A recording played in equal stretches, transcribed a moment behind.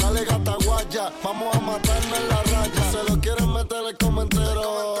playa. Vamos a matarnos en la raya. Se lo quieren meter el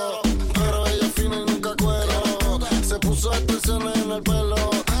comentero, pero ella es fina y nunca cuero. Se puso expresiones en el pelo.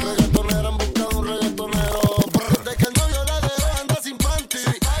 Reggaetonera en busca de un reggaetonero. Desde que el novio la dejó anda sin panty.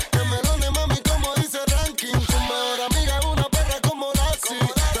 Que me lo de mami como dice ranking. Tu mejor amiga es una perra como Lassie.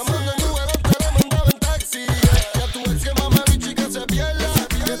 Te mando en Uber, te la mandaba en taxi. Ya tu ex que mame bicho y que se pierda.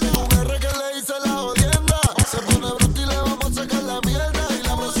 Que tengo un R que le hice la jodienda. Se pone bruto y le vamos a sacar la mierda. Y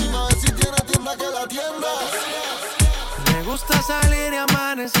la próxima vez si tiene tienda que la tienda. Me gusta salir y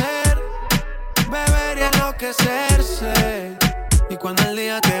amanecer, beber y enloquecerse. Y cuando el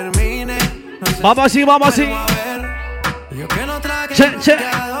día termine, no sé, vamos así, vamos así. Yo que no traje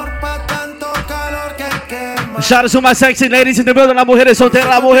bloqueador pa' tanto calor que quema. Shout out to my sexy ladies in the building. Las mujeres solteras,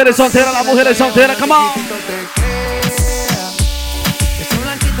 las mujeres solteras, las mujeres solteras. Come on. Esa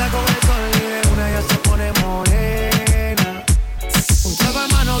blanquita con el sol y de una ya se pone morena. Un trago de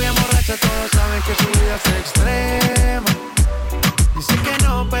mano bien borracha, todos saben que su vida es extrema. Dicen que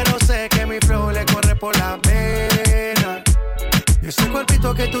no, pero sé que mi flow le corre por la pena. Y ese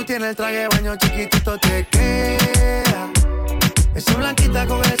cuerpito que tú tienes, el traje de baño chiquitito te queda. Esa blanquita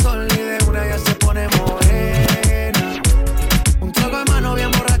con el sol y de una ya se pone morena. Un trago de mano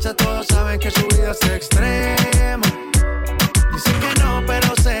bien borracha, todos saben que su vida es extrema. Dicen que no,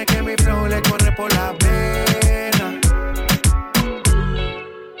 pero sé que mi flow le corre por la pena.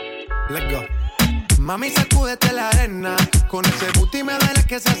 Let's go. Mami, sacúdete la arena. Con ese booty me duele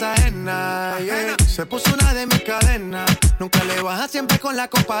que seas ajena, yeah. Se puso una de mis cadenas. Nunca le baja, siempre con la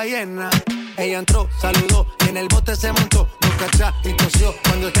copa llena. Ella entró, saludó y en el bote se montó. Nunca cachá y tosió.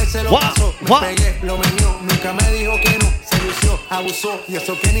 Cuando usted se lo pasó, me pegué, lo menió. Nunca me dijo que no, se lució, abusó. Y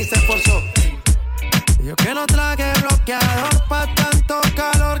eso que ni se esforzó. Yo que no traje bloqueador pa' tanto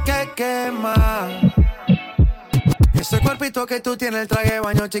calor que quema. Ese cuerpito que tú tienes, el traje de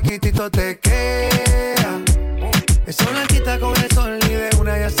baño chiquitito te queda. Esa blanquita con el sol y de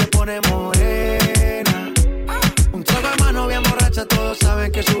una ya se pone morena. Un trago de mano bien borracha, todos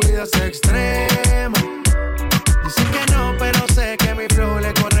saben que su vida es extrema. Dicen que no, pero sé que mi flow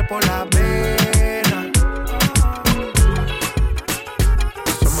le corre por la pena.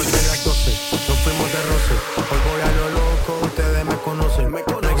 Somos de las 12, nos fuimos de roce. Hoy voy a lo loco, ustedes me conocen.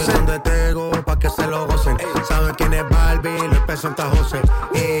 Reggaetón de Tego, pa' que se lo gocen. Saben quién es Barbie, Luis P. Santa José.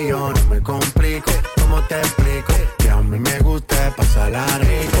 Y yo no me complico, ¿cómo te explico? Que a mí me gusta pasarla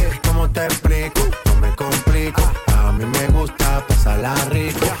rico. ¿Cómo te explico? No me complico. A mí me gusta pasarla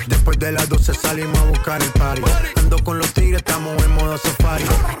rico. Después de las 12 salimos a buscar el party. Ando con los tigres, estamos en modo safari.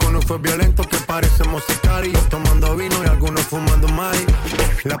 Con un fue violento que parecemos sicarios. Tomando vino y algunos fumando mari.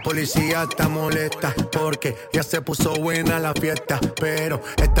 La policía está molesta porque ya se puso buena la fiesta. Pero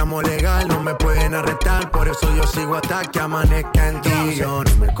estamos legal, no me pueden arrestar. Por eso yo sigo hasta que amanezca en ti. Yo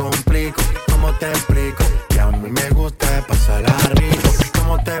no me complico, ¿cómo te explico? Que a mí me gusta pasarla rico.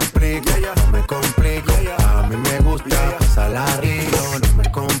 ¿Cómo te explico? No me complico, a mí me gusta pasarla rico. No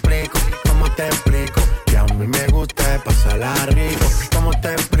me complico, ¿cómo te explico? Que a mí me gusta pasarla rico. ¿Cómo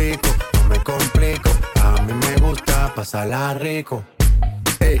te explico? No me complico, a mí me gusta pasarla rico.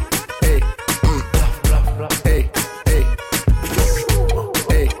 Ey, ey, ey, ey,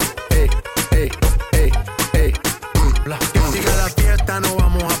 ey, ey, ey, ey, ey. Que siga la fiesta, no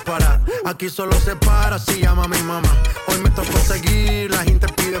vamos a parar. Aquí solo se para si llama mi mamá. Hoy me tocó seguir, la gente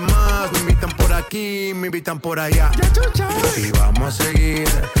pide más. Me invitan por aquí, me invitan por allá. Y vamos a seguir.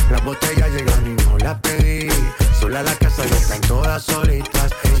 Las botellas llegan y no las pedí. Sola la casa ya están todas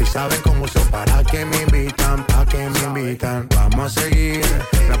solitas. Si saben cómo uso, para que me invitan, pa' que me invitan. Vamos a seguir.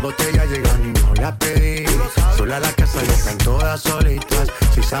 Las botellas llegan y no las pedí. Sola la casa ya están todas solitas.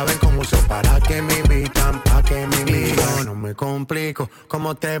 Si saben cómo uso, para que me invitan, pa' que me invitan. No me complico,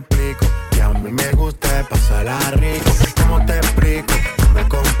 ¿cómo te explico? Que a mí me gusta pasarla rico. ¿Cómo te explico? No me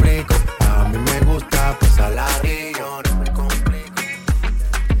complico, a mí me gusta pasarla rico. No me complico.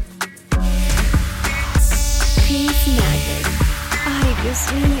 Chris Nugget. Ay,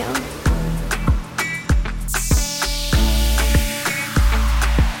 Dios mío.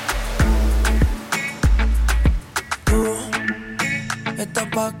 Estás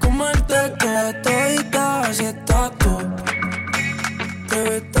pa' comerte toda todita, así estás tú. Te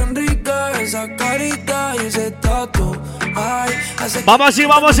ves tan rica esa carita y ese tatu. Ay, vamos así,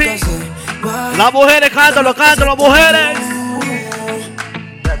 vamos así. Las mujeres, cántalo, cántalo, mujeres.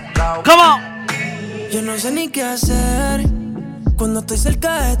 Come on. Yo no sé ni qué hacer cuando estoy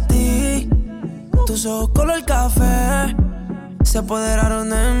cerca de ti. Tus ojos color café se apoderaron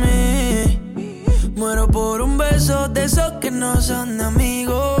de mí. Muero por un beso de esos que no son de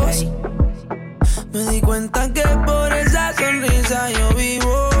amigos. Me di cuenta que por esa sonrisa yo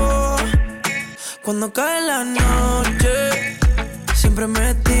vivo. Cuando cae la noche, siempre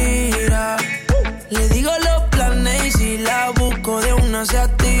me tira. Le digo los planes y si la busco de una se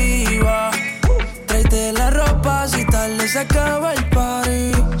activa. Tráete la ropa si tarde se acaba el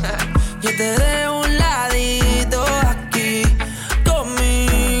party. Yo te dejo un ladito aquí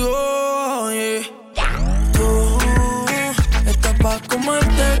conmigo, yeah. Tú estás pa'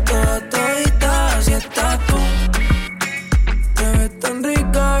 comerte toda todita, así estás tú. Te ves tan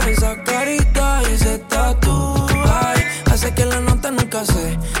rica esa carita y ese tatu. Ay, hace que la nota nunca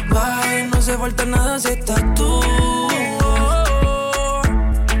se baje, no se falta nada si estás tú.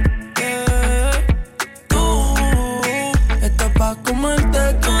 Tú estás pa'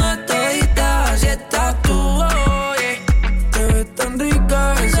 comerte toda todita, así estás tú. Te ves tan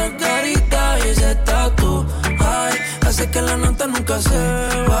rica esa carita y ese tatu. Ay, hace que la nota nunca se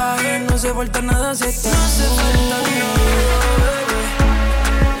baje, no se falta nada si estás tú. No se falta nada.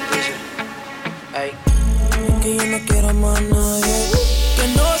 Ey. Que yo no quiero más nadie que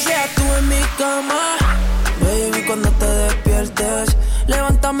no seas tú en mi cama. Baby, cuando te despiertes,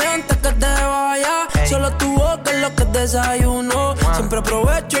 levántame antes que te vaya. Solo tu boca es lo que desayuno. Siempre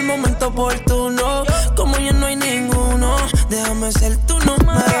aprovecho el momento oportuno. Como ya no hay ninguno, déjame ser tu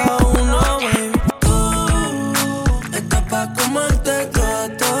número uno, baby. Tú estás pa' comerte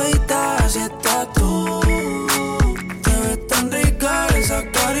toda todita, así estás tú. Te ves tan rica esa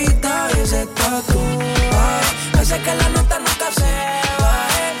carita y ese tatu. Hace que la nota nunca se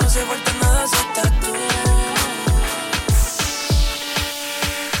baje, no se falta nada si estás tú.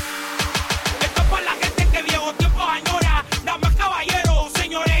 Esto es para la gente que viejo tiempo añora. Damas, caballeros,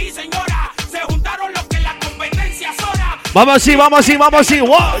 señores y señoras, se juntaron los que la competencia sola. Vamos así, vamos así, vamos así.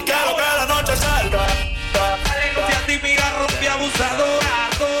 Wow. Quiero que la noche salga. Si a ti mira, rompe abusadora.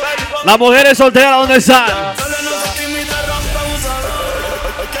 Las mujeres solteras, ¿dónde están?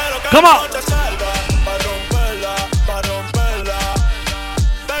 Come on.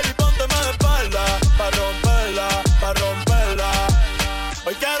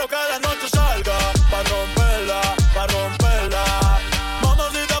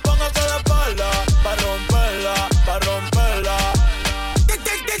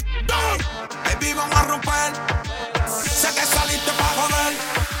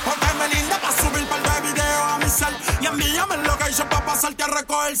 Pa' pasarte a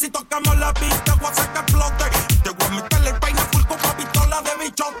recoger. Si tocamos la pista, voy a hacer que explote. Te voy a meterle el peine full con una pistola de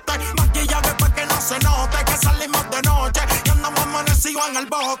bichote. Maquilla después que no se note que salimos de noche y andamos amanecidos en el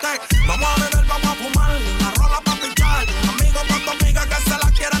bote. Vamos a beber, vamos a fumar, una rola pa' pichar. Amigo con tu amiga que se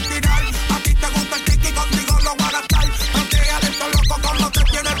la quieran tirar. A ti te gusta el kiki, contigo lo voy a gastar. No te hagas loco como te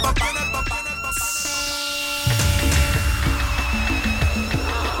tiene el papá.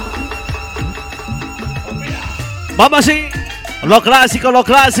 Vamos así. Lo clásico, lo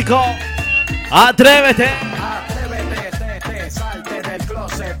clásico. Atrévete. Atrévete, salte del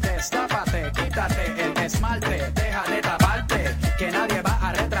closet, destápate, quítate el esmalte, deja de taparte, que nadie va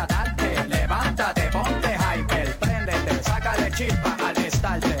a retratarte. Levántate, ponte hyper, préndete, sácale chispa al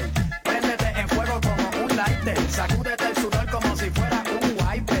starter. Préndete en fuego como un lighter, sacúdete el sudor como si fuera un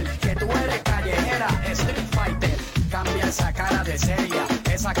wiper. Que tú eres callejera, street fighter. Cambia esa cara de seria,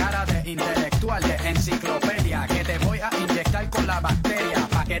 esa cara de intelectual, de enciclopedia, que te voy a inyectar con la bacteria,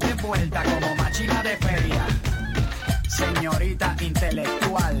 pa' que te vuelta como machina de feria. Señorita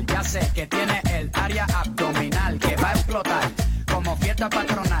intelectual, ya sé que tiene el área abdominal que va a explotar, como fiesta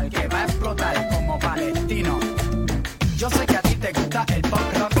patronal que va a explotar como palestino. Yo sé que a ti te gusta el pop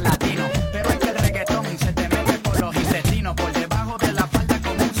rock latino, pero es que el reggaetón se te mete por los intestinos, por debajo de la falda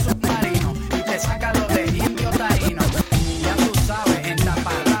como un submarino, y te saca lo de indio taíno. Ya tú sabes, en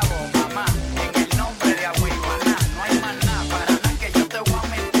taparrabo, mamá, en el nombre de Agüimaná, no hay más nada, para nada que yo te voy a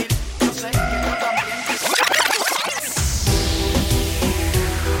mentir. Yo sé que tú también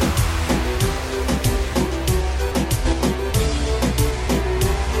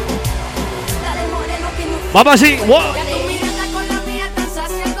Vamos así. Wow.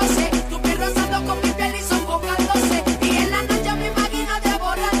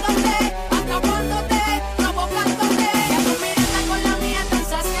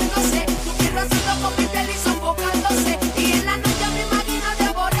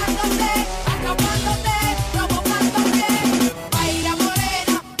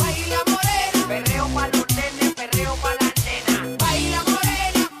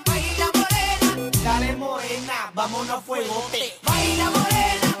 Vámonos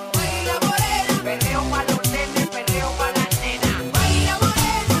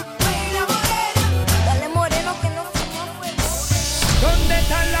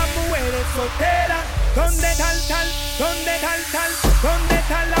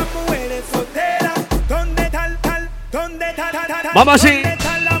Vamos así.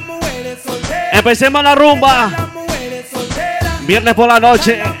 Empecemos la rumba. Viernes por la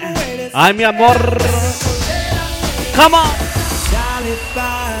noche. Ay, mi amor. Come on. Dale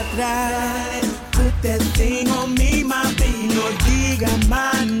para atrás. Put that thing on me, mami. No diga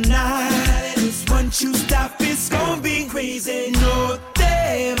más nada. Once you stop, it's gonna be crazy. No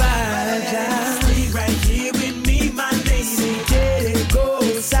te vayas. Stay right here with me, my lady. Quiere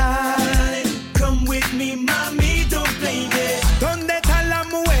gozar. Come with me, mami. Don't play it. ¿Dónde están las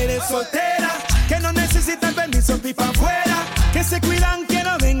mujeres solteras? Que no necesitan permiso ni pa' afuera. Que se cuidan, que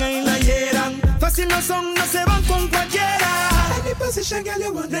no vengan y la hieran. Fácil no son, no se van con cualquiera. Any position, girl,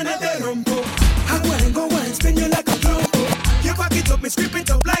 you want, then I te rompo. I wanna go and spin you like a trompo. You back it up, me scrape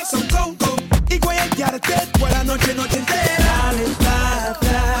it up like some conco. Y voy a guiarte por la noche, noche entera. Dale para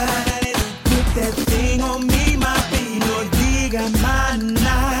atrás. Put that thing on me, mami. No diga más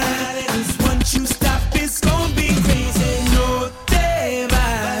nada. Once you stop, it's gonna be crazy. No te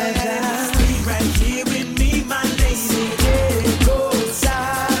vayas. Stay right here with me, my lady. Quiere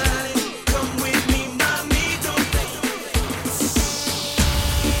gozar. Come with me, mami. Don't play.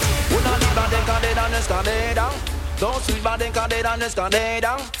 Una libra de cadera en escalera. Dos libras de cadera en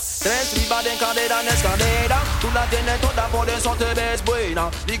escalera. Tres libras de cadera en escalera. Tú la tienes toda, por eso te ves buena.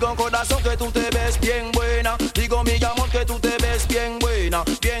 Digo corazón que tú te ves bien buena. Digo mi amor que tú te ves bien buena.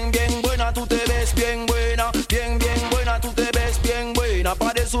 Bien, bien buena, tú te ves bien buena. Bien, bien buena, tú te ves bien buena.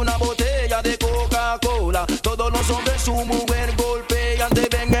 Parece una botella de Coca-Cola. Todos los hombres su mujer golpean. Te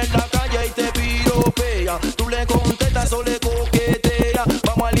ven en la calle y te piropean. Tú le contestas o le coqueteas.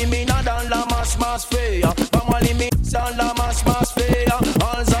 Vamos a eliminar a la más fea. Vamos a eliminar a la más fea.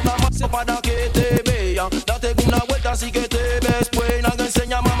 Alza la masa para que te vean. Date una vuelta así que te ves buena. Que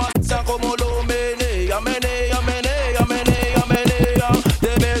enseña mamá como lo menea. Menea, menea, menea, menea. Te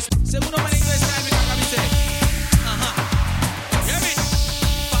ves. Segundo manito está en mi camisa. Ajá. Yemi.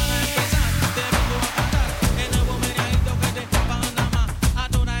 Para empezar, te vengo a cantar el nuevo meneadito que te va a andar más a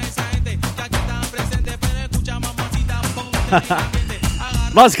toda esa gente que aquí están presentes. Pero escucha, mamacita, ponte en ambiente.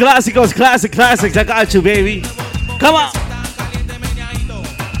 Más clásicos, classics. I got you, baby. Come on.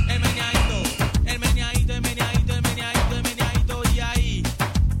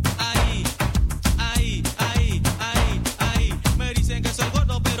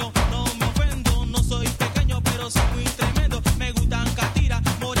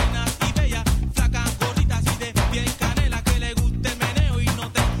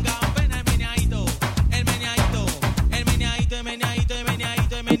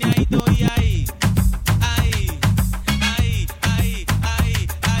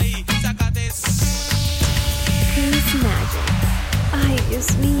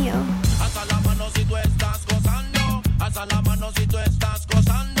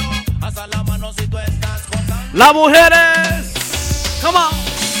 Las mujeres, come on.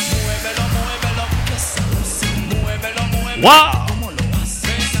 Muévelo, muévelo. Muévelo, muévelo. Wow.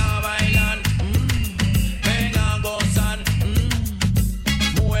 Ven a bailar. Ven a gozar.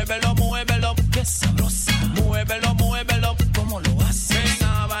 Muévelo, muévelo. Qué sabrosa. Muévelo, muévelo. ¿Cómo lo haces? Ven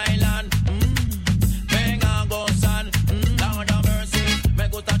a bailar. Ven a gozar. Lord have mercy. Me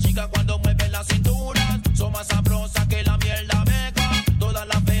gusta chica cuando mueve la cintura. Son más sabrosas que la miel de abeja. Todas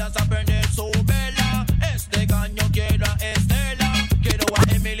las feas a perder su vela. Este caño quiero a Estela. Quiero a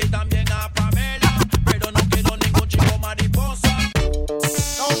Emily, también a Pamela. Pero no quiero ningún chico mariposa.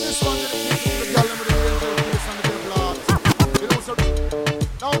 Now this one dedicated to the girl with the angel face and the devil heart. You know, so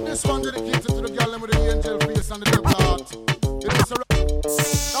now this one dedicated to the girl with the angel face and the devil heart. You know, so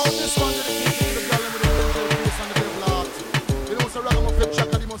now this one dedicated to the girl with the angel face and the devil heart. You know, so ragamuffin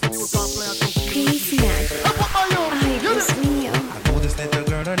chaka the most new can't play at Peace magic. Ay, Dios mío. I know this little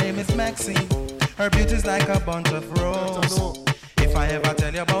girl, her name is Maxine. Her beauty's like a bunch of roses. If I ever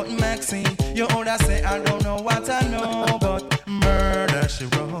tell you about Maxine, you older say I don't know what I know, but murder she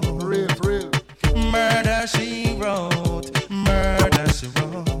wrote. real, real. Murder she wrote. Murder she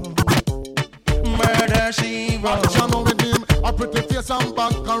wrote. Murder she wrote. I know with him, a pretty face and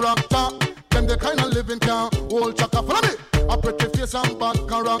bad character. Them the kind of living can hold chaka. Follow me. A pretty face and bad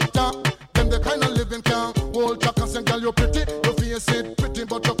character. Them the kind of living can hold chaka. Say, girl, you pretty, your face it pretty,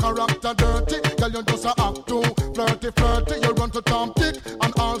 but your character dirty. Girl, you just a act too flirty, flirty. You run to Tom Dick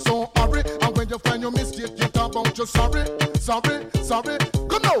and also hurry. And when you find your mistake, you talk about you sorry, sorry, sorry.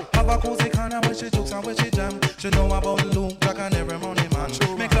 Go now. Have a cozy corner where she jokes and where she jam. She know about Luke, Jack and every money man.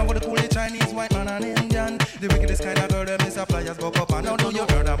 Make love with the coolie Chinese, white man and Indian. The wickedest kind of girl that Mr. Flyers buck up. And now know you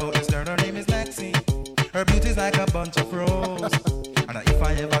heard about this girl, her name is Maxine. Her beauty's like a bunch of roses. And if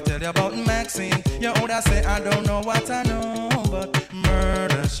I ever tell you about Maxine, you older say I don't know what I know, but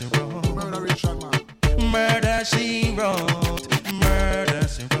murder she wrote. Murderation, man. Murder she wrote.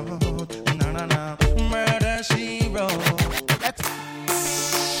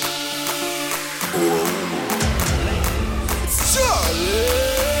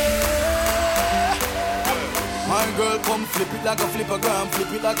 girl, come flip it like a flippergram,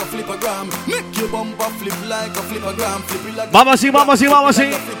 flip it like a flippergram. Make your bumper flip like a flippergram, flip it like a Vamos así, vamos así, vamos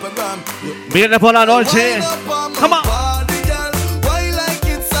así. Viernes por la noche. Come on.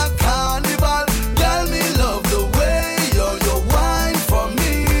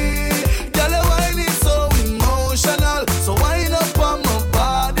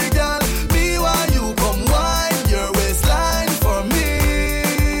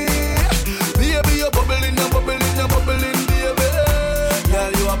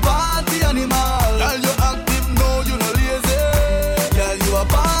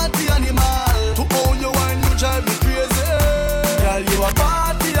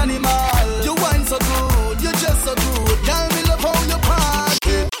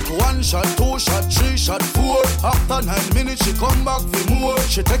 Shot, 2 shot, 3 shot, 4. After 9 minutes, she come back for more.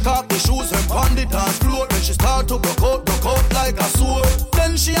 She take off the shoes and pound the dance floor. Then she start to broke out like a sword.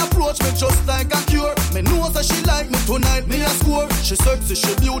 Then she approach me just like a cure. Me know that she like me tonight, me a score. She sexy,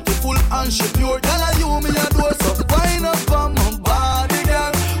 she beautiful and she pure. Tell her you me a door, so wind up on my body,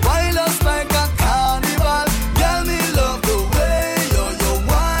 girl. Wind us like a carnival. Girl, me love the way you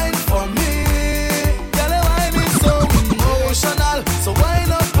wine for me. Girl, the wine is so emotional. So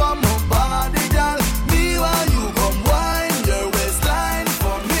wind up on my body, girl. Me while you come wine your waistline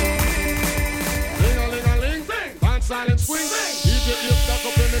for me. Ling-a-ling-a-ling, dance silent swing. DJ is stuck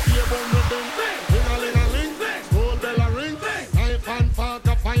up in the table with them. Ling-a-ling-a-ling, gold bell a ring. Knife and fork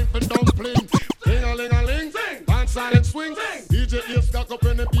a fine for dumpling. Ling-a-ling-a-ling, dance silent swing. DJ is stuck up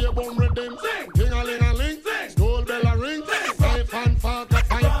in the table with them. Ling-a-ling-a-ling, gold bell a ring. Knife and fork a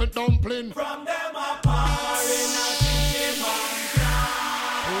fine for dumpling. From them a party in a kitchen.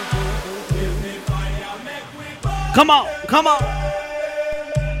 Come on, come on.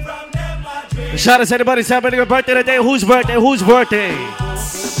 Shout out to anybody celebrating a birthday today. Whose birthday? Whose birthday?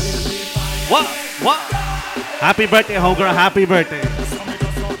 What? Happy birthday, homegirl. Happy birthday.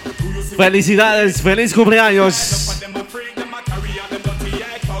 Felicidades. Feliz cumpleaños.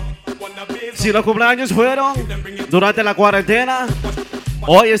 Si los cumpleaños fueron durante la cuarentena,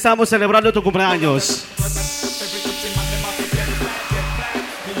 hoy estamos celebrando tu cumpleaños.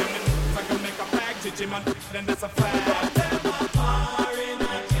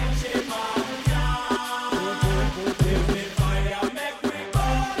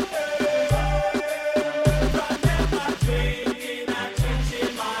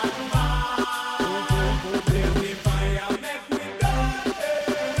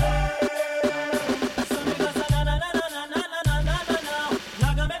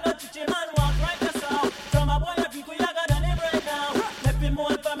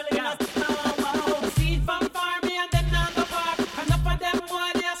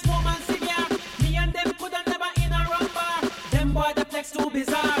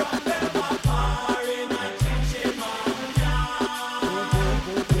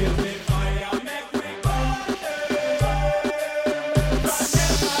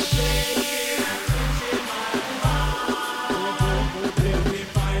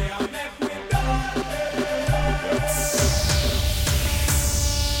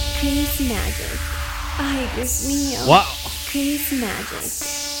 Chris Magic. Ay, Dios mío. Wow. Chris Magic.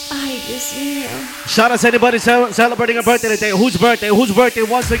 Ay, Dios mío. Shout out to anybody celebrating a birthday today. Whose birthday? Whose birthday?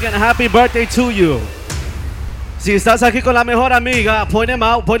 Once again, happy birthday to you. Si estás aquí con la mejor amiga, point him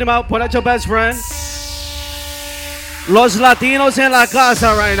out, point out your best friend. Los latinos en la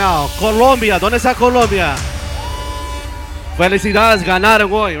casa right now. Colombia, ¿dónde está Colombia? Felicidades,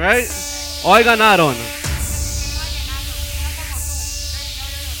 ganaron hoy, right? Hoy ganaron.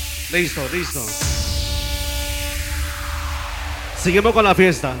 Listo. Seguimos con la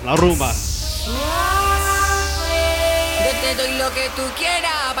fiesta, la rumba. Yo te doy lo que tú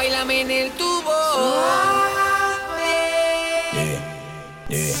quieras, bailame en el tubo.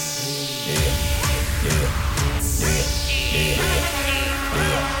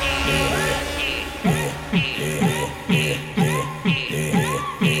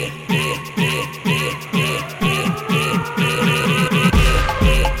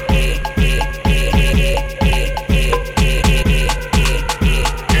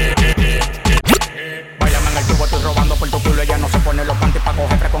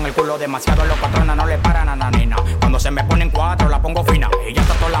 Demasiado los patrones no le paran a la nena. Cuando se me ponen 4 la pongo fina. Y ya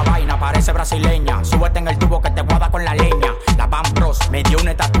está toda la vaina, parece brasileña. Súbete en el tubo que te guarda con la leña. La Van Bros me dio una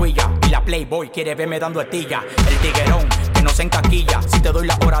estatuilla. Y la Playboy quiere verme dando estilla. El tiguerón que no se encaquilla. Si te doy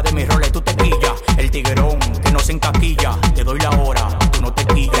la hora de mis roles tú te quillas. El tiguerón que no se encaquilla. Te doy la hora, tú no te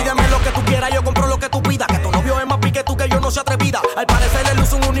quillas. Pídeme lo que tú quieras, yo compro lo que tú pidas. Que tu novio es más pique tú que yo no sea atrevida. Al parecer él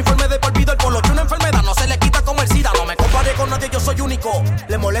usa un uniforme de por vida. El poloche una enfermedad, no se le quita como el SIDA. No me comparé con nadie, yo soy única. público.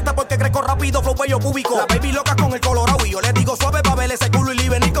 Le molesta porque crezco rápido, flow bello cúbico. La baby loca con el colorado y yo le digo suave pa' ver ese culo y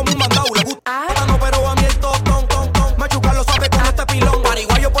venir como un mandado. Le gusta, no, pero a mí el tostón, machucarlo suave con este pilón.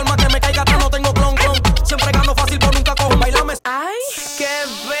 Pariguayo por más que me caiga atrás no tengo clon. Siempre gano fácil por nunca cojo bailame. Ay, qué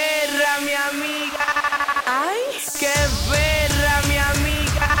perra mi amiga. Ay, qué perra mi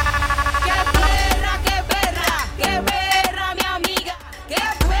amiga. Qué perra, qué perra, qué perra mi amiga. Qué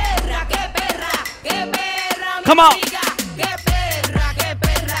perra, qué perra, qué perra mi Come on. amiga. Qué perra, qué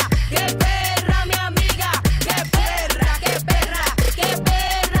perra, qué perra mi amiga. Qué perra, qué perra, qué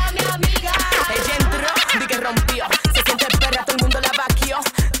perra mi amiga. Ella entró, di que rompió. Se siente perra, todo el mundo la vaquió.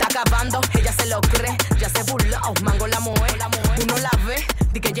 Está acabando, ella se lo cree. Ya se burló, mango la mujer. Uno la ve,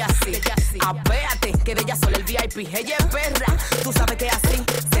 di que ya sí. Apéate, que de ella solo el VIP. Ella es perra, tú sabes que así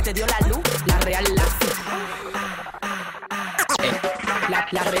se te dio la luz, la real lazi.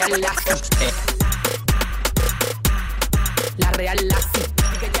 La real lazi. La real lazi.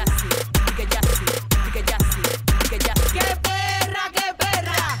 Di que ya sí, di que ya sí, di que ya sí, di que ya sí. Qué perra, qué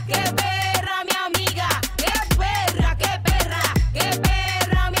perra, qué perra mi amiga. Qué perra, qué perra, qué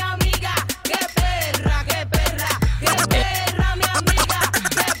perra mi amiga. Qué perra, qué perra, qué perra mi amiga.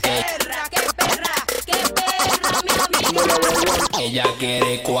 Qué perra, qué perra, qué perra mi amiga. Ella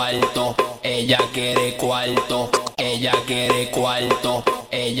quiere cuarto, ella quiere cuarto, ella quiere cuarto,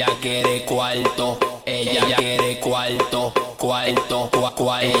 ella quiere cuarto, ella quiere cuarto, cuarto,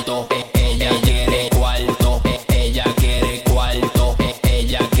 cuarto, ella quiere cuarto, ella quiere cuarto,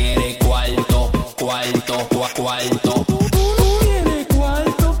 ella quiere cuarto, cuarto, cuarto.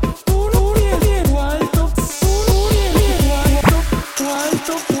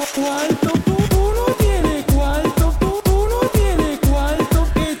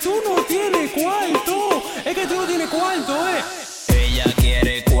 Ella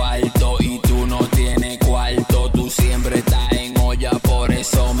quiere cuarto y tú no tienes cuarto. Tú siempre estás en olla, por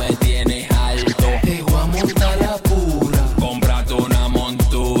eso me tienes alto. Te voy a montar la pura. Cómprate una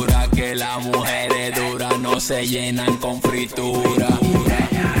montura, que las mujeres duras no se llenan con fritura.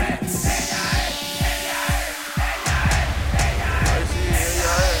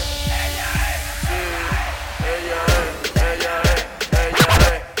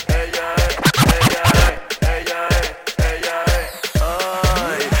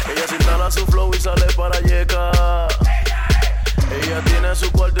 Su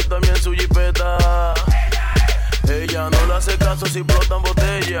cuarto y también su jipeta. Ella no le hace caso si explotan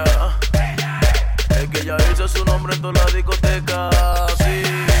botella. Es que ella hizo su nombre en toda la discoteca. Sí.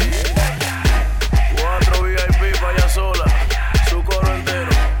 4 VIP para ella sola. Su coro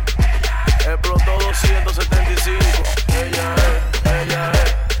entero. Explotó 275. Ella es, ella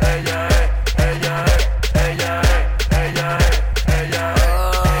es, ella es, ella es, ella es, ella es, ella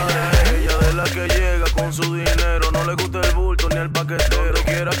es. Ella de la que llega con su dinero. No le gusta el bulto ni el paquetero.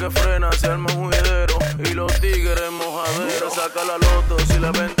 Quiera que frena, se arma un juidero. Y los tigres mojaderos. Saca la loto si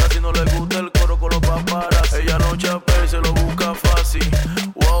la venta. Si no le gusta el coro con los paparas. Ella no chapea y se lo busca fácil.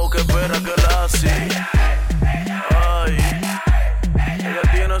 Wow, qué pena que la hace. Ay, ella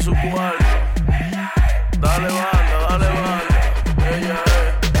tiene su cuarto. Dale banda, dale banda. Ella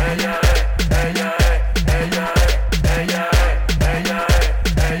es, ella es, ella es, ella es, ella es, ella es,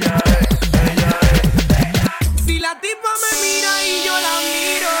 ella es, ella es. Si la tipa me mira y yo la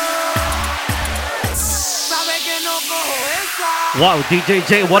miro, sabe que no cojo esa. Wow, DJ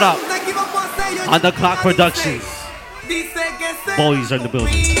J, what up? On the Clock Productions. Dice que se Boys are in the building.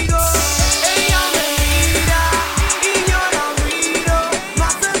 ella me mira y yo la miro. No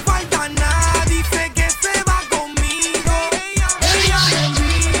hace falta nada, dice que se va conmigo. Ella me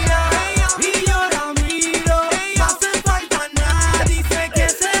mira y yo la miro. No hace falta nada, dice que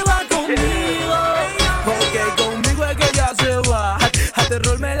se va conmigo. Ok, conmigo es que ella se va. A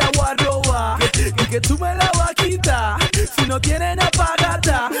terror me la voy a robar. Y que tú me la vas a quitar. Si no tiene nada para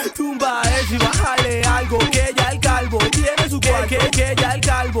gastar, tumba eso y bájale algo. Que ella el calvo tiene su cuarto. Que ella el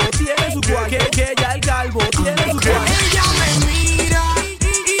calvo tiene su cuarto. Que ella el calvo tiene su cuarto. Ella me mira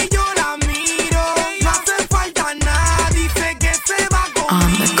y yo la miro. No hace falta nada, dice que se va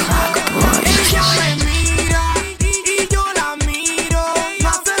conmigo. Ella me mira y yo la miro. No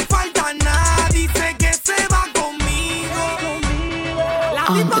hace falta nada, dice que se va conmigo. La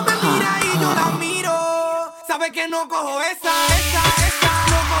tipa me mira y yo la miro. Sabe que no cojo esa,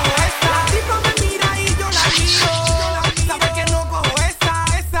 no cojo esa. La tipa me mira y yo la miro. Sabe que no cojo esa,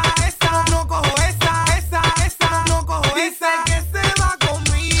 no cojo esa, no cojo esa. Dice que se va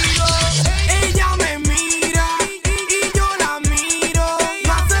conmigo. Ella me mira y yo la miro.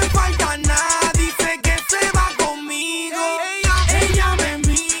 No hace falta nada, dice que se va conmigo. Ella me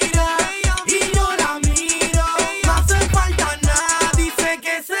mira y yo la miro. No hace falta nada,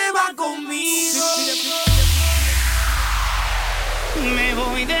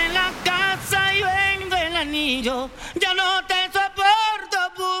 contigo ya no te soporto,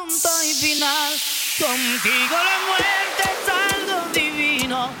 punto y final. Contigo la muerte es algo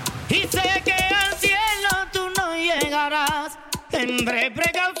divino y sé que al cielo tú no llegarás. Tendré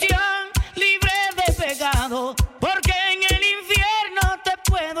precaución, libre de pecado, porque en el infierno te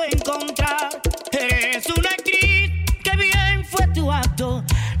puedo encontrar. Eres una actriz, que bien fue tu acto,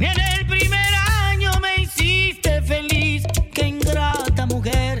 ni en el primer año me hiciste feliz. Qué ingrata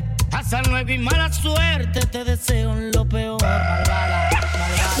mujer, hasta luego y mala suerte, te deseo lo peor, malvada,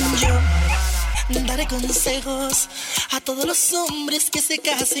 malvada. Yo daré consejos a todos los hombres que se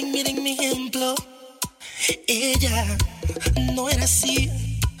casen, miren mi ejemplo. Ella no era así,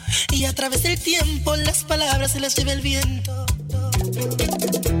 y a través del tiempo las palabras se las lleva el viento.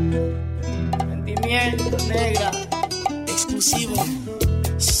 Sentimiento, negra. Exclusivo.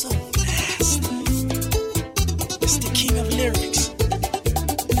 So blessed. It's the king of lyrics.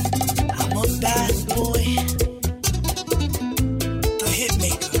 I'm a bad boy. The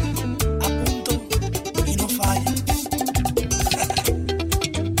hitmaker. A punto y no falla.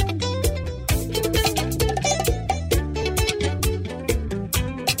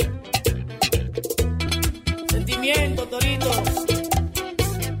 Sentimiento, Torito.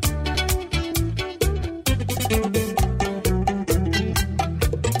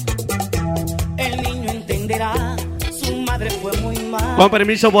 El niño entenderá, su madre fue muy mala. Con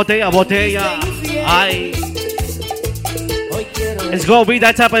permiso, botella, botella. Ay. It's gonna be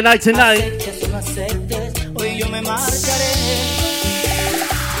that type of night tonight. Aceptes o no aceptes, hoy yo me marcharé.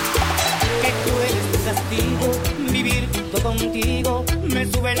 Que tú eres tu castigo, vivir junto contigo me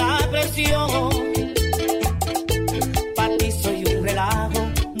sube la presión. Para ti soy un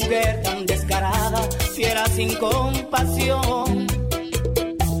relajo, mujer tan descarada, fiera sin compasión.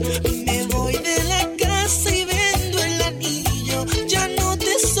 Me voy de la casa y vendo el anillo. Ya no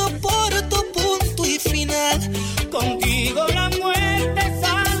te soporto, punto y final. Contigo la muerte es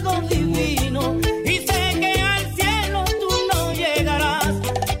algo divino y sé que al cielo tú no llegarás.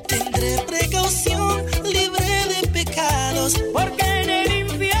 Tendré precaución, libre de pecados, porque en el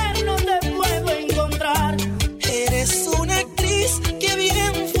infierno te puedo encontrar. Eres una actriz, que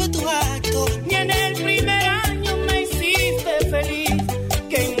bien fue tu acto, Ni en el primer año me hiciste feliz.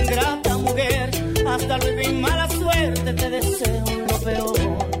 Qué ingrata mujer, hasta luego y mala suerte, te deseo lo peor.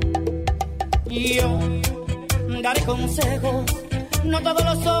 Y yo daré consejos, no todos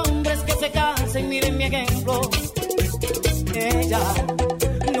los hombres que se casen, miren mi ejemplo. Ella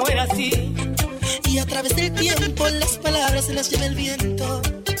no era así, y a través del tiempo las palabras se las lleva el viento.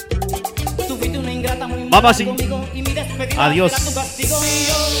 tú fuiste una ingrata muy Vamos mala así. conmigo y mi despedida Adiós. será tu castigo. Y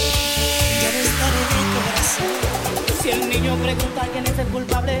yo Ya no estaré en el corazón, si el niño pregunta quién es el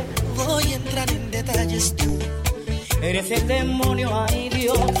culpable, voy a entrar en detalles tú. eres el demonio, ay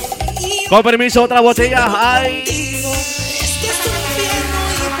Dios. Con permiso, otra botella. Ay. Este es tu infierno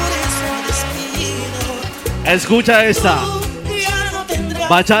y por eso me despido. Escucha esta. Ya no tendrás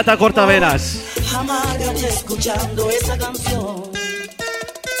Bachata cortavenas. amárgate escuchando esa canción.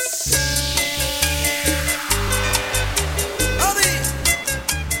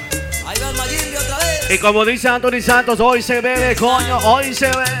 Ahí va el Mayimbe otra vez. Y como dice Anthony Santos, hoy se bebe, coño, hoy se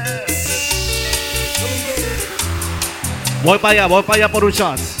bebe. Voy para allá por un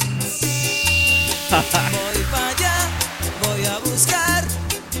shot. Voy para allá, voy a buscar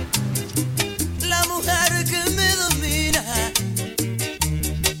la mujer que me domina.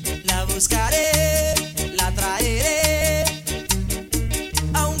 La buscaré, la traeré,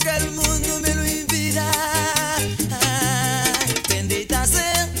 aunque el mundo me lo impida. Benditas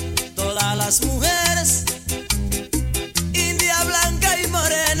sean todas las mujeres, india, blanca y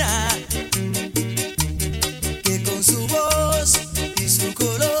morena, que con su voz y su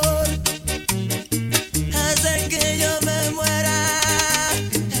color hacen que yo me muera.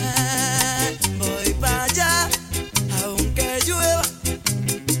 Voy para allá, aunque llueva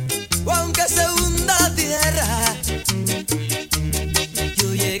o aunque se hunda la tierra.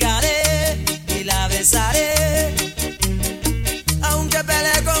 Yo llegaré y la besaré, aunque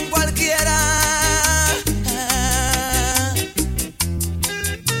pelee con cualquiera.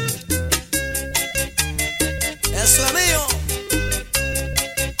 Eso es mío.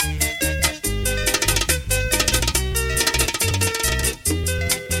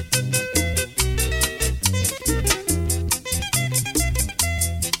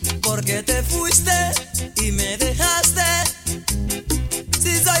 Porque te fuiste y me dejaste,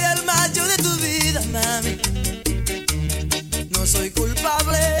 si soy el macho de tu vida, mami. No soy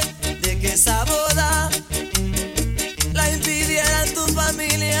culpable de que esa boda la impidiera tu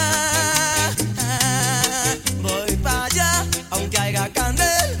familia. Voy para allá, aunque haya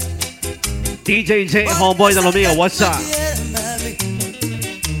candel. DJ J, homeboy de lo mío, what's up?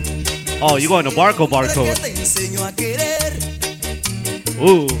 Oh, you going to Barco? Te enseñó a querer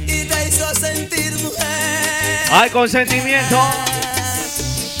Y te hizo sentir mujer. Hay consentimiento.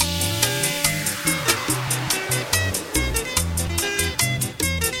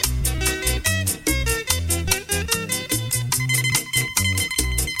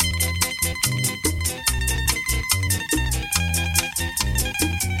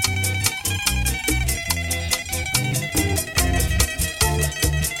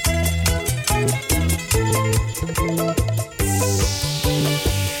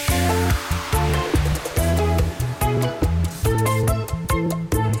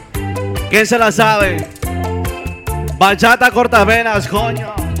 ¿Quién se la sabe? Bachata cortavenas,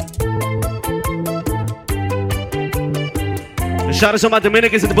 coño. Shout out to my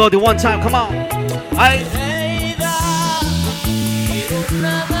Dominicans in the building one time, come on. Ay. Quiero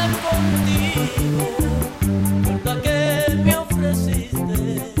nadar contigo, hasta que me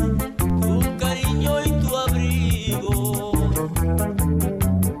ofreciste tu cariño y tu abrigo.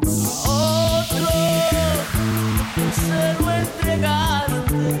 A otro se lo entregaste.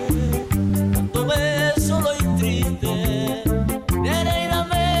 Solo y triste, Nereida,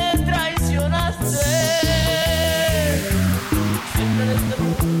 me traicionaste. Siempre en este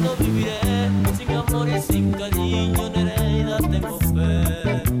mundo viviré sin amor y sin cariño, Nereida, tengo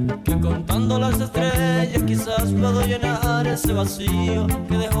fe que contando las estrellas quizás puedo llenar ese vacío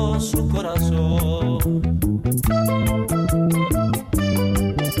que dejó su corazón.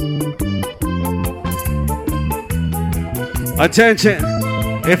 Attention.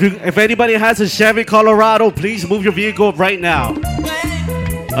 If anybody has a Chevy Colorado, please move your vehicle right now.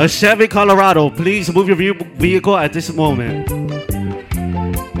 A Chevy Colorado, please move your vehicle at this moment.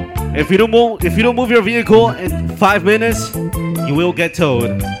 If you don't move your vehicle in 5 minutes, you will get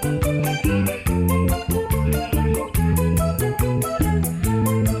towed.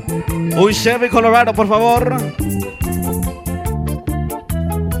 Un Chevy Colorado, por favor.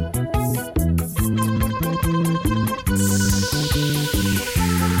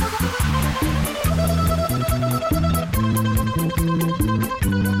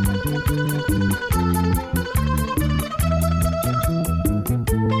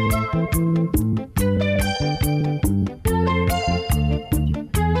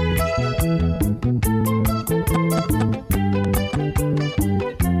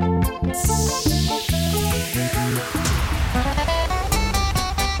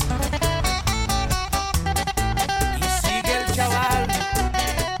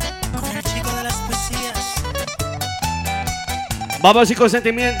 Vamos y con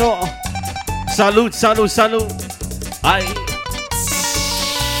sentimiento. Salud, salud, salud. Ay.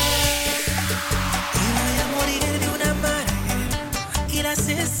 Voy a morir de una manera y la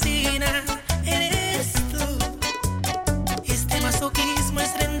asesina eres tú. Este masoquismo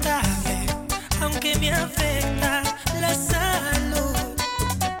es rentable, aunque me afecta la salud.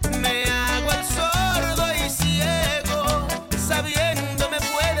 Me hago el sordo y ciego, sabiendo me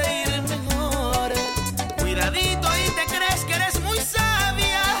puede ir mejor. Cuidadito y te crees que eres muy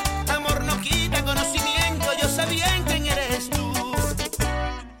sabia. Amor no quita conocimiento, yo sé bien quién eres tú.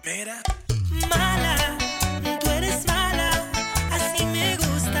 Mira. Mala, tú eres mala, así me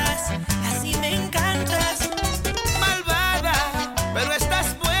gustas, así me encantas. Malvada, pero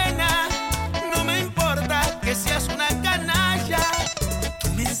estás buena, no me importa que seas una canalla. Tú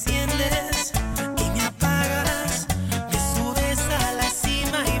me enciendes y me apagas, me subes a la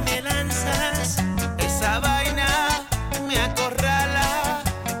cima y me lanzas. Esa vaina me acorrala,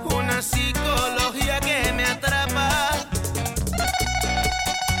 una psicología que me atrapa.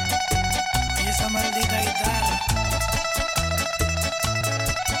 Y esa maldita guitarra.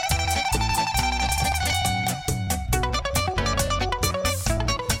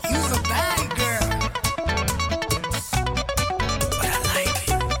 You're a bad girl, but I like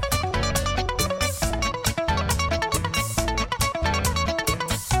it.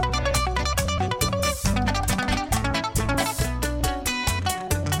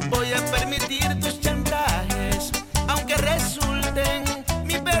 Voy a permitir tus chantajes, aunque resulten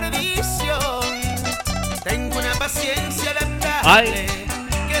mi perdición. Tengo una paciencia adaptable. Ay.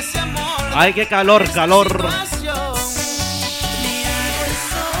 Que ese amor. Ay, qué calor, calor. Situación. Me hago el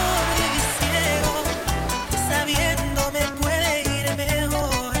sordo y ciego, sabiendo me puede ir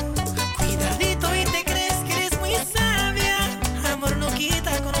mejor. Cuidadito y te crees que eres muy sabia. Amor no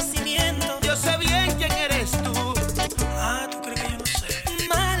quita conocimiento. Yo sé bien quién eres tú. Ah, ¿tú crees que yo no sé?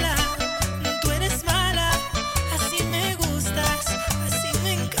 Mala, tú eres mala, así me gustas, así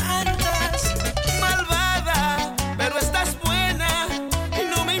me encantas. Malvada, pero estás buena y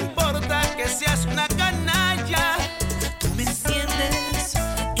no me importa que sea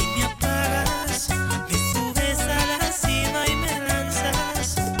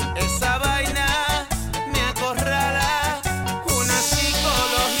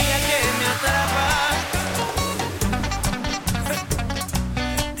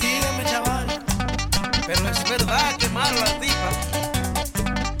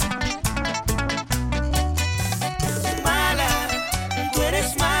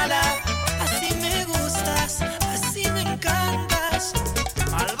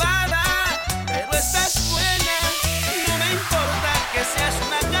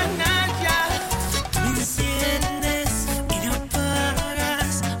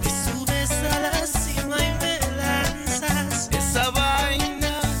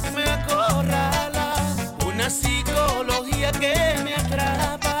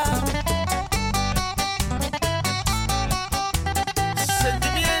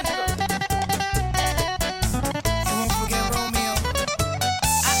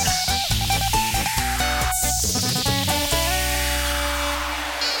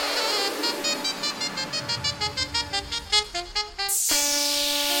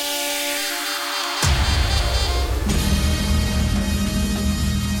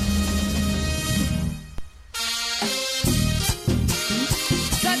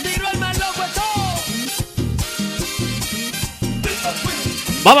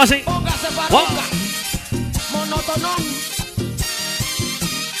Vamos así. Póngase para Wow. boca. Monotonón.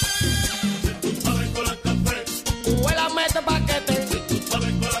 Huela mete paquete.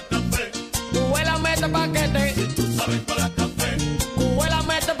 Huela mete paquete. Huela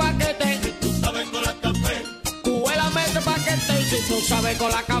mete paquete. Huela mete paquete. Y si tú sabes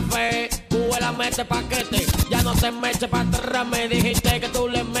con la café, huela mete paquete. Ya no te metes para atrás, me dijiste que tú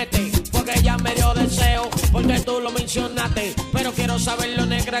le metes. Porque ella me dio deseo, porque tú lo mencionaste. Pero quiero saber lo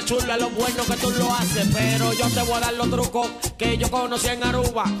negra chula, lo bueno que tú lo haces. Pero yo te voy a dar los trucos que yo conocí en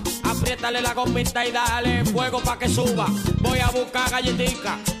Aruba. Apriétale la gomita y dale fuego pa' que suba. Voy a buscar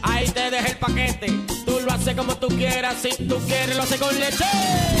galletica, ahí te dejé el paquete. Tú lo haces como tú quieras, si tú quieres lo haces con leche.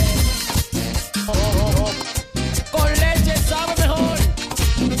 Oh, oh, oh. Con leche sabe mejor.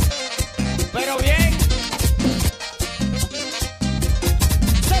 Pero bien.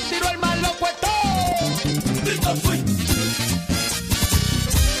 Se tiró el mal loco esto.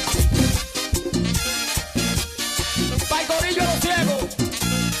 Pa' el gorillo los ciegos.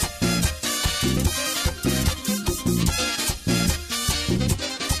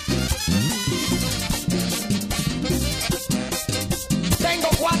 Tengo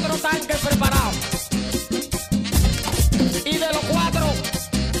 4 tanques preparados. Y de los 4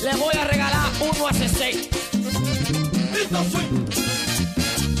 le voy a regalar uno a C6.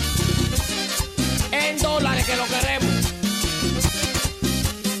 En dólares que lo queremos.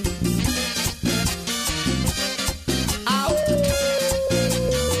 Au.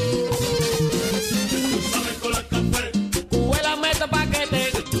 Cuela mete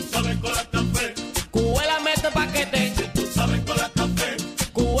paquete. Cuela mete paquete.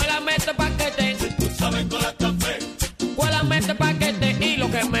 Cuela mete paquete. Cuela mete paquete. Y lo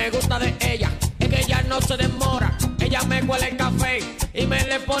que me gusta de ella es que ella no se demora. Ella me cuela el café y me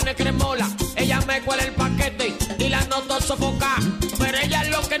le pone cremola. Ella me cuela el paquete y la noto sofocar. Pero ella es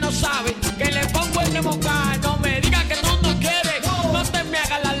lo que no sabe, que le pongo el nemocar. No me digas que tú no quieres, no te me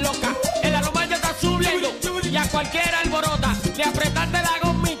hagas la loca. El aroma ya está subiendo y a cualquiera alborota. Le apretaste la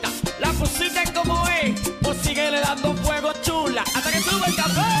gomita, la pusiste como es. O síguele dando fuego chula hasta que sube el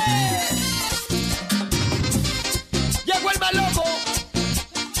café. Llegó el más loco.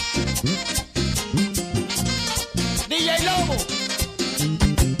 DJ Lobo,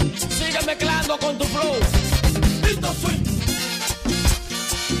 sigue mezclando con tu flow.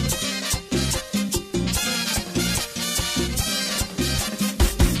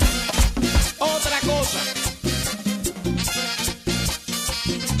 Otra cosa.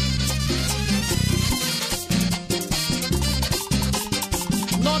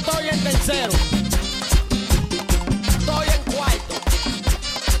 No estoy en tercero. Estoy en cuarto.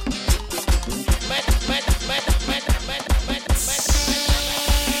 Mete, mete, mete, mete, mete, mete, mete.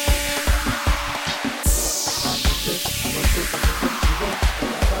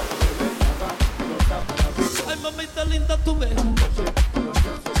 Ay, mamita linda, tú ves.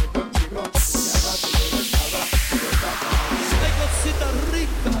 Ay, cosita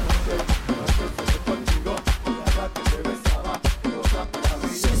rica.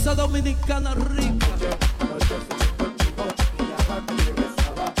 Esa dominicana rica.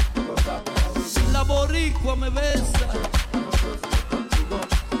 La boricua me besa.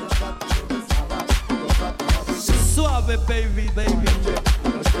 Suave, baby, baby.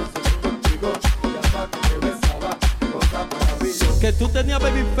 Que tú tenías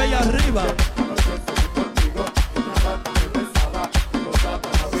baby face arriba.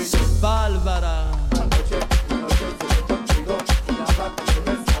 Bárbara.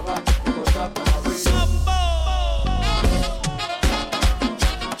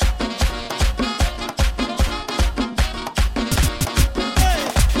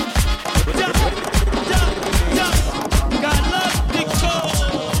 Galáctico.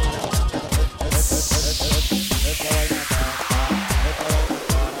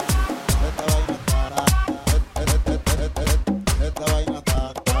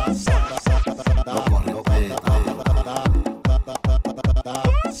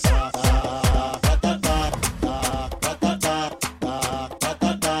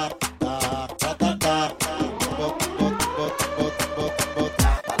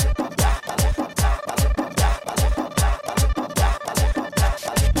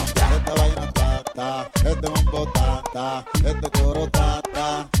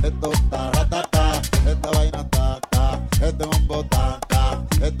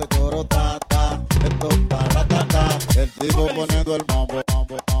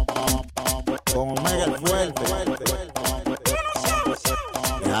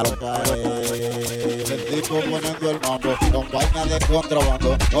 de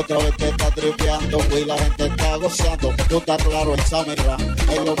contrabando. Otra vez te está tripeando y la gente está gozando. Tú estás claro, el Samira,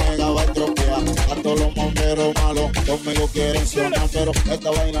 el Omega va a estropear. A todos los bomberos malos conmigo quieren sonar, pero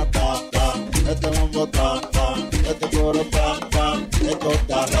esta vaina ta, este mambo ta, este coro ta, esto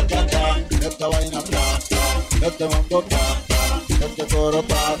ta, esta vaina ta, este mambo ta, este coro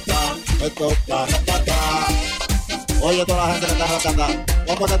ta, esto ta. Oye, toda la gente que está ratando,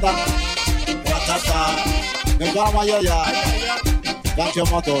 ¿cómo que está? Ratata, mi cama ya, gancho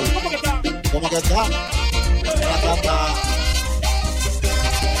motor, ¿cómo que está? Ratata.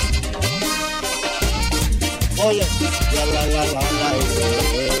 Oye, la,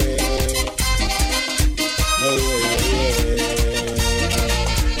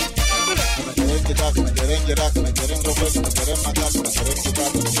 que me quieren llegar, que me quieren romper, que me quieren matar, que me quieren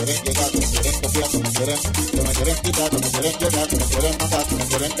quitar, que me quieren llegar, que me quieren copiar, que me quieren quitar, que me quieren llegar, que me quieren matar, que me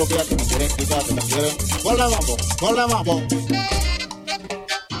quieren copiar, que me quieren quitar, que me quieren. ¡Corre, mambo!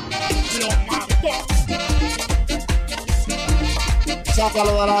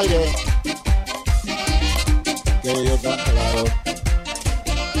 Sácalo del aire. Que yo tan claro.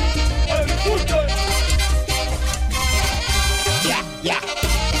 Ya.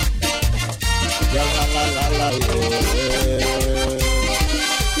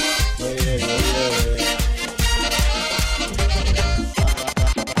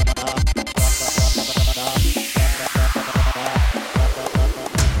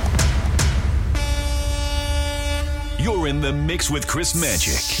 You're in the mix with Chris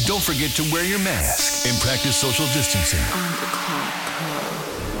Magic. Don't forget to wear your mask and practice social distancing.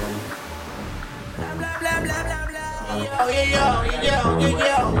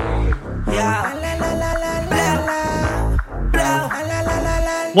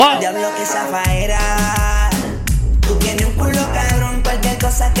 Diablo que zafaera. Tú tienes un culo cabrón, cualquier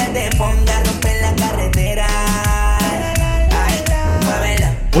cosa que te ponga romper la carretera. Ay, muévelo.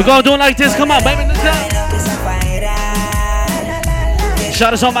 We're gonna do it like this, come on, baby, let's go.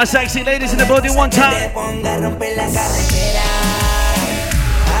 Shout out to all my sexy ladies in the building one time.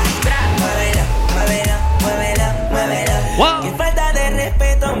 Wow. Qué falta de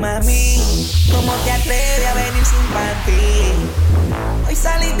respeto, mami. ¿Cómo te atreves a venir sin panty? Hoy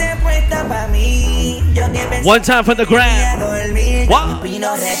saliste puesta pa' mí. Yo ni pensé One time for the gram. Wow.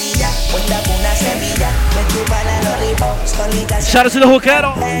 Pino redilla, puesta con una semilla. Me chupa la lollipop, solita. Shout out to the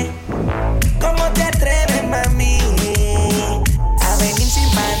juquero. ¿Cómo te atreves, mami, a venir sin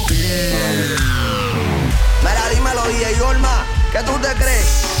panty? Mira, dímelo, DJ Olma, ¿qué tú te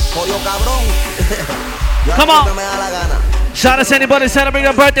crees? Pollo cabrón. Yo Come on. me da la gana. Shout out to anybody celebrating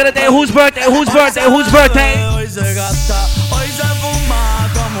a birthday today. Whose birthday? Whose birthday? Whose birthday? Hoy se gasta, hoy se fuma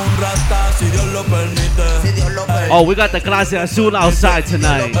como un rata, si Dios lo permite. Si Dios lo permite. Oh, we got the clase azul outside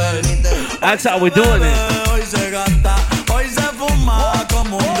tonight. That's how we're doing it. Hoy se gasta, hoy se fuma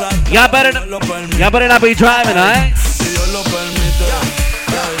como un rata. Y'all better not be driving, alright? Si Dios lo permite.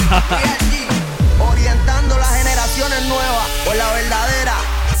 Orientando las generaciones nuevas por la verdadera.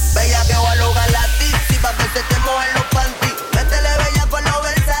 Bella que voy a lograr la tizi pa' que se te mojen los panties. Métele bella con los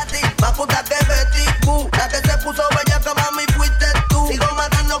versátil, más puta que Betty Boo. La que se puso bella que mami fuiste tú. Sigo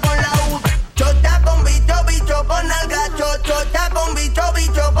matando con la U. Chota con bicho, bicho con nalga. Chota con bicho,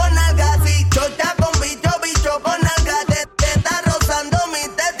 bicho con nalga. Sí, chota con bicho, bicho con nalga. Te está rozando mi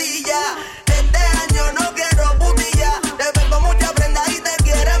tetilla. Este año no quiero putilla. Te ven con mucha prenda y te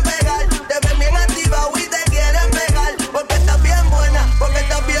quieren pegar. Te ven bien activa y te quieren pegar. Porque estás bien buena, porque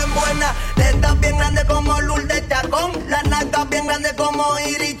estás bien buena. Te estás bien grande como Lourdes Chacón. La nalga bien grande como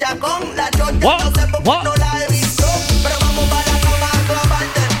Iris Chacón. La chota no sé por qué no la he visto. Pero vamos para la cama a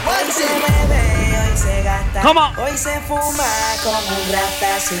clavarte. Hoy se bebe, hoy se gasta. Come on. Hoy se fuma como un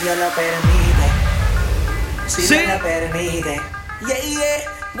rata, si Dios lo permite. Si Dios lo permite.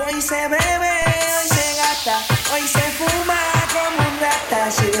 Yeah. Hoy se bebe, hoy se gasta. Hoy se fuma como un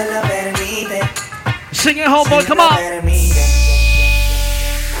rata, si Dios lo permite. Sing it, homeboy, come on.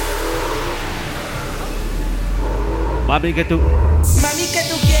 Mami, que tú. Mami, ¿qué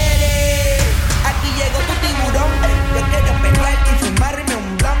tú quieres? Aquí llegó tu tiburón. Yo quiero perrear y fumarme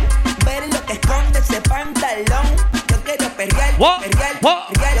un blunt. Ver lo que esconde ese pantalón. Yo quiero perrear, perrear.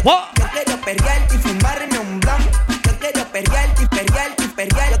 Yo quiero perrear y fumarme un blunt. Yo quiero perrear y perrear.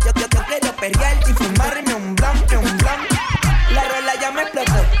 Yo quiero perrear y fumarme un blunt, un blunt. La rola ya me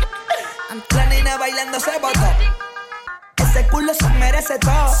explotó. La nena bailando se botó. Ese culo se merece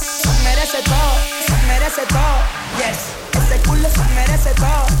todo, se merece todo, se merece todo. Yes, ese culo se merece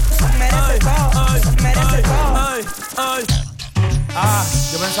todo, se merece todo, se merece todo.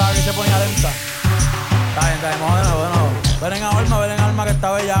 Yo pensaba que se ponía lenta. Está bien, bueno. Ven en alma que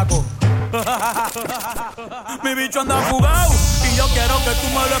está bellaco. Mi bicho anda fugado y yo quiero que tú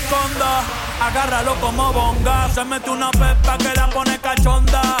me lo escondas. Agárralo como bonga. Se mete una pepa que la pone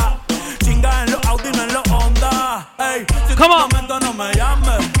cachonda. Chinga en los Audi, no en los Honda. Ey, si tu momento no me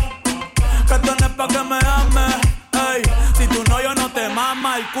llames, que esto no es pa' que me ames. Ey, si tú no, yo no te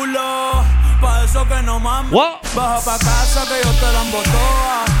mama el culo. Pa' eso que no mames. Baja pa' casa que yo te la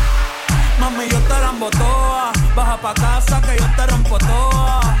embotoa. Mami, yo te la embotoa. Baja pa' casa que yo te rompo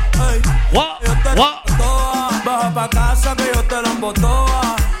toa. Ey, yo te rompo toa. Baja pa' casa que yo te la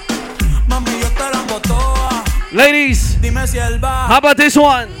embotoa. Mami, yo te la embotoa. Ladies, dime si él va. How about this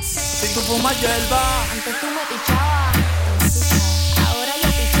one? Si tú fumas hierba. Antes tú me pichabas, ahora yo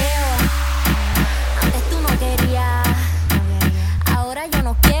picheo. Antes tú no querías, ahora yo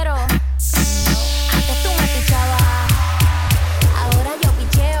no quiero. Antes tú me pichabas, ahora yo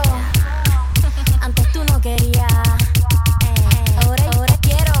picheo. Antes tú no querías, ahora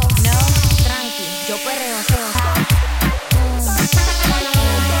quiero. No, tranqui, yo perreo, sola.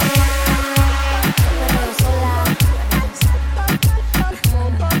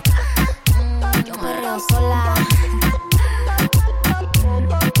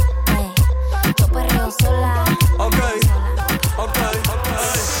 Yo perreo sola. Ok.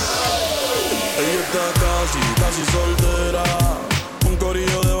 Ella está casi soltera. Un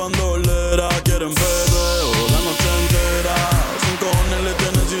corillo de bandolera. Quieren perreo la noche entera. Sin cojones le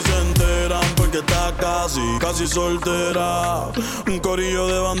tienen si se enteran. Porque está casi soltera. Un corillo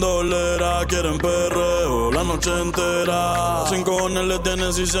de bandolera. Quieren perreo la noche entera. Sin cojones le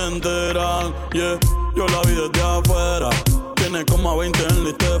tienen si se enteran. Yeah. Yo la vi desde afuera. Tiene como a 20 en la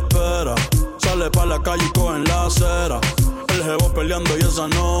y te espera. Sale pa' la calle y coge en la acera. El jevo peleando y esa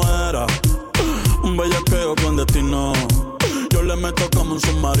no era. Un bellaqueo clandestino. Yo le meto como un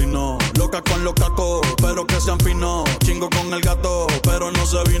submarino. Loca con los cacos, pero que sean finos. Chingo con el gato, pero no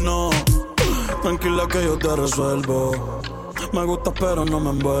se vino. Tranquila que yo te resuelvo. Me gusta pero no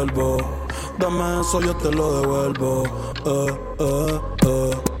me envuelvo. Dame eso, yo te lo devuelvo.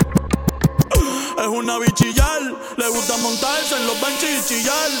 Es una bichillar, le gusta montarse en los benches y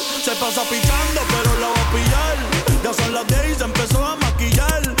chillar. Se pasa pichando, pero la va a pillar. Ya son las 10 y se empezó a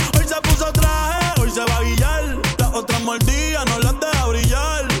maquillar. Hoy se puso traje, hoy se va a guillar. Las otras mordidas no las deja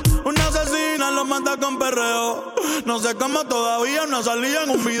brillar. Una asesina lo mata con perreo. No sé cómo todavía no salía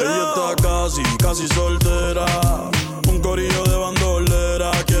en un video. Ella está casi soltera. Un corillo de bandolera.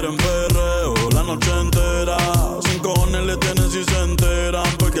 Quieren perreo la noche entera. Sin cojones le tienen si se enteran.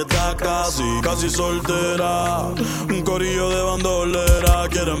 Porque está casi soltera. Un corillo de bandolera.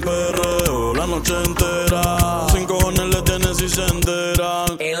 Quieren perreo la noche entera. Sin cojones le tienen si se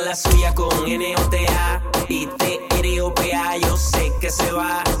enteran. En la suya con N-O-T-A y T-R-O-P-A. Yo sé que se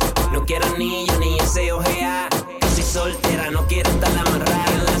va. No quiero anillo ni ese ojea. Casi soltera, no quiero estar amarrada.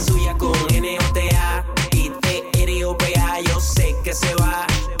 En la suya con N-O-T-A y T-R-O-P-A. Yo sé que se va.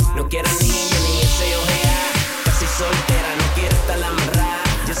 No quiero anillo ni ese ojea. Casi soltera, no quiero estar amarrada.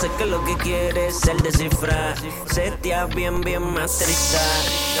 Yo sé que lo que quieres es el descifrar. Setea bien masterizar.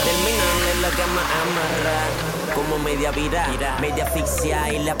 Terminan en la cama amarrar. Como media vira, media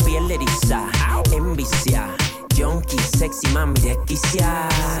asfixia y la piel eriza. Envicia, junkie, sexy, mami desquicia.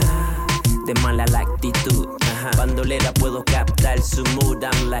 De mala la actitud. Bandolera puedo captar su mood.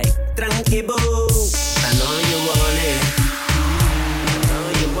 I'm like, tranqui boo, I know you want it.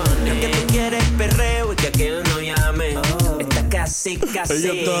 Lo que tú quieres perreo y que aquel no llame. Está casi. Ella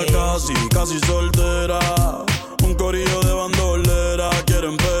está casi soltera. Un corillo de bandolera.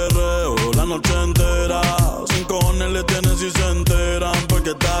 Quieren perreo la noche entera. Sin cojones le tienen si se enteran.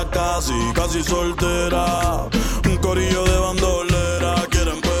 Porque está casi soltera. Un corillo de bandolera.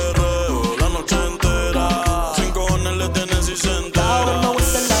 Quieren perreo la noche entera. Sin cojones le tienen si se enteran. No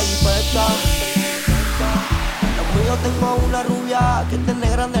vuelta en la jipeta. Lo mío tengo una rubia que tiene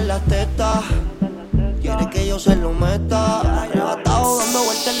grande en las tetas. Quiere que yo se lo meta. Arrebatado dando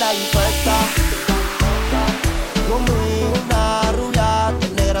vueltas en la jipeta. Conmigo una rubia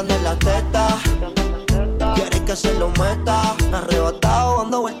tiene grande en las tetas. Quiere que se lo meta. Arrebatado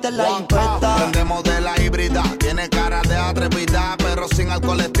dando vueltas en la jipeta. Prendemos de la híbrida. Tiene cara de atrevida, pero sin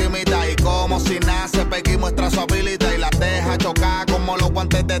alcohol es tímida. Y como si nace, Peggy muestra su habilidad y la deja chocar como los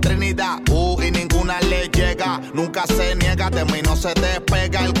guantes de Trinidad. Y ninguna le llega, nunca se niega, de mí no se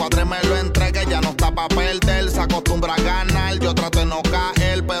despega. El cuadre me lo entrega, ya no está pa' perder. Se acostumbra a ganar, yo trato de no caer.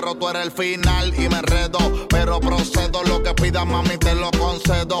 piel, pero tú eres el final y me enredo. Pero procedo, lo que pidas, mami, te lo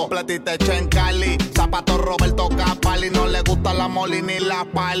concedo. Platita hecha en Cali, zapato Roberto Capali. No le gusta la Molly ni la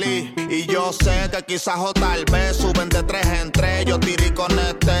Pali. Y yo sé que quizás o tal vez suben de 3 en 3. Yo tiré con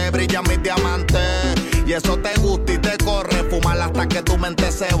brilla mis diamantes. Y eso te gusta y te corre. Fumar hasta que tu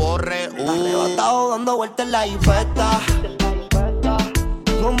mente se borre. Arrebatado dando vueltas en la infesta.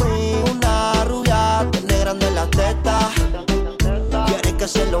 Conmigo una rubia, tiene grande las tetas. Quiere que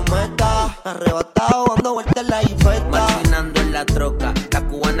se lo meta. Arrebatado dando vueltas en la infesta. Machinando en la troca, la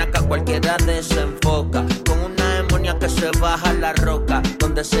cubana que a cualquiera desenfoca. Con una demonia que se baja la roca.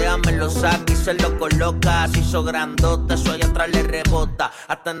 Donde sea me lo saca y se lo coloca. Se hizo grandote, eso allá atrás le rebota.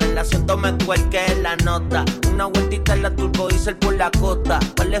 Hasta en el asiento me cuelque la nota. Una vueltita en la turbo diesel por la costa.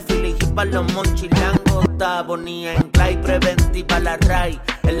 Vale filigi pa' los monchis, langota. Bonía en clay, preventiva la ray.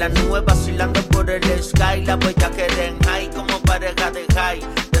 En la nube vacilando por el sky. La huella que den high como pareja de high.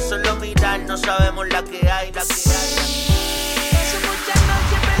 De solo mirar no sabemos la que hay, la que hay. Paso muchas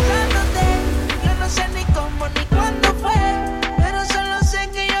noches pensándote. Yo no sé ni cómo ni cuándo fue, pero solo sé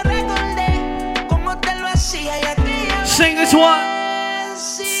que yo recordé cómo te lo hacía y aquella Sing this one.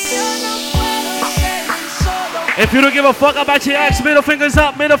 Si yo no puedo seguir solo. If you don't give a fuck about your ex, middle fingers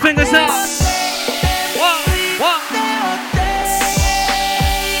up, middle fingers up. What?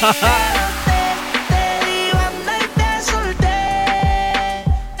 Te di banda y te solté.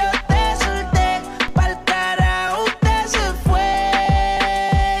 Yo te solté. Pa'l carajo usted se fue.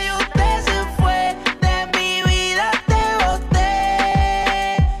 Y usted se fue. De mi vida te boté.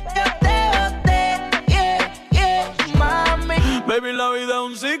 Yo te boté. Yeah, mami. Baby, la vida es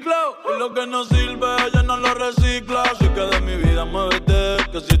un ciclo y lo que no sirve ella no lo recicla. Así que de mi vida muévete,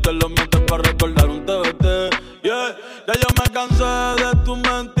 que si te lo mientes para recordar un TBT. Yeah, ya yo me cansé de tu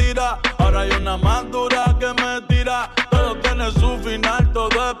mentira. Ahora hay una más dura que me tira. Todo tiene su final,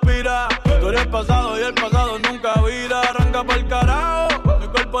 todo expira. Tú eres pasado y el pasado nunca vira. Arranca pa'l carajo, mi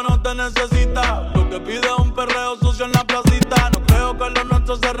cuerpo no te necesita. Lo que pide es un perreo sucio en la placita. No creo que lo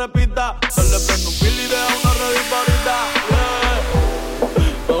nuestro se repita. Se le prende un pil y deja una redita ahorita.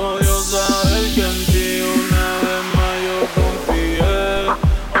 Yeah. Odio saber que en ti una vez más yo confié.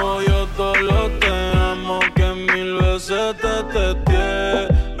 Odio todo lo te amo que 1000 veces te testé.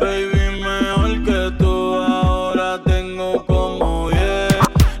 Baby, mejor que tú ahora tengo como 10.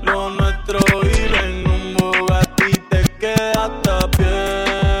 Lo nuestro ir en un Bugatti te queda hasta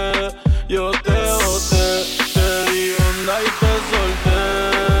pie. Yo te boté, te di onda y te solté.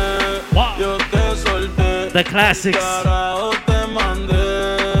 Yo te solté. The classics. Carajo te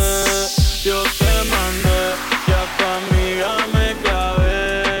mandé. Yo te mandé. Y a tu amiga me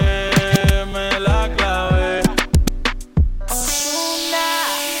clavé. Me la clavé. Ozuna,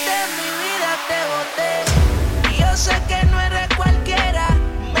 de mi vida te boté. Y yo sé que no eres cualquiera.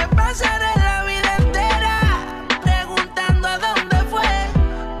 Me pasaré la vida entera preguntando a dónde fue,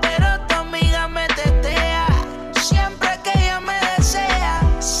 pero tu amiga me tetea. Siempre que ella me desea,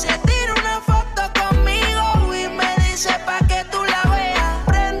 se tira una foto conmigo y me dice pa' que tú la veas.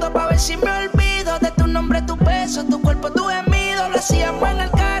 Prendo pa' ver si me olvido de tu nombre, tu beso, tu cuerpo, tu gemido. Lo hacíamos en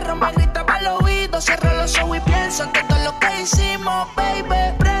el carro, me gritaba al oído. Cierro los ojos y pienso en todo lo que hicimos,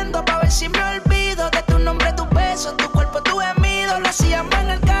 baby. Prendo pa' ver si me olvido de tu nombre, tu beso, tu cuerpo, tu gemido. Lo hacíamos en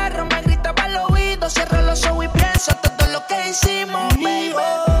el carro, me gritaba al oído. Cierro los ojos y pienso en todo lo que hicimos, baby.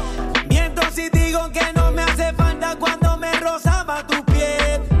 Miento si digo que no me hace falta cuando me rozaba tu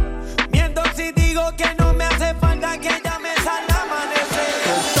piel. Miento si digo que no me hace falta que llames al amanecer.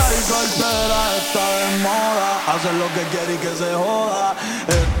 Estar soltera está de moda. Hacer lo que quiere y que se joda.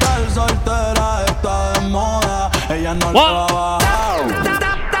 Estar soltera está de moda. Ella no le va a bajar.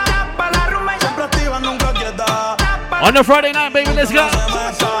 Pa' la rumba y Siempre activa, nunca quieta. On the Friday night, baby, let's go.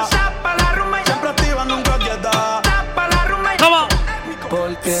 pa' la rumba y Siempre activa, nunca quieta. pa' la rumba y Come on.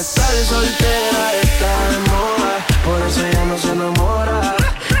 Porque estar soltera está de moda. Por eso ella no se enamora.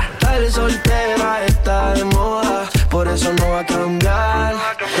 Estar soltera está de moda. Por eso no va a cambiar.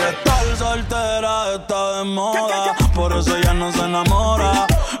 Estar soltera está de moda. Por eso ella no se enamora.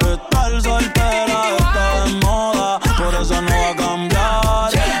 Estar soltera está de moda. Por eso no va a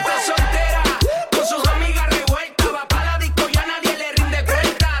cambiar. Está soltera, con sus amigas revueltas. Va pa' la disco y a nadie le rinde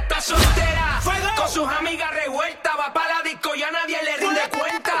cuenta. Está soltera, con sus amigas revueltas. Va pa' la disco y a nadie le rinde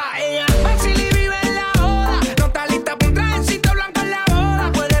cuenta. Ella vacila y vive en la joda. No está lista pa' un trajecito blanco en la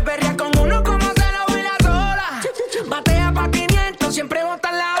boda. Puede perrear con uno como se lo baila sola. Batea pa' 500, siempre bota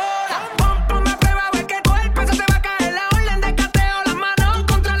en la hora. Ponme a prueba, ve que cuerpo se te va a caer la orden de cateo las manos.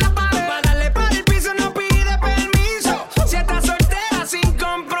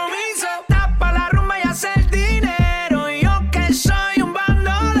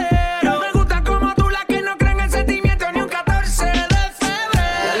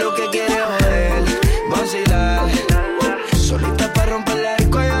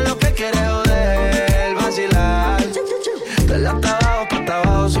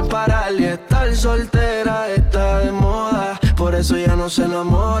 eso ya no se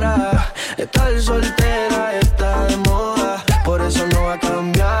enamora. Estar soltera está de moda, por eso no va a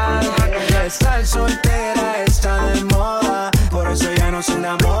cambiar. Estar soltera está de moda, por eso ya no se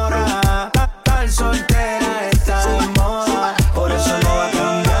enamora. Estar soltera está de moda, por eso no va a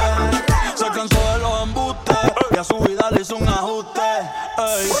cambiar. Se cansó de los embustes y a su vida le hizo un ajuste.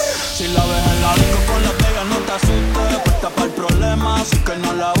 Ey. Si la ves en la disco con la pega no te asustes, puesta para el problema, así que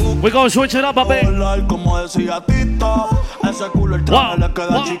no la busques. We gonna switch it up, papi. Como decía Tito, ese culo el traje le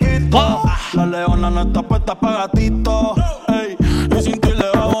queda chiquito. La leona no está puesta para gatito. Ey, y sin ti le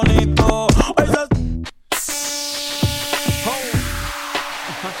va bonito.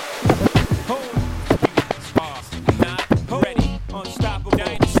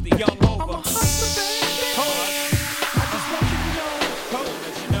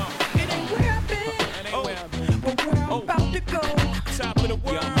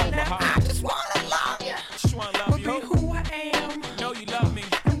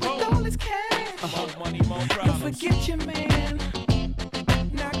 Get your man,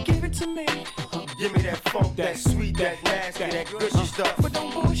 now give it to me. Give me that funk, that sweet, that nasty, that gushy stuff. But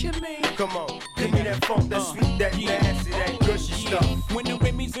don't bullshit me. Come on, give me that funk, that sweet, that nasty, that gushy stuff. When the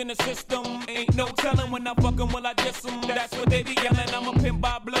Remy's in the system, ain't no telling when I fuck 'em, will I diss 'em. That's what they be yelling, I'm a pimp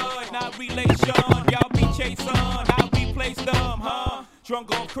by blood, not relation. Y'all be chasing, I replace them, huh?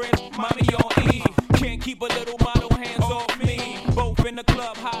 Drunk on Chris, mommy on E. Can't keep a little model hands off me. Both in the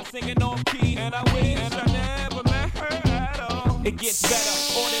club, high singing off key. And I wish I never met her at all. It gets better,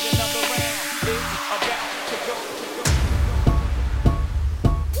 ordered another round. It's about to go.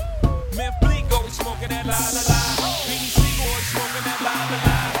 Memphis Bleak always smoking that la la la. BBC boy smoking that la la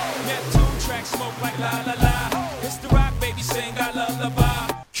la. Neptune track smoke like la la la. It's the rock baby sing I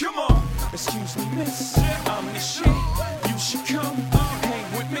lullaby. Come on, excuse me miss, I'm the shit. You should come hang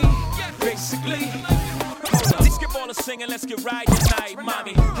with me, basically. Skip all the singing, let's get right tonight,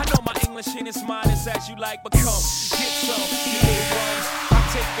 mommy. I know my English ain't as modest as you like, but come, get some, you little ones. I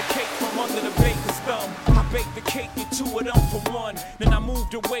take the cake from under the baker's thumb. I bake the cake, get two of them for one. Then I move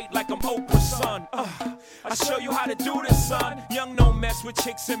the weight like I'm Oprah's son. I show you how to do this, son. Young no mess with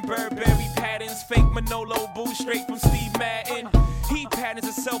chicks and Burberry patterns. Fake Manolo boo straight from Steve Madden. He patterns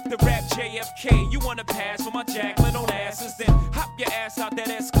himself to rap JFK. You wanna pass for my Jacqueline on asses, then hop your ass out that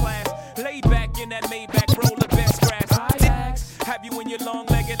S-Class. Lay back in that Maybach, roll the best grass. Have you in your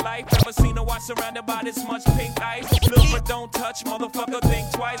long-legged life ever seen a watch surrounded by this much pink ice? Look but don't touch, motherfucker,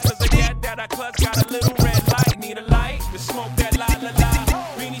 think twice. Cause the cat that I clutch got a little red light. Need a light to smoke that la-la-la.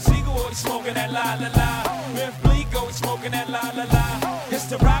 Beanie Siegel always smoking that la-la-la. Memphis Bleak always smoking that la-la-la. It's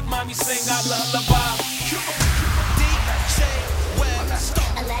the rock mommy sing I lullaby.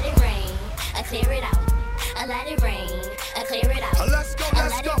 I let it rain, I clear it out. I let it rain, I clear it out. Let's go, I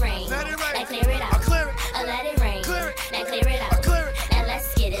let's let go. it rain, Let it rain. I clear it out. I clear it. I let it rain, now clear it out. Now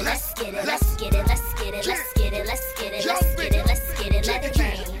let's get it, let's get it, let's get it, let's get it, let's get it, let's get it, let's get it, let's get it. Let it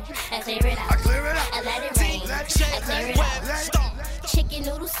rain, I clear it out. I let it rain, I clear it out. Chicken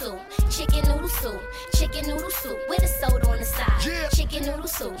noodle soup, chicken noodle soup, chicken noodle soup with a soda on the side. Chicken noodle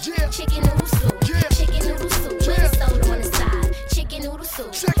soup, chicken noodle soup, chicken noodle soup with a soda on the side. Chicken noodle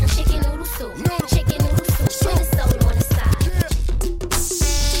soup, chicken noodle soup, chicken noodle soup with a soda on the side.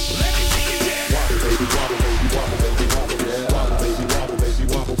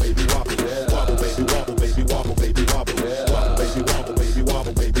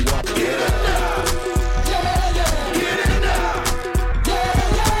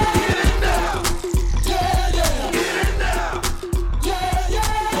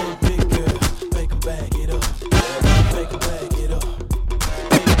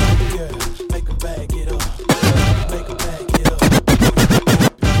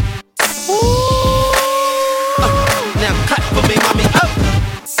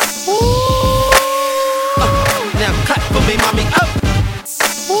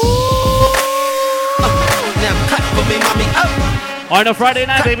 On a Friday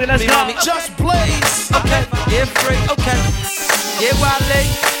night, baby, let's go. Just blaze. Okay, yeah, free. Okay, yeah, Wale.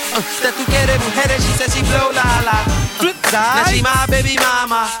 That tú quieres mujeres, she says she blow la la. Flip side. Now she my baby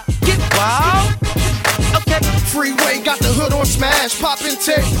mama. Get wild. Okay. Freeway got the hood on smash, poppin'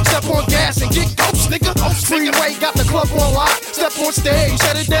 tape, step on gas and get ghost, nigga. Freeway got the club on lock, step on stage,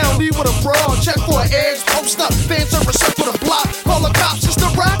 shut it down, leave with a brawl, check for an edge, post up, fans are circle the block, call the cops, it's the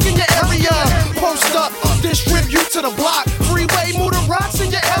rock in your area. Post up, distribute to the block, freeway, move the rocks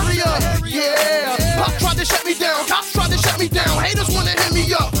in your area. Yeah, Pop tried to shut me down, cops tried to shut me down, haters wanna hit me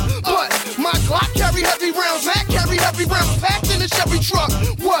up, but my Glock carry heavy rounds, Mac carry heavy rounds, packed in a Chevy truck.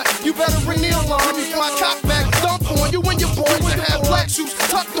 What? You better ring the alarm, give me my cock back, dump on you and your boys and have black suits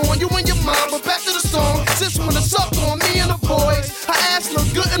tucked on you and your mom. But back to the song, since when it's up on me and the boys,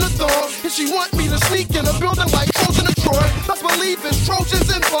 She want me to sneak in a building like Trojan and Troy. Best believe it's Trojans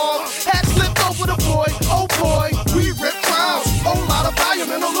involved. Hat slipped over the boy, oh boy. We rip crowds, whole lot of volume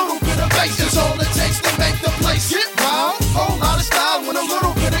and a little bit of bass is all it takes to make the place get wild. Whole lot of style with a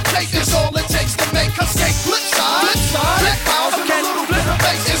little bit of cake is all it takes to make her skate flip side. Black miles and a little bit of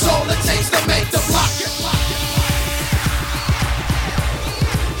bass is all it takes to make the block get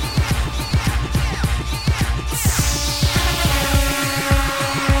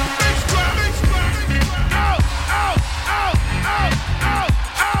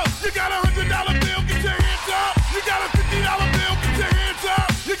You got a $100 bill, get your hands up. You got a $50 bill, get your hands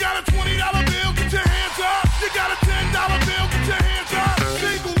up. You got a $20 bill, get your hands up. You got a $10 bill, get your hands up.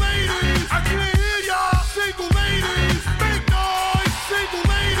 Single ladies, I can't hear y'all. Single ladies, make noise. Single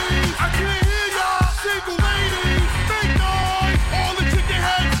ladies, I can't hear y'all. Single ladies, make noise. All the chicken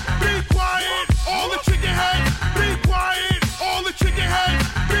heads, be quiet. All the chicken heads, be quiet. All the chicken heads,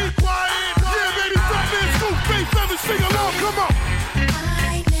 be quiet. Yeah, baby, stop this. Scoop, face, seven, sing along, come on.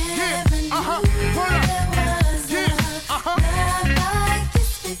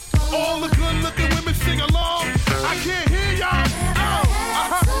 All the good-looking women sing along. I can't hear y'all.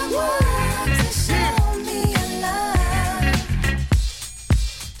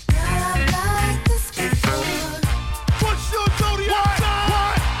 Push your zodiac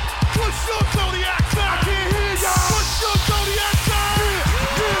sign. Push your zodiac sign. I can't hear y'all. Push your zodiac sign.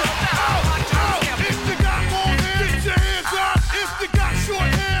 If you got long hair, get your hands up. If you got short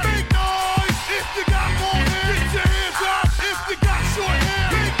hair, make noise. If you got long hair, get your hands up. If you got short hair,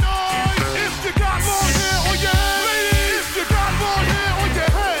 make noise. If you got long hair on your head, ladies. If you got long hair on your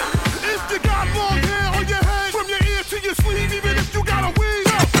head, if you got long hair on your head, from your ear to your sleeve, even if you got a weave.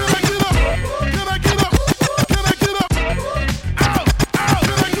 Can I get up? Can I get up? Can I get up? Out, out.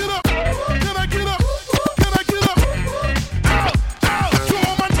 Can I get up? Can I get up? Can I get up? Out, out. To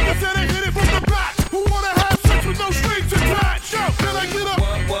all my niggas that ain't hit it from the back, who wanna have sex with no strings attached. Yo, can I get up?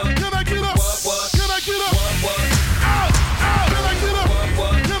 Can I get up? Can I get up? Out, out. Can I get up?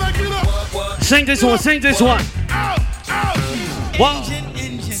 Can I get up? Sing this one, sing this one. Wow.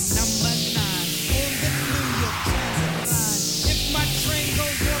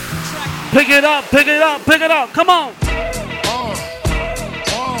 Pick it up, pick it up, pick it up. Come on.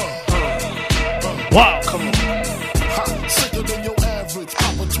 Wow. Come on. Ha, sicker than your average.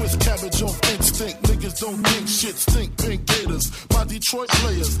 Papa twist cabbage off instinct. Niggas don't think shit stink. Pink Gators, my Detroit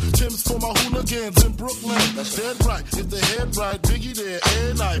players. Tim's for my hooligans in Brooklyn. That's dead right. If the head right, Biggie there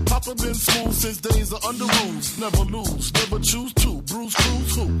every night. Papa been smooth since days of under rules. Never lose, never choose to. Bruise,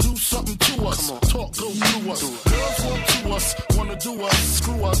 cruise, who? Do something to us. Talk, go through us. Girls want to us, wanna do us.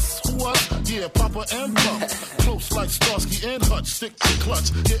 Screw us, who us? Yeah, Papa and Pump. Close like Starsky and Hutch. Stick to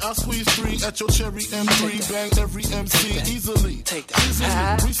clutch. Yeah, I squeeze 3 at your cherry M3. Bang every MC easily. Easily.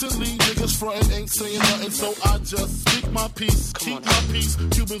 Recently, niggas frontin' ain't saying nothing, so I just speak my peace. Keep my peace.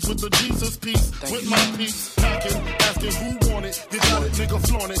 Cubans with the Jesus peace. With my peace. Packing, asking who want it. You got it, nigga,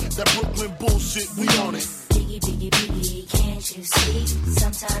 flaunt it. That Brooklyn bullshit, we on it. Biggie, biggie, biggie, can't you see?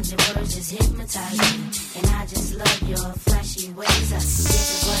 Sometimes your words just hypnotize me. And I just love your flashy ways. This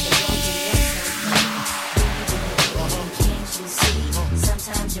is what they don't do. Biggie, biggie, biggie, can't you see?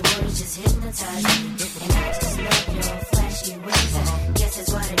 Sometimes your words just hypnotize me. And I just love your flashy ways. Guess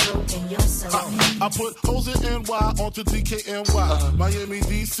that's why they broke in your soul. I put hoes in NY onto DKNY. Miami,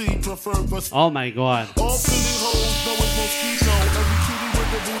 DC, prefer us. Oh my God. All pretty hoes, no it's mosquito. Every cutie with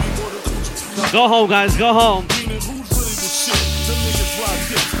the booty or the coochie. Go home, guys, go home. Meaning who's really the shit? Them niggas ride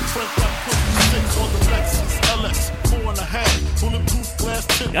dicks. Frank like pussy 6 on the Lexus LX 4.5. Bulletproof glass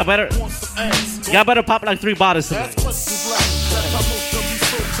tint. Y'all better pop like 3 bottles tonight.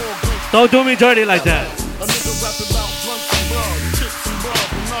 Don't do me dirty like that. A nigga rapping about blunts and bras, tits and bras,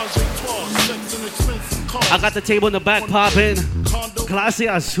 menage a trois, sex and expensive cars. I got the table in the back popping. Clase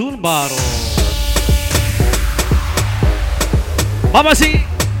Azul bottle. Vamos así.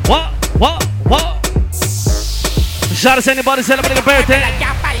 What? Shout out to anybody celebrating a birthday.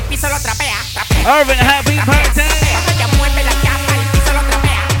 Irvin, happy birthday.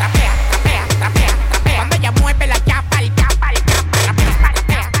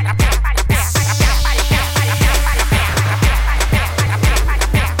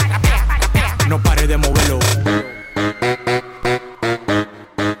 No pare de moverlo.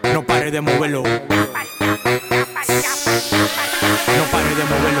 No pare de moverlo. No pare de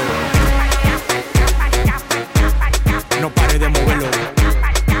moverlo. No pare de moverlo.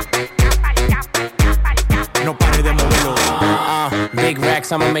 No pare de moverlo. Big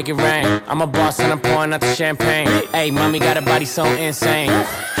racks, I'ma make it rain. I'm a boss and I'm pouring out the champagne. Hey, mommy got a body so insane.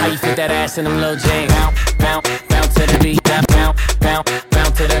 How you fit that ass in them little jeans? Bounce to the beat, bounce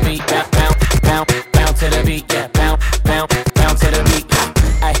bounce to the beat, bounce to the beat, yeah, bounce to the beat.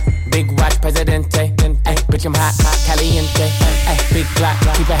 Ay, big watch, Presidente. Ay, bitch, I'm hot, caliente. Ay, big clock,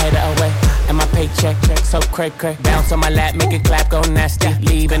 keep a hater away. And my paycheck, so cray. Bounce on my lap, make it clap, go nasty.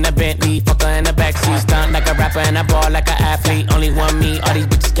 Leave in the Bentley, fuck her in the backseat. Stunt like a rapper and I ball like an athlete. Only one me, all these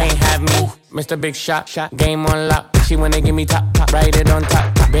bitches can't have me. Mr. Big Shot, game on lock. She wanna give me top, write it on top.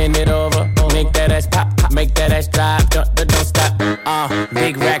 Bend it over, make that ass pop, make that ass drop, don't stop.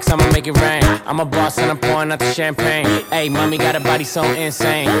 Big racks, I'ma make it rain. I'm a boss and I'm pouring out the champagne. Hey, mommy got a body so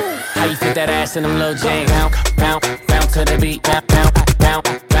insane. How you fit that ass in them little jeans? Bounce to the beat, bounce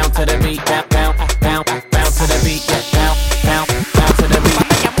to the beat, bounce to the beat, bounce to the beat.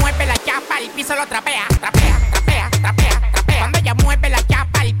 Cuando ella mueve la chapa, el piso lo trapea. Cuando ella mueve la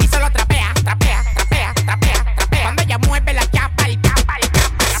chapa, el piso lo trapea. Cuando ella mueve la chapa, el chapa.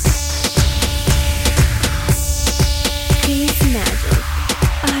 Peace Magic.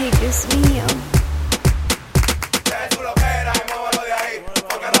 Ay, Dios mío.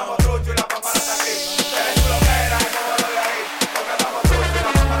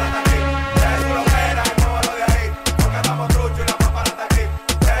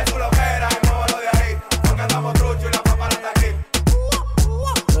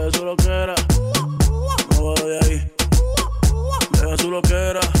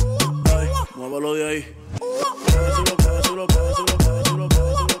 Muévelo de ahí.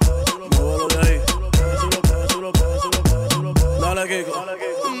 Dale, Kiko.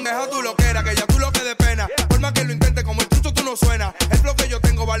 Deja tu loquera, que ya tú lo que de pena. Por más que lo intentes, como el trucho tú no suena. El flow que yo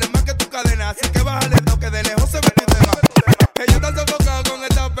tengo vale más que tu cadena. Así que bájale el toque, de lejos se ve tu tema. Ellos están sofocados con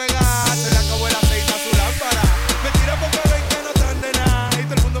esta pegada. Se le acabó el aceite a su lámpara. Me tira porque ven que no están de nada. Y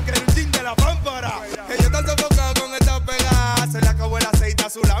todo el mundo quiere un chin de la pámpara. Ellos están sofocados con esta pegada. Se le acabó el aceite a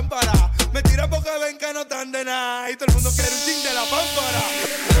su lámpara. Me tira porque ven que no están de nada. Y todo el mundo quiere un chin de la pámpara.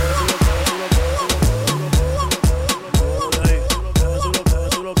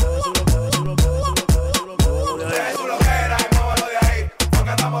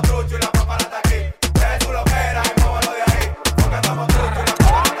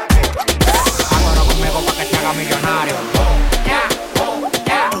 Millonario,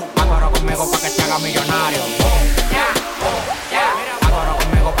 agora conmigo pa' que te haga millonario. Agora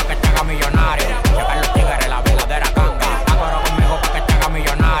conmigo pa' que te haga millonario. Llegan los tigres, la verdadera ganga. Agora conmigo pa' que te haga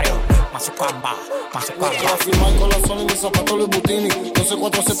millonario. Mazucamba. La firma con la Sony, mis zapatos Louis Butini.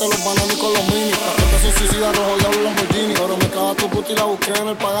 1247 los bananos con los mini. Tarjeta sin suicida, rojo y hablo Lamborghini. Pero me caga tu puta y la busqué en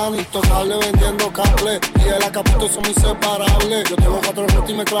el Pagani. Intocable vendiendo cable. Y el acapito son inseparables. Yo tengo 4 rotos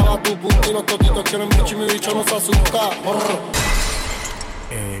y me clava tu puta. Y los totitos quieren bicho y mi bicho no se asusta.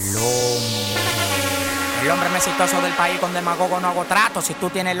 El hombre más exitoso del país, con demagogo no hago trato. Si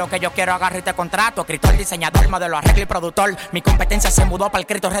tú tienes lo que yo quiero, agarro y te contrato. Escritor, diseñador, modelo, arreglo y productor. Mi competencia se mudó para el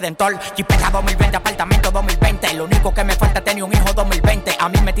Cristo Redentor. Jipeta 2020, apartamento 2020. Lo único que me falta es tener un hijo 2020. A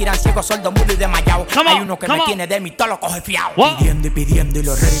mí me tiran ciego, sordo, mudo y desmayado. Hay uno que me tiene de mí, todo lo coge fiao. Pidiendo y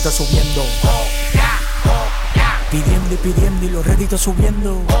los réditos subiendo. Pidiendo y los réditos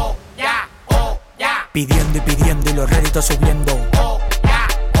subiendo. Pidiendo y los réditos subiendo.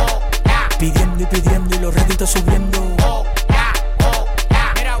 Pidiendo y los réditos subiendo.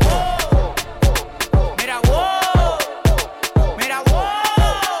 Mira,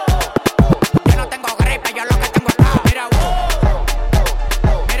 yo no tengo gripe, yo lo que tengo es caos. Mira,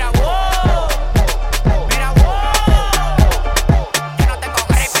 yo no tengo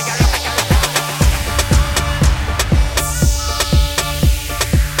gripe, yo lo que tengo es caos.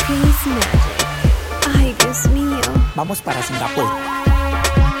 Peace Magic. Ay, Dios mío. Vamos para Singapur.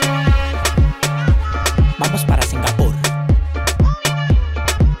 Vamos para Singapur.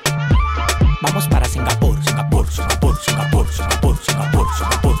 Vamos para Singapur.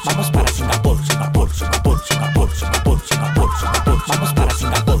 Vamos para Singapur. Vamos para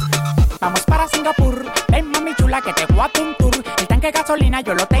Singapur. Vamos para Singapur. Ven, mami chula, que te voy a dar un tour. El tanque de gasolina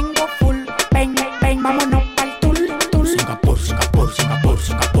yo lo tengo full. Ven, vámonos pa'l tour. Singapur.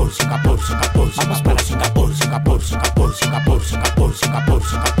 Vamos para Singapur.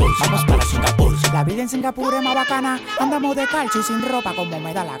 Vamos para Singapur. La vida en Singapur es más bacana. Andamos de calcio y sin ropa como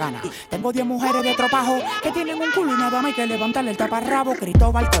me da la gana. Tengo 10 mujeres de tropajo que tienen un culo y nada más hay que levantarle el taparrabo.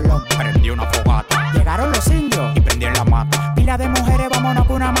 Cristóbal Colón prendió una fogata. Llegaron los indios y prendieron la mata. Pila de mujeres, vámonos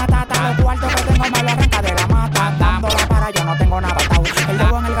con una matata. Los cuartos que tengo me lo arranca de la mata. Dándola para yo no tengo nada atado. El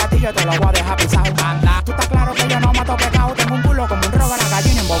dedo en el gatillo te lo voy a dejar pisado. Tú estás claro que yo no mato pecado. Tengo un culo como un robo a la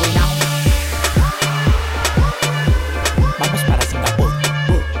gallina embobinado. Vamos para Singapur.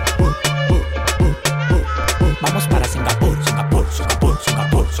 Vamos para Singapur.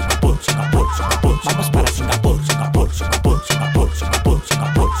 Vamos para Singapur.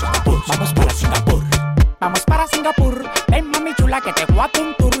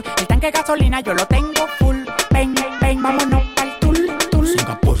 tanque de gasolina yo lo tengo full. Ven, ven, vámonos pa'l tul, tul.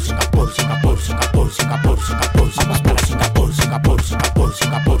 Singapur, Singapur, Singapur, Singapur, Singapur, Singapur. Vamos para Singapur, Singapur, Singapur,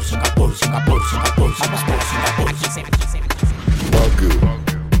 Singapur, Singapur, Singapur, Singapur. Vamos para Singapur. Fuck you.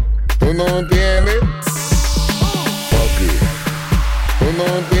 ¿Tú no entiendes? Fuck you. ¿Tú no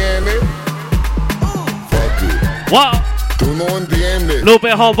entiendes? Fuck you. Wow. ¿Tú no entiendes?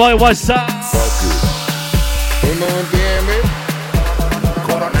 Lupe Homeboy, what's up? Fuck you. ¿Tú no entiendes?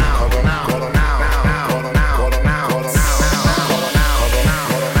 Coronao, coronao, coronao, coronao, coronao, coronao.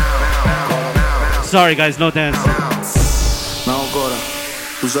 Sorry guys, no dance. No, Cora,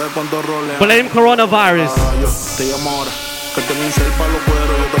 tú sabes cuántos roles. Blame coronavirus. Yo te llamo ahora, que tengo un cel para los cueros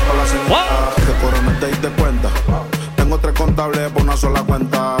y otro para la señora. Que Corona te diste cuenta. Tengo 3 contables por una sola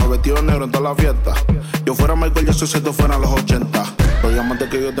cuenta. Vestido negro en toda la fiesta. Yo fuera Michael Jackson si esto fuera los 80. Los diamantes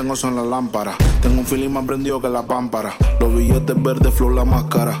que yo tengo son las lámparas. Tengo un feeling más prendido que la pámpara. Los billetes verdes, flow la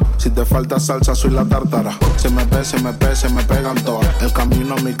máscara. Si te falta salsa, soy la tártara. Se me pegan todas. El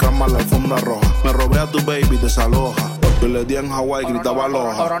camino a mi cama, la alfombra roja. Me robé a tu baby, desaloja. Yo le di en Hawái, gritaba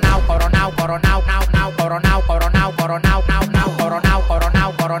aloha. Coronao, coronao, coronao, now, now, coronao, coronao, coronao, now, now, coronao,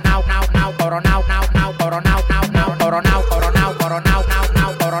 coronao, coronao, now, now, coronao, now, now, coronao, now, now, coronao, coronao, coronao, now,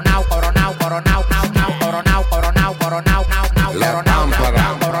 now, coronao, coronao, coronao, now, now, coronao, coronao, coronao, now, now,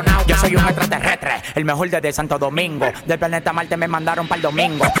 coronao, coronao. Yo soy un extraterrestre, el mejor desde Santo Domingo. Del planeta Marte me mandaron para el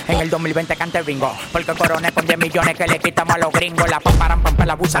domingo. En el 2020 cante bingo, porque coroné con 10 millones que le quitamos a los gringos. La pamparan el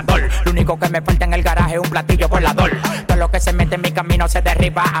abusador. Lo único que me falta en el garaje es un platillo volador. Todo lo que se mete en mi camino se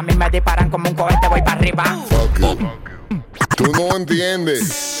derriba. A mí me disparan como un cohete, voy para arriba. Fuck you. Tú no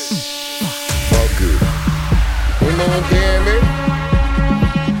entiendes. Fuck you. Tú no entiendes.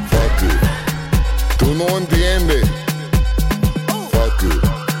 Fuck you. Tú no entiendes. Fuck you.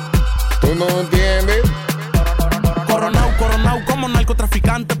 Tú no entiendes. Coronao, coronao como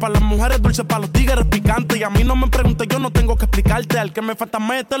narcotraficante. Para las mujeres dulces, para los tigres picantes. Y a mí no me preguntes, yo no tengo que explicarte. Al que me falta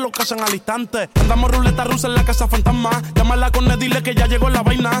mete, lo casan al instante. Andamos ruleta rusa en la casa fantasma. Llámala con él, dile que ya llegó la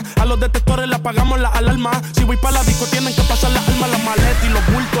vaina. A los detectores le apagamos la alarma. Si voy para la disco tienen que pasar las armas, las maletas y los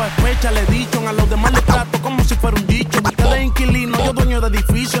bultos. Especha, le dicho. A los demás les trato como si fuera un dicho. Ustedes inquilinos, yo dueño de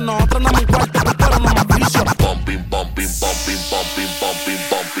edificio. Nosotros no me cuarto, pero no me oficio. Bumping, bumping, bumping, bumping, bumping,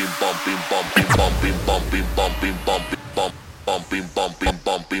 bumping, bumping, bumping, bumping, bumping, bumping, bumping, bumping, bumping, bumping, bumping,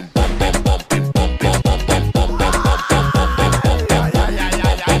 bumping,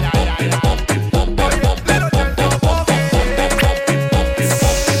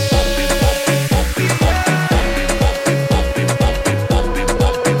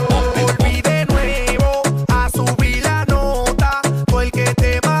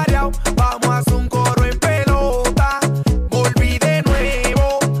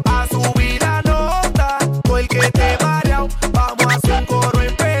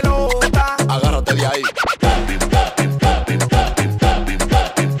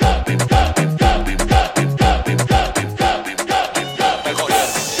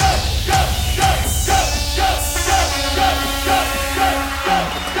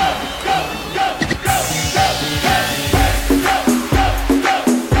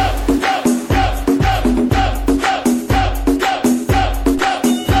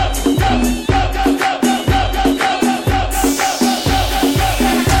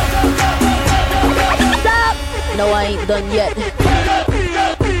 done yet.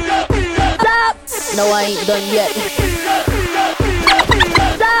 Stop! No, I ain't done yet.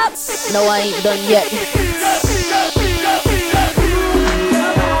 Stop! No, I ain't done yet.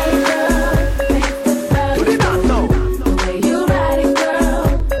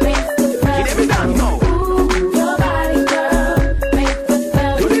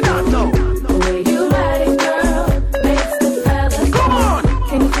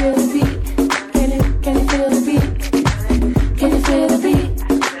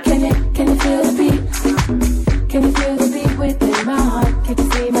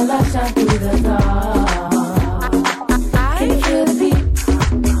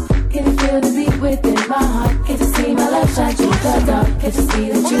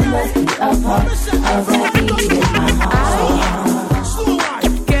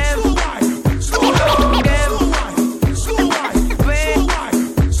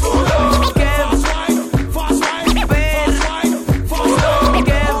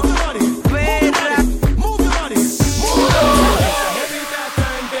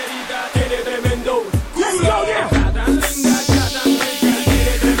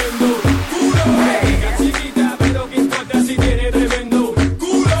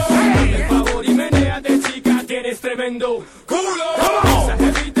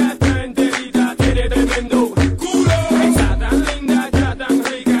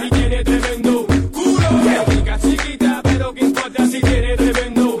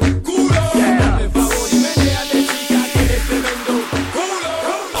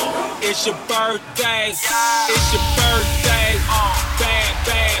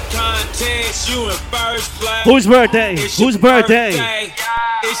 contest, you in first place. Whose birthday? It's your Whose birthday?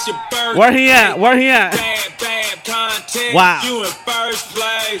 It's your birthday. Where he at? Where he at? Bad contest, Wow. you in first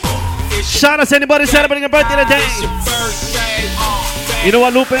place. Shout out to anybody celebrating a birthday today. It's your birthday. You know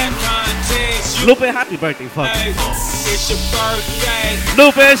what, Lupe? Contest, you Lupe, happy birthday, fuck. It's your birthday.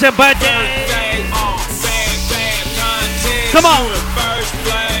 Lupe, it's your birthday. Come on. You in first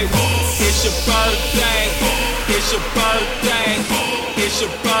place. It's your birthday. It's your birthday. It's your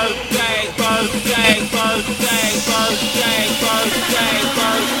birthday. Birthday. Birthday. Birthday. Birthday.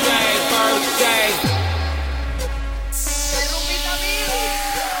 Birthday. Birthday.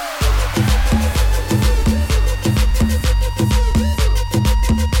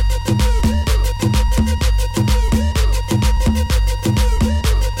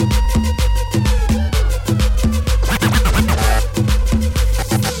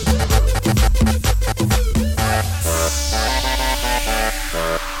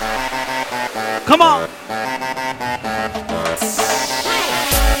 Come on.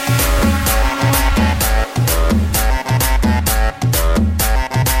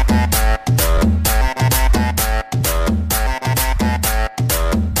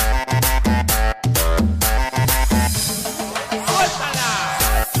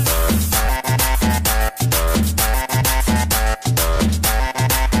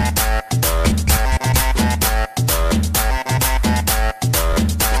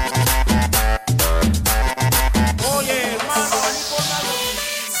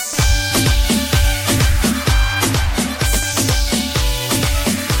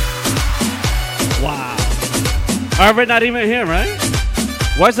 Harvard not even here, right?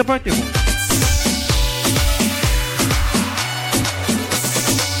 Where's the birthday boy?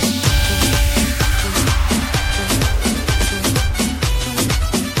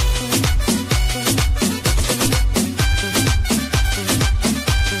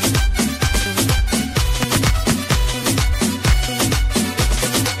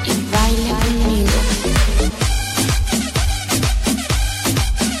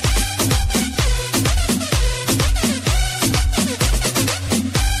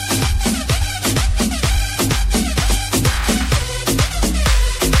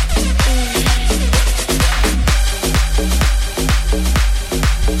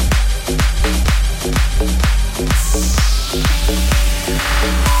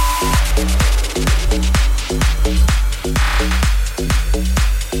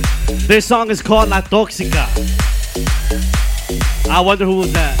 This song is called La Tóxica. I wonder who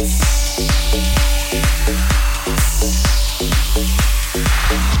was that.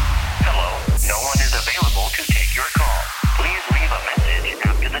 Hello, no one is available to take your call. Please leave a message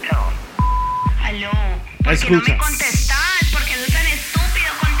after the tone. Aló, ¿por qué no Escucha. me contestas? ¿Por qué no es tan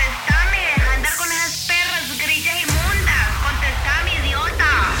estúpido? Contestame, deja de andar con esas perras grillas inmundas. Contestame,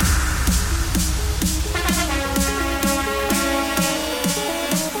 idiota.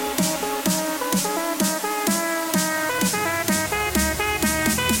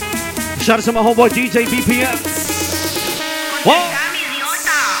 Shout out to my homeboy DJ BPM. What?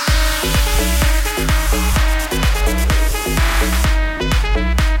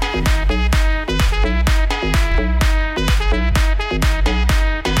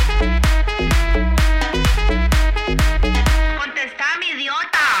 Contestame,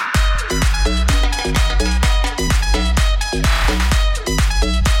 idiota.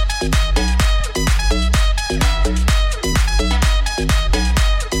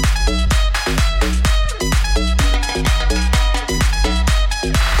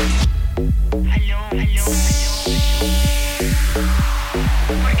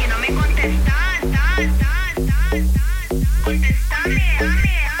 ¿Por qué no me contestas? Contestame,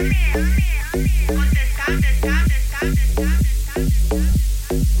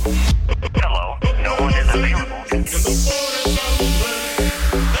 Hello, no one is available.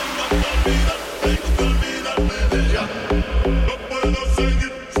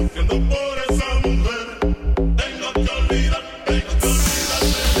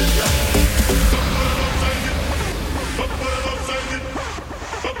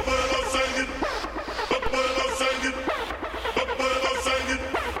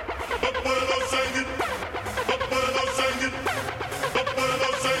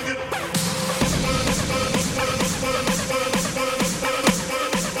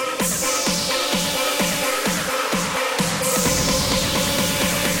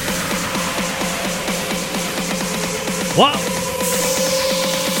 What?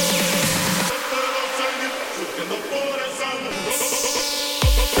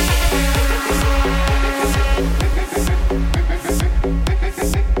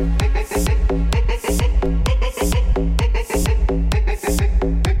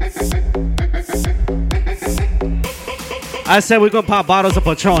 I said we're gonna pop bottles of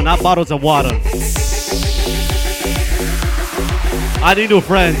Patron, not bottles of water. I need new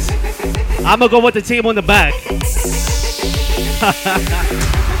friends. I'm gonna go with the team on the back.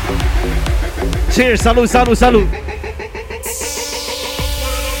 Cheers, salud, salud, salud.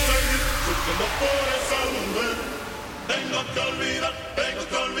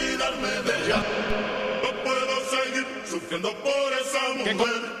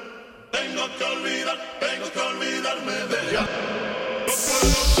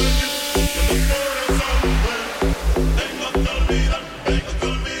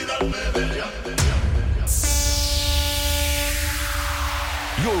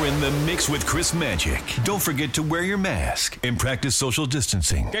 You're in the mix with Chris Magic. Don't forget to wear your mask and practice social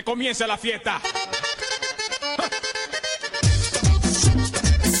distancing. Que comience la fiesta.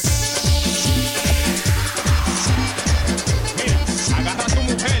 Mira, agarra a tu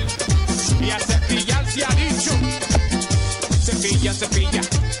mujer y a cepillar se ha dicho. Cepilla, cepilla,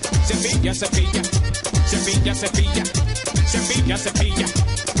 cepilla, cepilla, cepilla, cepilla, cepilla, cepilla,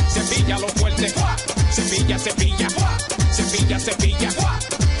 cepilla lo fuerte. Cepilla, cepilla, cepilla, cepilla.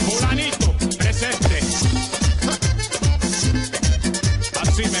 Fulanito, presente.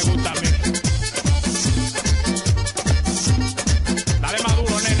 Así me gusta a mí. Dale más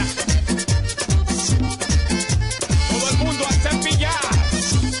duro, nena. Todo el mundo a cepillar.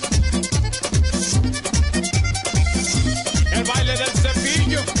 El baile del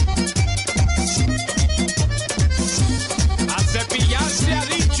cepillo. A cepillar se ha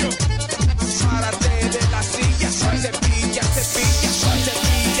dicho. Párate de la silla. Cepilla, cepilla,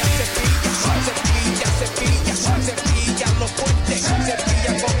 cepilla, cepilla, cepilla, cepilla, cepilla los puentes,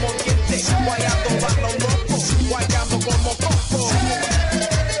 cepilla como diente, guayando van los locos, guayando como coco.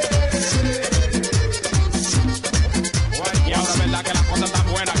 Y ahora verdad que la cosa está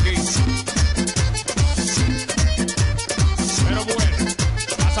buena aquí. Pero bueno,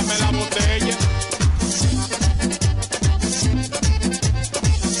 pásame la botella.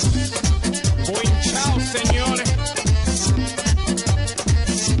 Buen chao, señores.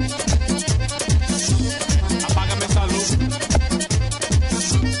 Apágame esa luz.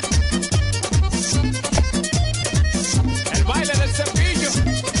 El baile del cepillo.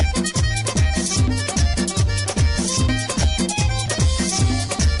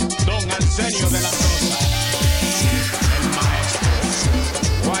 Don Arsenio de la Rosa. El maestro.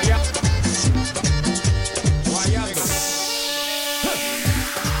 Guaya. Guayando.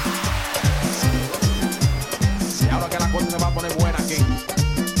 Y ahora que la cosa se va a poner buena aquí.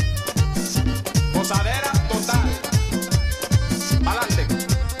 Gozadera total. Adelante.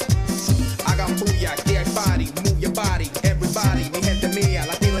 Hagan bulla, aquí hay party, move your body, everybody. Mi gente mía,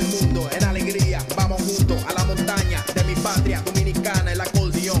 latino el mundo, en alegría. Vamos juntos a la montaña de mi patria dominicana, el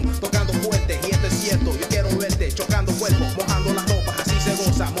acordeón, tocando fuerte. Y esto es cierto, yo quiero verte, chocando cuerpos, mojando las ropas, así se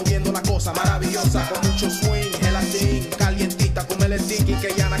goza, moviendo la cosa maravillosa, con mucho swing, gelatín, calientita, como el sticky,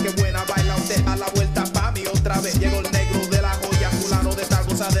 que llana, que buena, baila usted a la vuelta pa' mí otra vez. Llegó el negro de la joya, fulano de esta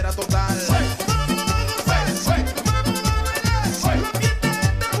gozadera total.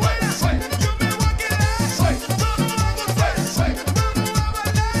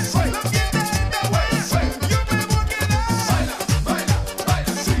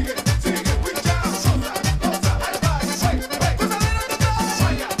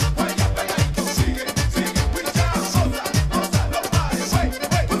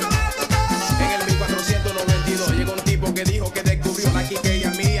 En el 1492 llegó un tipo que dijo que descubrió la quiqueya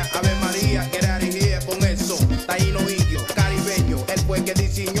mía. Ave María, que era dirigida con eso. Taíno indio, caribeño. Él fue que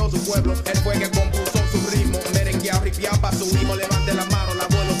diseñó su pueblo. Él fue que compuso su ritmo. Merengueado, ripiado pa' su hijo. Levante la mano,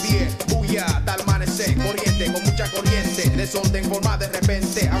 lavó los pies. Bulla, hasta amanecer. Corriente, con mucha corriente. Desorden forma de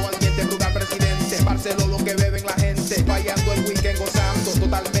repente. Aguardiente, lugar presidente. Barceló lo que beben la gente. Fallando el weekend, gozando.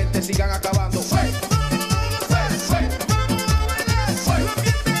 Totalmente sigan acabando.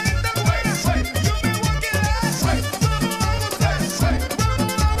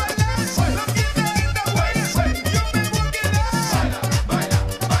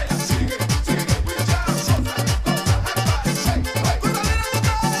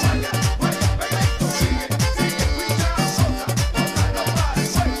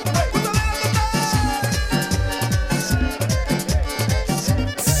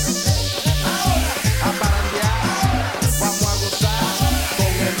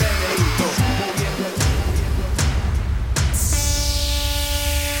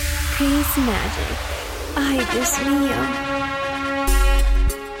 Chris Magic. Ay, Dios mío.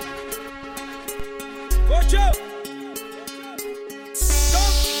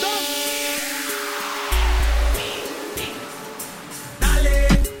 Dale,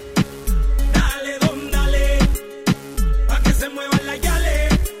 dale, don, dale, pa' que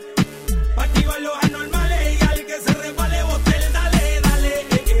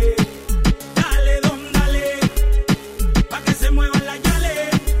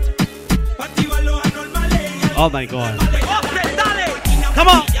Oh my God. Come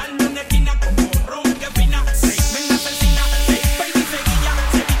on.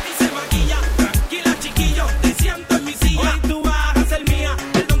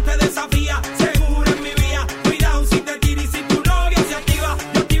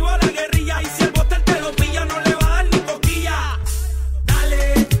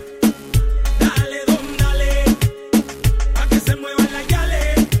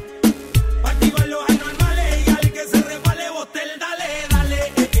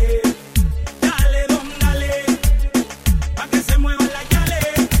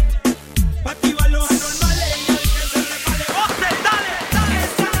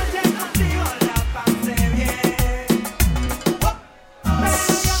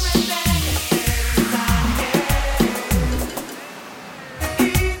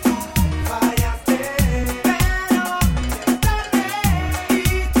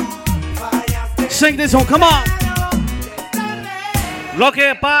 Sing this one, come on. Lo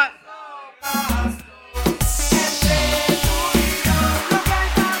que pa.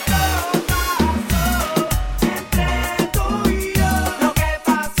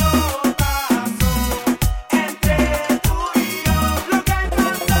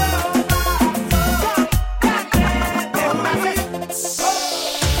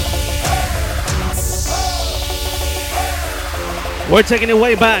 We're taking it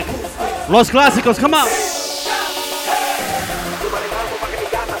way back. Los clásicos, come on.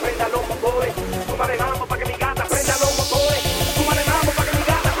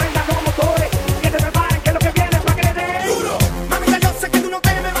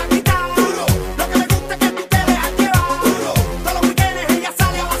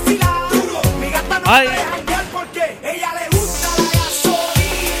 Ay.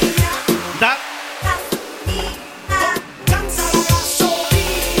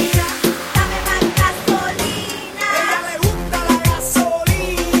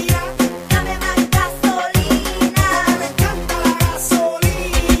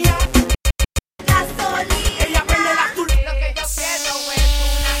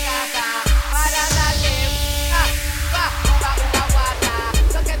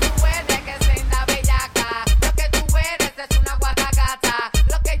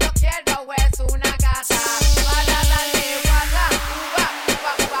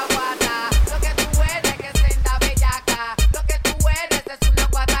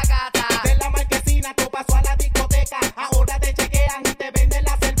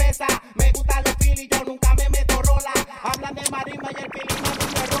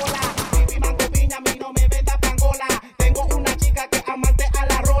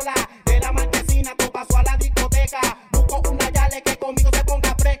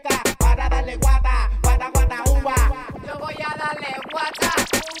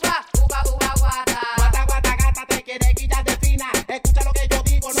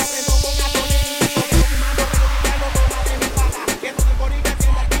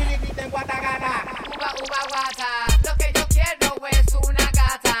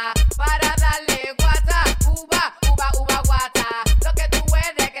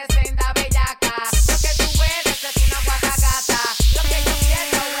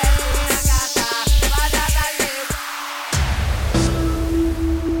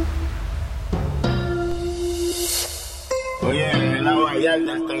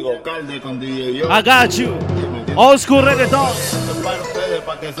 I got you. Old school reggaeton.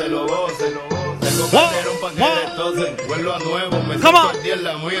 Come on.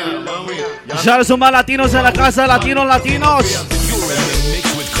 Shout out to my latinos en la casa, latinos.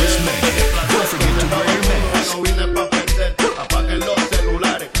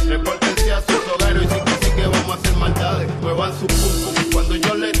 Cuando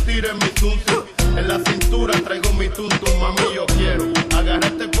yo le tire mi tuntum, en la cintura traigo mi tuntum, mami, yo quiero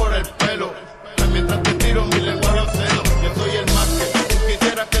agarrarte por el pelo, mientras te tiro mi lengua a los senos. Yo soy el más que tú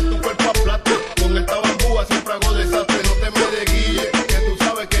quisieras que tu cuerpo aplaste, con esta bambúa siempre hago desastre, no te me desguille, que tú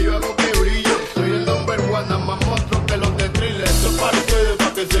sabes que yo hago que brille. Soy el number one, nada más monstruo que los de Thriller. Esto es para ustedes,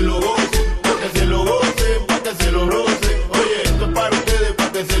 para que se lo gocen, para que se lo gocen, para que se lo rocen. Oye, esto es para ustedes,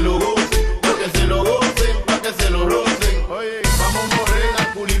 para que se lo gocen, para que se lo gocen, para que se lo rocen. Oye, vamos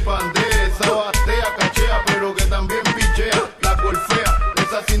morena, culipandesa, batea, cachea, pero que también pichea, la golfea,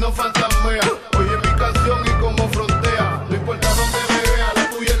 esa sí no fantasmea. Oye mi canción y como frontea, no importa donde me vea, la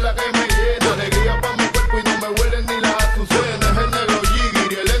tuya es la que me llena.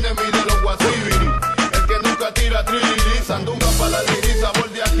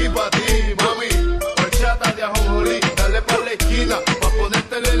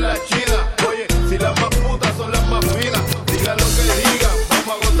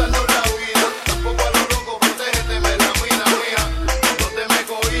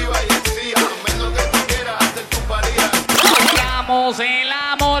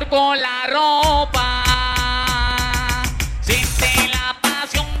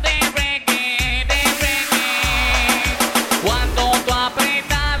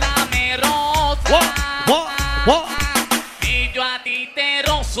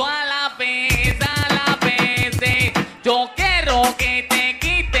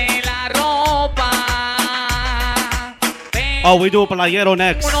 Oh, we do Playero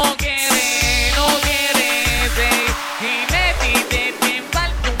next. No quiere, y me pide que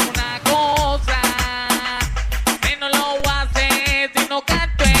falta una cosa. Que no lo hace si no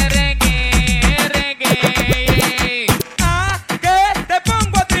canto el reggae. Ah, que te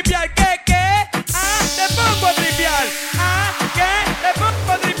pongo a tripear, que. Ah, te pongo a tripear. Ah, que te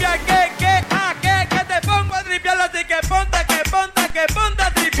pongo a tripear, que. Ah, que te pongo a tripear. Así que ponte a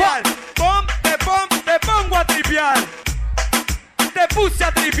tripear. Te pongo a tripear. Te puse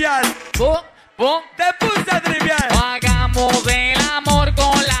a tripear. Te puse a tripear. Hagamos el amor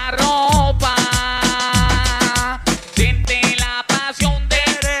con la ropa. Siente la pasión de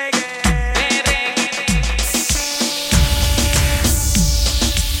reggae.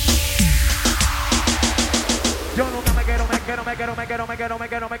 Yo nunca me quiero.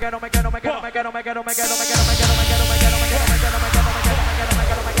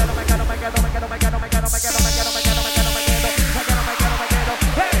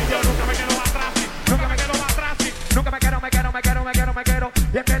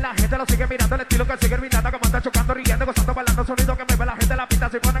 Y es que la gente lo sigue mirando, el estilo que sigue mirando, como anda chocando, riendo, gozando, bailando, sonido que me ve la gente, la pista,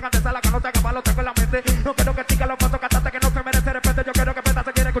 si pone candesa, la que no se acaba, lo tengo en la mente. No quiero que tica los pasos, cantantes que no se merece respeto, yo quiero que peta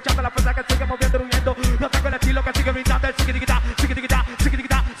se quiere escuchando la fuerza que sigue moviendo y huyendo. No tengo el estilo que sigue brindando, el chiquitiquita, chiquitiquita,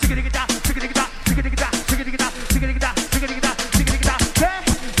 chiquitiquita, chiquitiquita, chiquitiquita, chiquitiquita, chiquitiquita, chiquitiquita, chiquitiquita, chiquitiquita,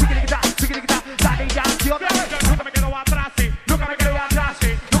 chiquitiquita, chiquitiquita, dale ya, yo nunca me quedo atrás, sí, nunca me quedo atrás, sí,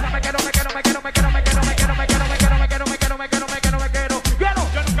 nunca me quedo.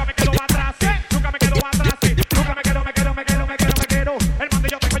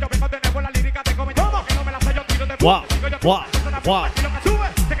 Wow.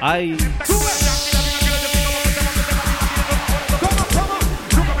 Ay.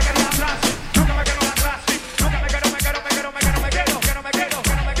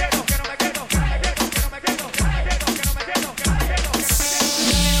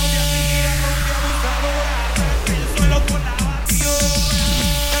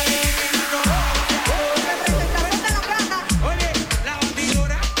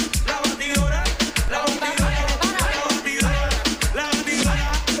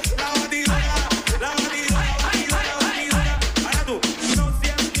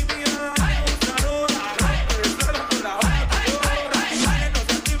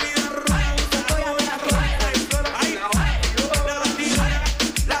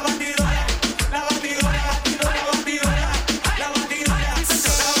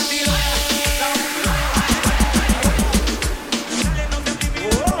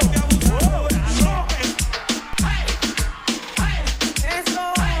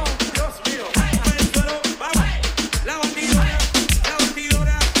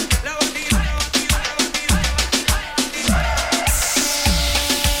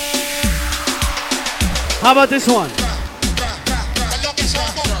 How about this one?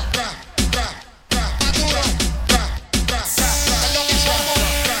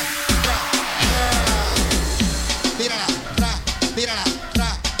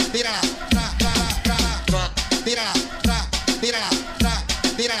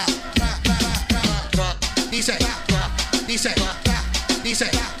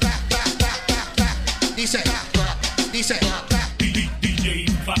 Dice DJ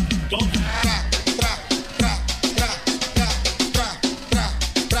Factor.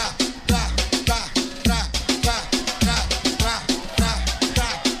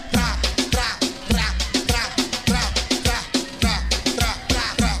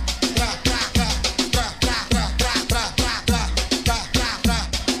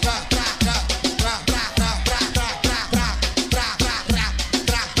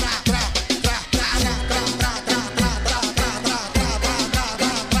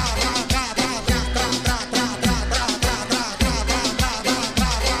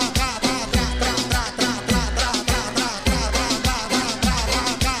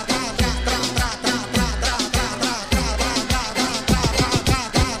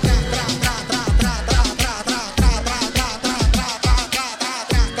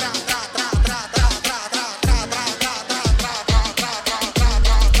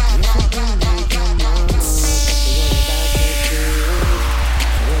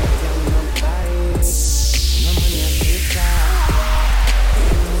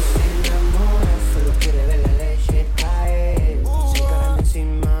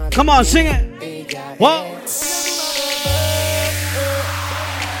 Come on, sing it. What?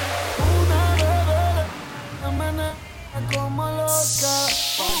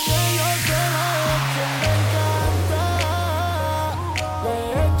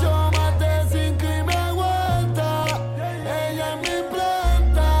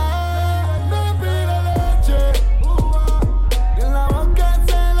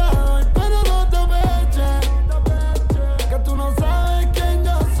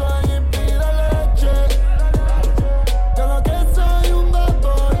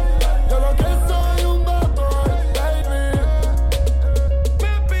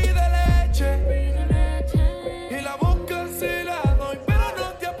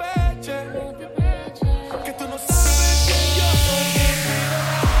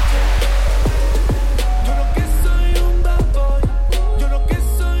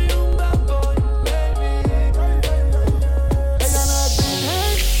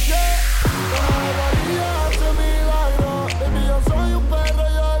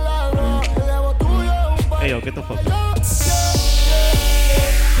 video. Get the fuck out.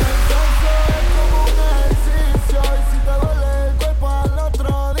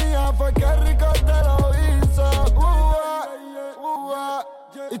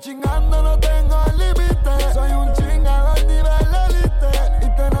 Y chingando no tengo límite. Soy un chingado al nivel elite. Y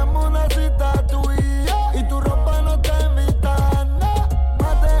tenemos una cita tú y yo. Y tu ropa no te invita a nada.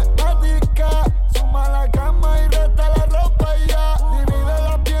 Matemática. Suma la cama y resta la ropa y ya. Divide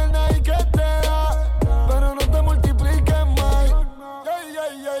la pierna y que te da. Pero no te multipliques más.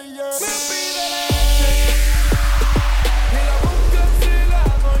 Me pide leche. Y la buscas y la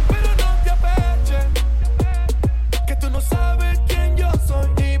doy. Pero no te apeches. Que tú no sabes quién yo soy.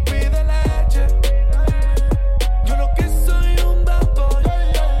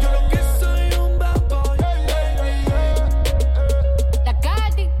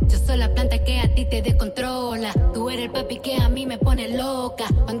 Te descontrola, tú eres el papi que a mí me pone loca.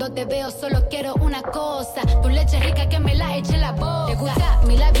 Cuando te veo solo quiero una cosa, tu leche rica que me la eche en la boca. Te gusta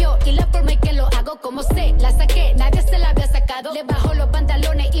mi labio y la forma en que lo hago como sé. La saqué, nadie se la había sacado. Le bajo los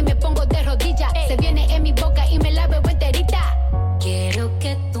pantalones y me pongo de rodillas. Se viene en mi boca y me la bebo enterita. Quiero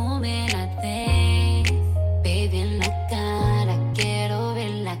que tú me la des, baby, en la cara. Quiero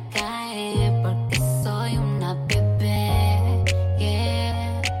verla caer porque soy una bebé,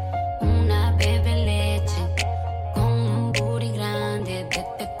 yeah. Una bebé leche con un booty grande. De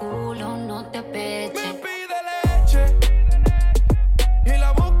este culo no te apeche. Me pide leche y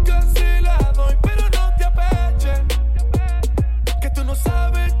la buscas y la doy, pero no te apeche. Que tú no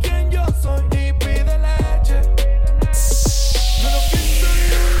sabes quién yo soy y pide leche. Yo lo que soy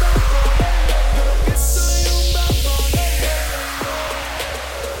un bambón, yo lo que soy un bambón.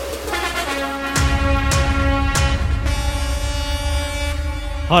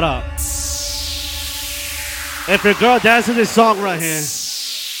 Hold up. If your girl dances this song right here,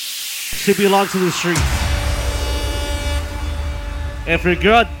 she belongs to the streets. If your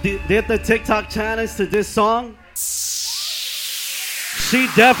girl did the TikTok challenge to this song, she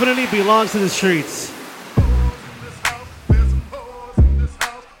definitely belongs to the streets.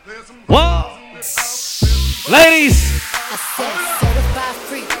 Whoa! Ladies! I said certified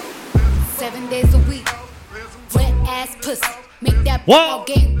free, 7 days a week. Wet ass pussy, make that ball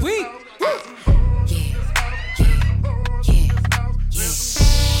game weak.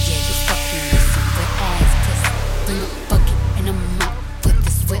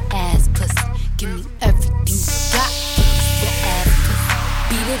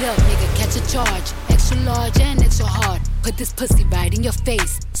 Up, nigga, catch a charge. Extra large and extra hard. Put this pussy right in your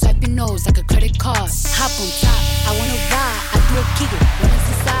face. Swipe your nose like a credit card. Hop on top, I wanna ride. I do a kegel, run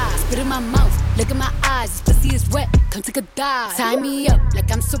inside. Spit in my mouth, look in my eyes. This pussy is wet, come take a dive. Tie me up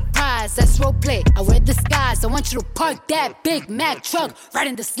like I'm surprised. That's role play, I wear disguise. I want you to park that Big Mac truck right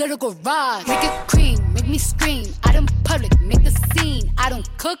in this little garage. Make it cream, make me scream. Out in public, make the scene. I don't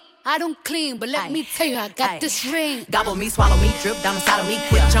cook, I don't clean, but let me tell you, I got this ring. Gobble me, swallow me, drip down inside of me.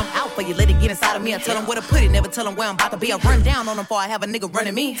 Quick jump out for you, let it get inside of me. I tell them where to put it, never tell them where I'm about to be. I run down on them before I have a nigga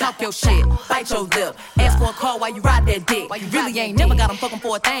running me. Talk your shit, bite your lip. Ask for a call while you ride that dick. You really ain't never got him fucking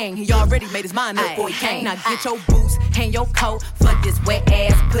for a thing. He already made his mind up before he came. Now get your boots, hang your coat for this wet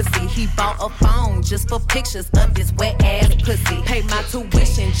ass pussy. He bought a phone just for pictures of this wet ass pussy. Pay my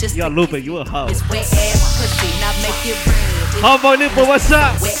tuition just Yo, Lupe, you a hoe. this wet ass pussy. Now make it rain. Homeboy Nipple, what's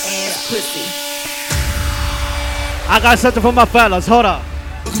up? Wet ass pussy. I got something for my fellas. Hold up.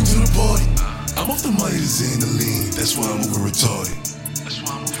 Welcome to the party. I'm off the money to Xanaline. That's why I'm over retarded.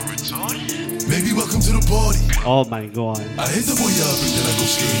 Maybe welcome to the party. Oh my god. I hit the boy up and then I go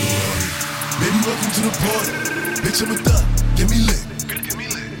skating around. Maybe welcome to the party. Bitch, I'm a thot. Get me lit.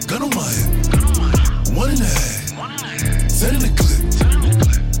 Gun on my hip. 1.5. 10 in the clip.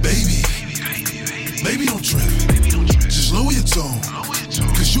 Baby. Baby, don't trip. Just lower your tone.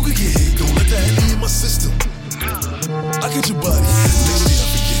 Cause you can get hit. Don't let that hit in my system. I get your body. Next day I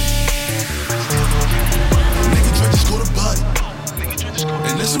forget. Nigga Dre just caught a body.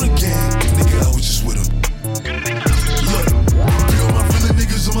 And that's on the gang. Nigga, I was just with him. Look, bring all my villain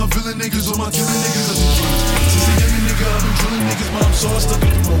niggas, all my villain niggas, all my killing niggas. That's the truth. Since a young nigga, I've been drilling niggas, but I'm so stuck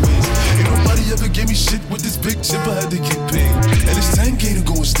in my ways. Ain't nobody ever gave me shit with this big chip. I had to get paid. And it's 10K to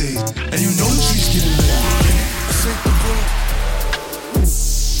go on stage. And you know the streets getting lit. I say the room.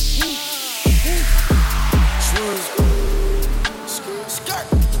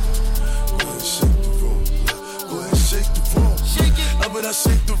 But I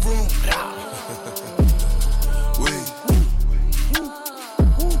shake the room. Wait.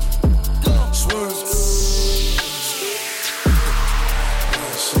 Swerve.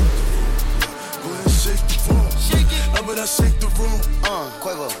 Go ahead, shake the room. But I shake the room.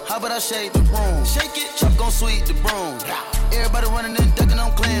 Quavo, how but I shade the room. Shake it, chop gon' sweep the broom. Everybody running and ducking,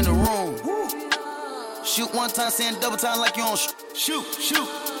 I'm clearing the room. Shoot one time, saying double time like you on shoot.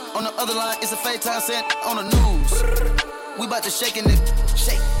 On the other line, it's a fake time, saying on the news. We bout to shaking it,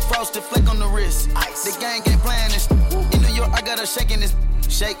 shake. Frosted flake on the wrist. Ice. The gang ain't playing this. In New York, I got her shaking this.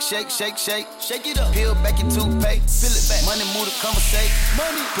 Shake it up. Peel back your toothpaste, peel it back. Money move to conversate.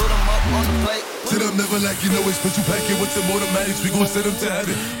 Money, put them up on the plate. Sit up, never like you know it's but you pack it with the automatics. We gon' set them to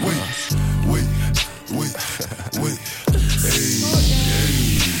heaven. Wait. Hey.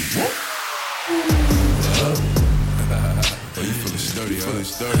 Oh, you feeling sturdy,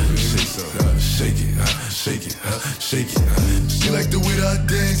 Shake it. She like the way that I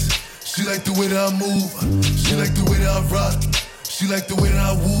dance. She like the way that I move. She like the way that I rock. She like the way that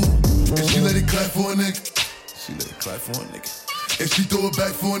I woo. And she let it clap for a nigga. And she throw it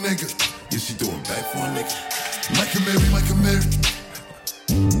back for a nigga. Yeah, she throw it back for a nigga. Michael Mary.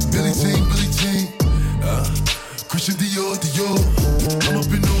 Billie Jean. Christian Dior. I'm up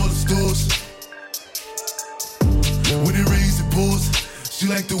in all the stores. When it rains, it pours. She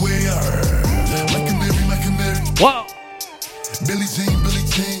like the way I heard. Michael Mary. Wow. Billie Jean.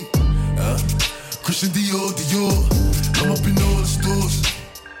 Christian Dior. I'm up in all the stores.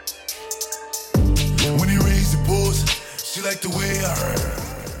 When it rains, it pours. She like the way I heard.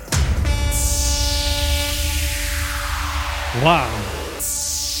 Wow.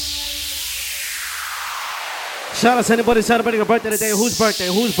 Shout out to anybody celebrating a birthday today. Whose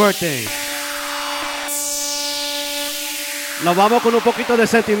birthday? Nos vamos con un poquito de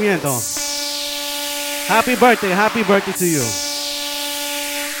sentimiento. Happy birthday to you.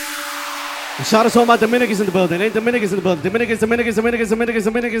 And shout out to all my Dominicans in the building. Ain't Dominicans in the building. Dominicans.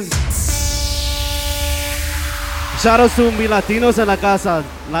 Shout out to mis latinos en la casa.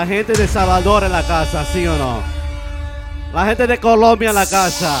 La gente de Salvador en la casa, ¿sí o no? La gente de Colombia en la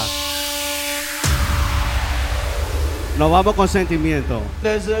casa. Nos vamos con sentimiento.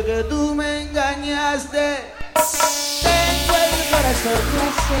 Desde que tú me engañaste, tengo el corazón de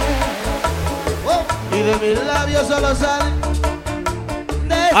acero. Y de mis labios solo salen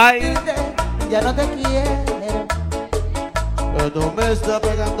decirte, ya no te quiero. Que tú me estás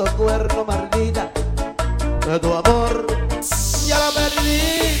pegando cuerno, maldita. Que tu amor ya lo perdí,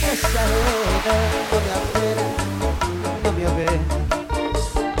 que esa no me apena.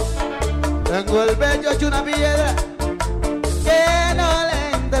 Tengo el pecho hecho una piedra que no le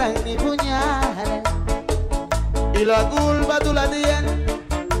entran ni puñales. Y la culpa tú la tienes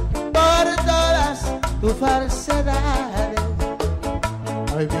por todas tus falsedades.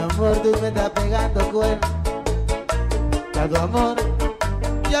 Ay, mi amor, tú me estás pegando cuerno. Que tu amor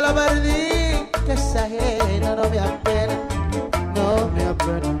ya lo perdí, que esa ajena no me apena.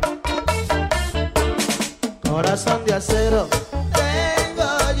 Corazón de acero tengo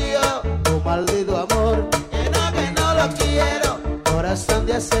yo, tu maldito amor, que no lo quiero. Corazón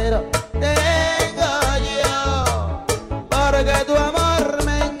de acero tengo yo, porque tu amor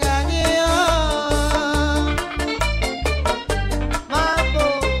me engañó. Mambo.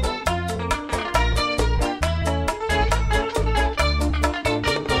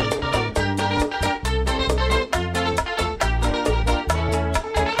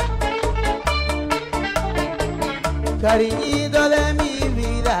 Cariñito de mi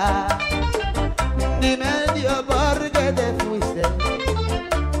vida, dime Dios por qué te fuiste,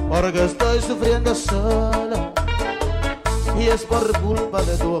 porque estoy sufriendo solo y es por culpa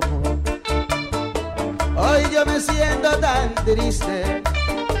de tu amor. Hoy yo me siento tan triste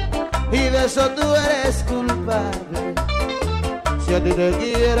y de eso tú eres culpable. Si a ti te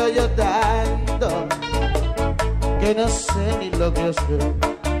quiero yo tanto que no sé ni lo que hacer.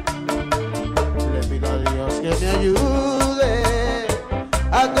 Que me ayude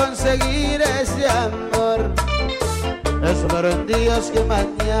a conseguir ese amor. Espero en Dios que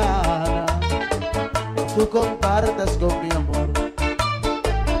mañana tú compartas con mi amor.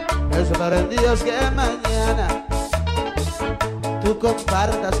 Espero en Dios que mañana tú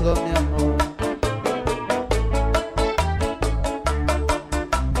compartas con mi amor.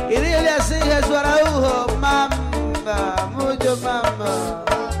 Y dile así, Jesús Araujo, mamba, mucho mamba.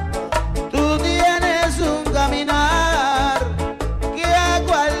 Caminar que a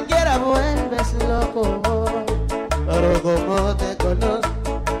cualquiera vuelves loco, pero como te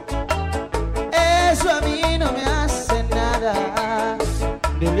conozco, eso a mí no me hace nada.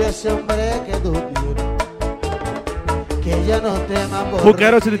 Dile a ese hombre que tú quieres, que ya no tema por Who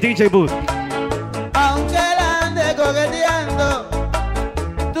got us to the DJ booth? aunque la ande coqueteando,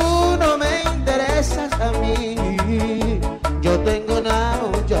 tú no me interesas a mí. Yo tengo una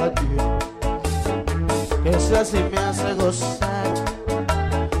muchacha que esa sí me hace gozar,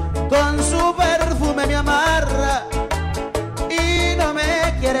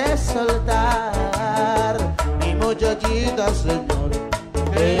 está, señor.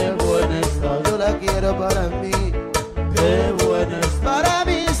 Qué buena está, yo la quiero para mí. Qué buena está, para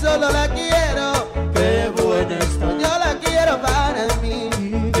mí solo la quiero. Qué buena está, yo la quiero para mí.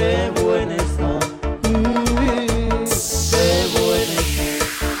 Qué buena está, qué buena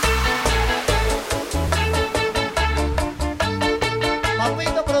está.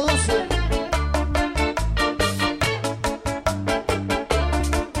 Papito produce.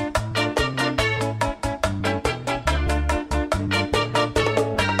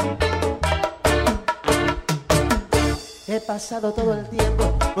 He pasado todo el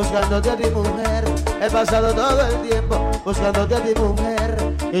tiempo buscándote a ti, mujer. He pasado todo el tiempo buscándote a ti, mujer.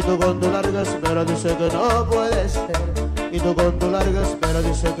 Y tú con tu larga espera dices que no puede ser. Y tú con tu larga espera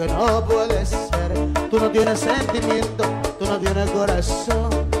dices que no puede ser. Tú no tienes sentimiento, tú no tienes corazón.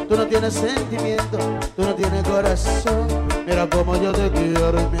 Tú no tienes sentimiento, tú no tienes corazón. Mira cómo yo te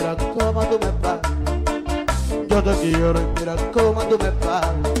quiero y mira cómo tú me pagas. Yo te quiero y mira cómo tú me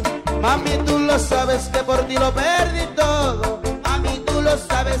pagas. Mami, tú lo sabes que por ti lo perdí todo. Mami, tú lo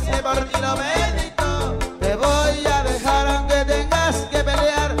sabes que por ti lo perdí todo. Te voy a dejar aunque tengas que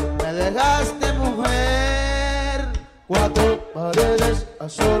pelear. Me dejaste, mujer. Cuatro paredes a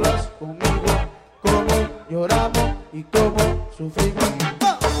solas conmigo. Cómo lloramos y cómo sufrimos.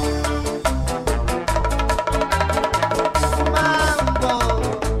 Mambo.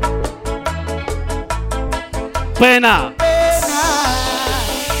 Pena.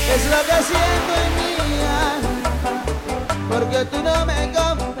 Es lo que siento en mi alma, porque tú no me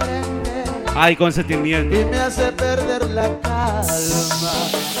comprendes. Ay, consentimiento. Y me hace perder la calma.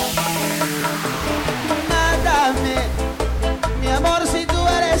 Mátame, mi amor, si tú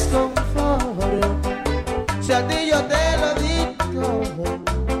eres confort. Si a ti yo te lo di todo,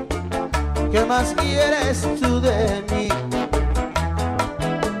 ¿qué más quieres tú de mí?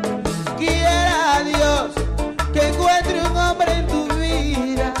 Quiera Dios que encuentre un hombre en tu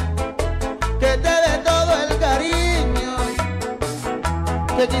vida que te dé todo el cariño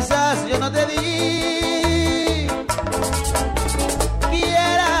que quizás yo no te di.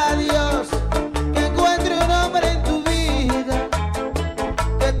 Quiera Dios que encuentre un hombre en tu vida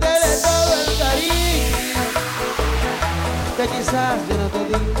que te dé todo el cariño que quizás yo no te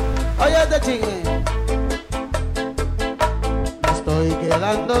di. Oye, te chingue, me estoy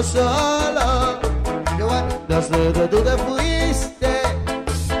quedando solo. Desde que tú te fuiste,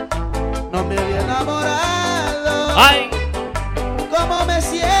 no me había enamorado. ¡Ay! ¿Cómo me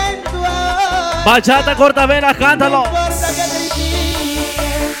siento ahora? Bachata Cortavena, cántalo. No importa que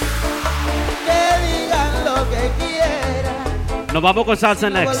critiquen, que digan lo que quieran. Nos vamos con salsa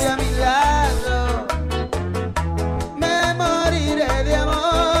No next. vuelve a mi lado, me moriré de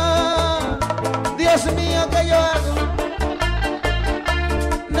amor. Dios mío, ¿qué yo hago?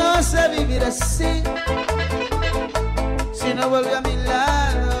 No sé vivir así. Si no vuelve a mi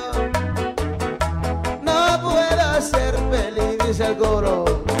lado, no puedo ser feliz, dice el coro.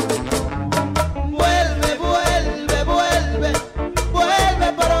 Vuelve, vuelve, vuelve,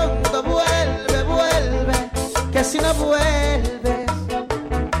 vuelve pronto, vuelve, vuelve, que si no vuelves,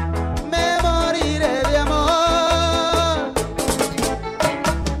 me moriré de amor.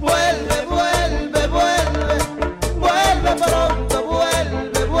 Vuelve, vuelve, vuelve, vuelve pronto,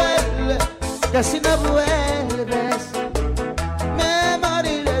 vuelve, vuelve, que si no vuelves, me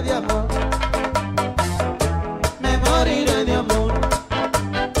moriré de amor. Me moriré de amor.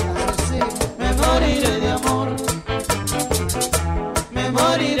 Sí, me moriré de amor. Me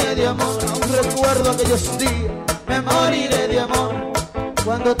moriré de amor. Aún recuerdo aquellos días. Me moriré de amor.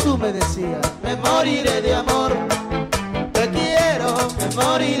 Cuando tú me decías, me moriré de amor. Te quiero, me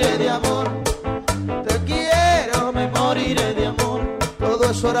moriré de amor. Te quiero, me moriré de amor. Todo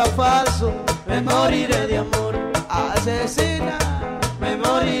eso era falso. Me moriré de amor. Asesina, me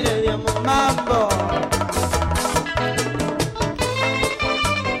moriré de amor. Mambo.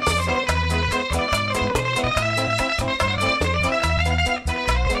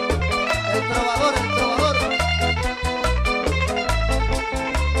 El trovador, el trovador.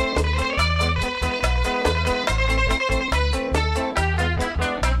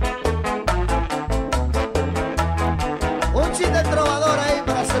 Un chiste trovador ahí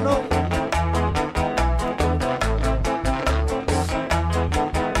para Zenón.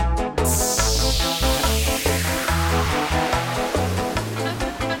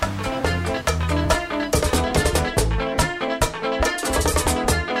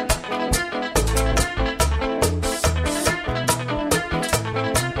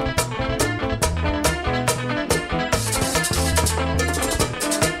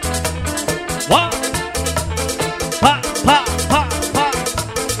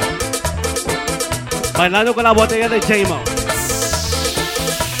 Bailando con la botella de J-Mo.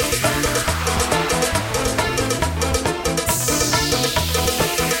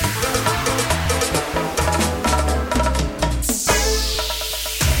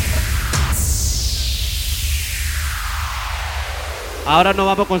 Ahora nos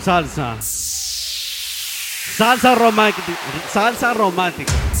vamos con salsa. Salsa romántica. Salsa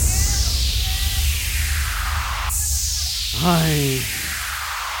romántica. Ay.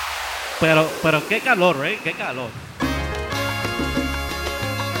 Pero qué calor, ¿eh? Qué calor.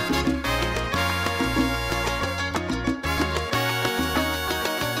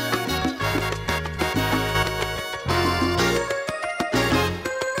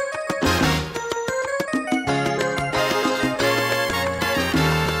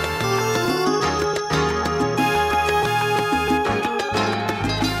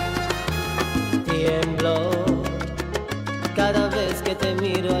 Cada vez que te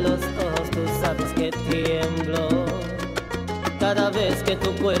miro a los ojos, tú sabes que tiemblo. Cada vez que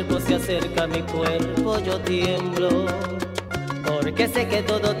tu cuerpo se acerca a mi cuerpo, yo tiemblo. Porque sé que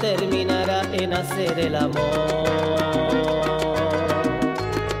todo terminará en hacer el amor.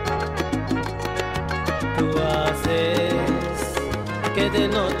 Tú haces que de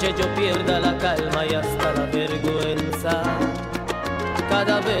noche yo pierda la calma y hasta la vergüenza.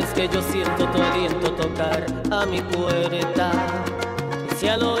 Cada vez que yo siento tu aliento tocar a mi puerta, y si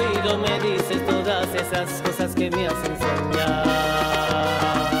al oído me dices todas esas cosas que me hacen soñar,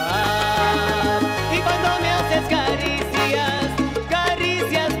 y cuando me haces caricias,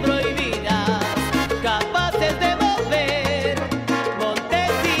 caricias prohibidas, capaces de mover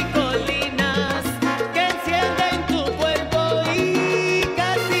montes y colinas, que encienden tu cuerpo y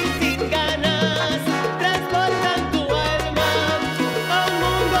casi sin ganas transportan tu alma a un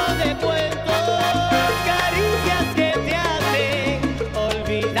mundo de cuentos, caricias que te hacen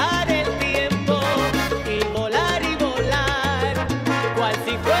olvidar el tiempo y volar, cual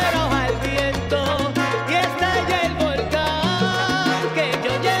si fuera hoja al viento, y estalla el volcán que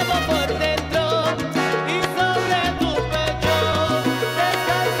yo llevo por dentro, y sobre tu pecho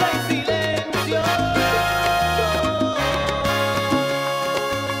descanso en silencio.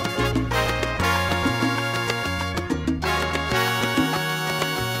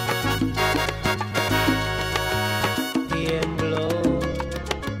 Tiemblo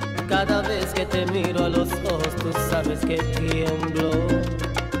cada vez que te miro a los ojos, tú sabes que tiemblo.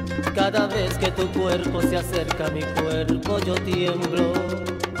 Cada vez que tu cuerpo se acerca a mi cuerpo, yo tiemblo.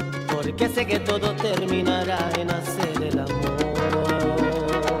 Porque sé que todo terminará en hacer el amor.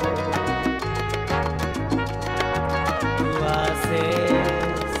 Tú haces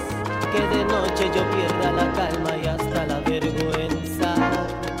que de noche yo pierda la calma y hasta la vergüenza.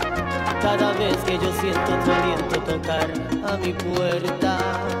 Cada vez que yo siento tu aliento tocar a mi puerta,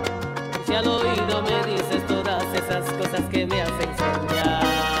 si al oído me dices todas esas cosas que me hacen soñar,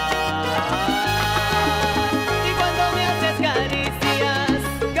 y cuando me haces caricias,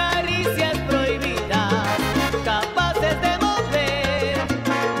 caricias prohibidas, capaces de mover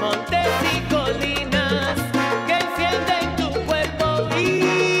montes y colinas, que encienden tu cuerpo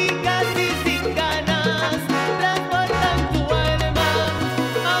y casi sin ganas transportan tu alma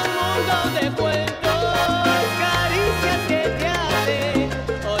a un mundo de cuentos, caricias que te hacen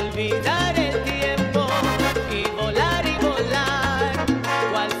olvidar el tiempo y volar,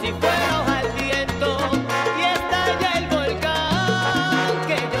 cual si fuera hoja al viento, y estalla el volcán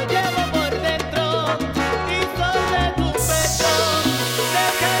que yo llevo por dentro, y sobre tu pecho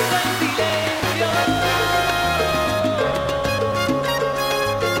descanso en silencio.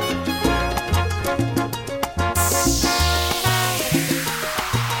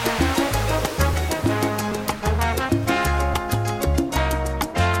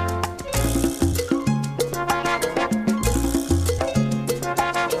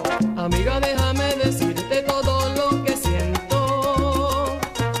 Amiga, déjame decirte todo lo que siento,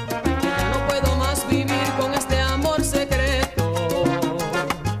 que ya no puedo más vivir con este amor secreto.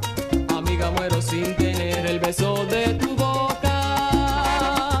 Amiga, muero sin tener el beso de tu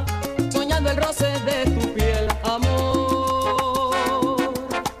boca, soñando el roce de tu piel, amor.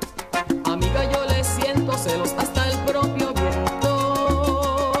 Amiga, yo le siento celos hasta el propio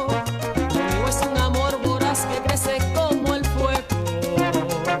viento. Lo mío es un amor voraz que crece como el fuego.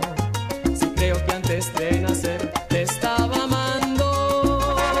 Creo que antes de nacer te estaba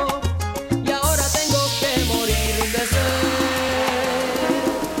amando, y ahora tengo que morir de sed.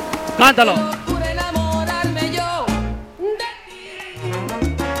 Cántalo. Por enamorarme yo de ti.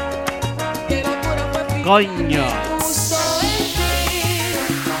 Qué locura fue fijarme Coño. justo en ti.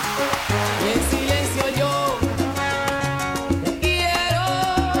 Y en silencio yo te quiero,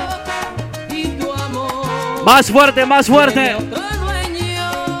 y tu amor Más fuerte, más fuerte. tiene otro dueño.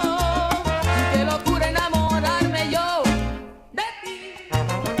 Qué locura enamorarme yo de ti.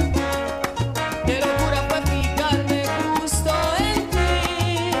 Qué locura fue fijarme justo en ti.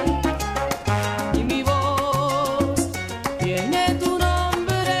 Y mi voz tiene tu nombre.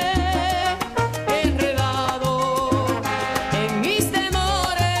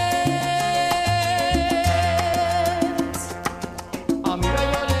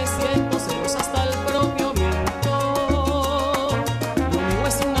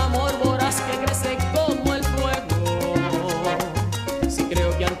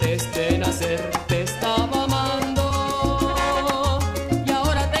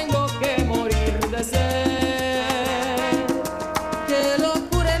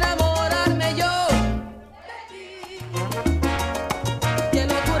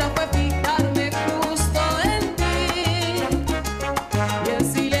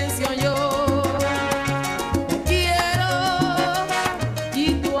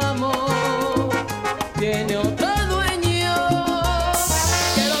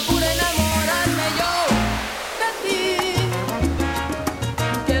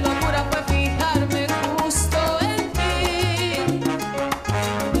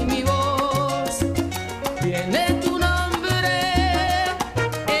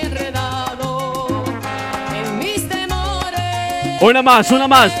 Una más, una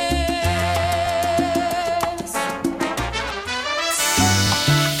más.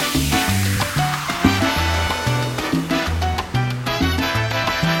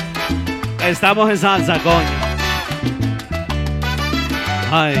 Estamos en salsa, coño.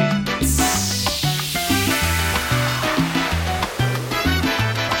 Ay.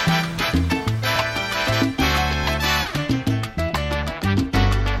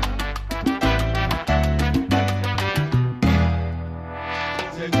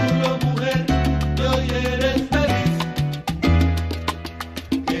 Seguro, mujer, que hoy eres feliz.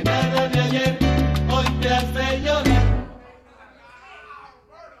 Que nada de ayer hoy te hace llorar.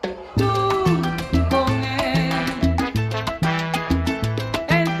 Con él,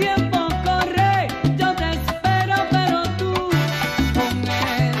 el tiempo corre, yo te espero, pero tú con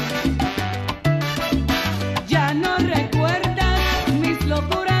él ya no recuerdas mis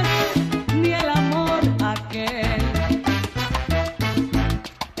locuras ni el amor aquel.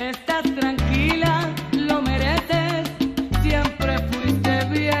 Estás tranquila, lo mereces, siempre fuiste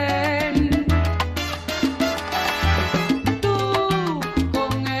bien. Tú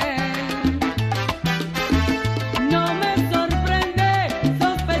con él. No me sorprende,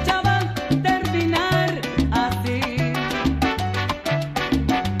 sospechaba terminar así.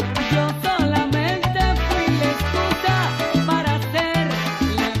 Yo solamente fui la excusa para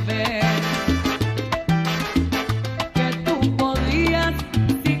hacerle ver que tú podías,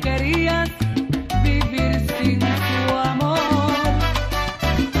 si querías, vivir sin su amor.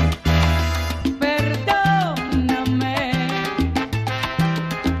 Perdóname.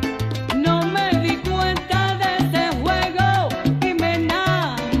 No me di cuenta de ese juego y me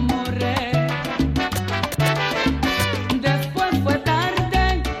enamoré. Después fue tarde,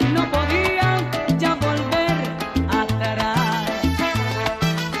 no podía ya volver atrás.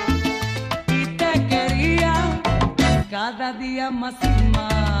 Y te quería cada día más y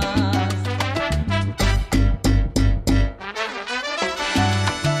más.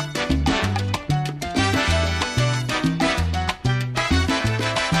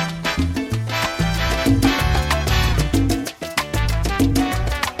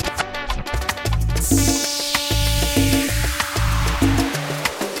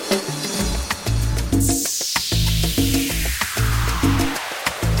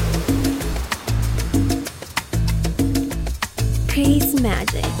 Praise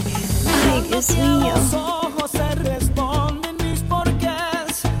Magic. Ay, Dios mío. Los ojos se responden mis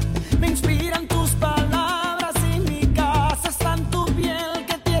porqués. Me inspiran tus palabras y mi casa está en tu piel.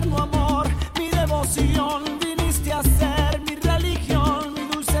 Qué tierno amor, mi devoción. Viniste a ser mi religión, mi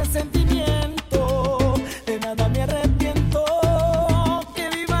dulce sentimiento. De nada me arrepiento. Que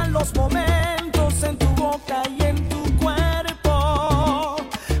vivan los momentos en tu boca y en tu cuerpo,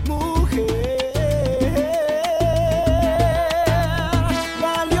 mujer.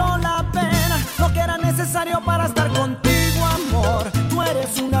 Valió la pena lo que era necesario para estar contigo, amor. Tú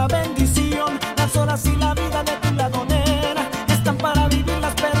eres una bendición. Las horas y la vida de tu lado, nena, están para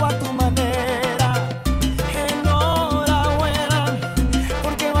vivirlas, pero a tu manera. Enhorabuena,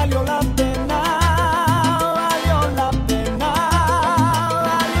 porque valió la pena. Valió la pena.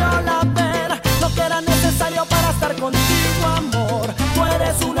 Valió la pena lo que era necesario para estar contigo, amor. Tú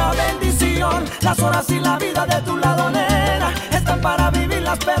eres una bendición. Las horas y la vida de tu lado, nena, están para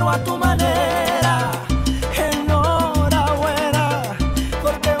vivirlas, pero a tu manera. Enhorabuena,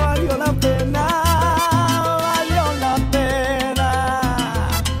 porque valió la pena. Valió la pena.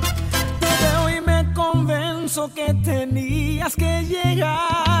 Te veo y me convenzo que tenías que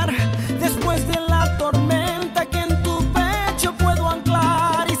llegar. Después de la tormenta que en tu pecho puedo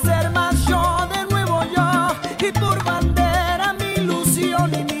anclar y ser más yo, de nuevo yo. Y por bandera mi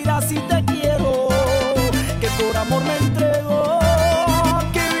ilusión. Y mira si te quiero, que por amor me entrego.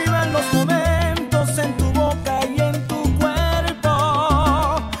 Que vivan los momentos en tu boca y en tu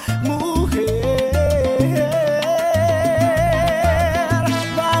cuerpo, mujer.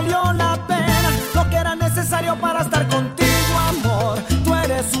 Valió la pena lo que era necesario para estar contigo, amor. Tú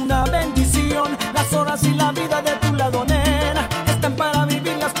eres una bendición. Las horas y la vida de tu lado, nena, están para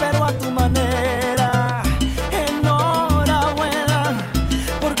vivirlas, pero a tu manera. Enhorabuena,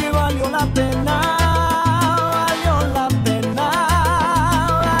 porque valió la pena. Valió la pena.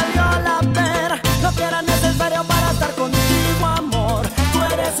 Valió la pena lo que era necesario para estar contigo, amor. Tú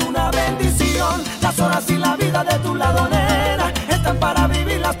eres una bendición. Las horas y la vida de tu lado, nena, están para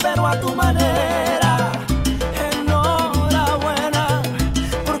vivirlas, pero a tu manera. Enhorabuena,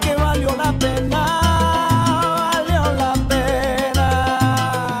 porque valió la pena. Valió la pena.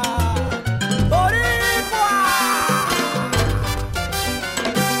 ¡Boricua!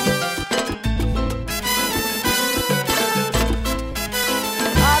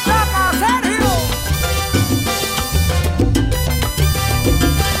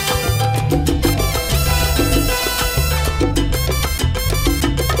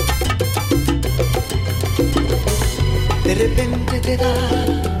 repente te da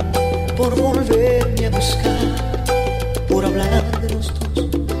por volverme a buscar, por hablar de los dos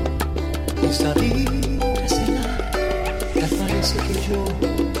y salir a cenar. Tal parece que yo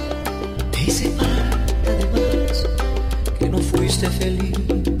te hice falta de más, que no fuiste feliz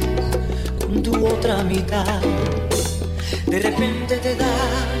con tu otra mitad. De repente te da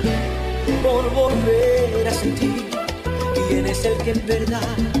por volver a sentir quién es el que en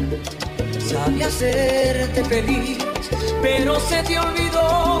verdad sabe hacerte feliz, pero se te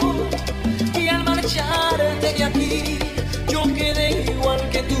olvidó que al marcharte de aquí yo quedé igual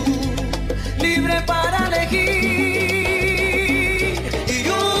que tú, libre para elegir. Y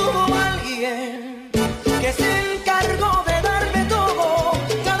hubo alguien que se encargó de darme todo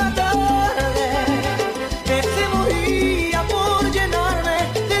cada tarde, que se moría por llenarme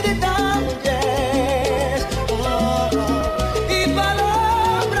de detalles y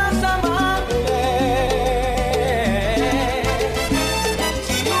palabras amables.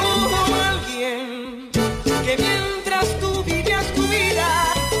 Si hubo alguien que mientras tú vivías tu vida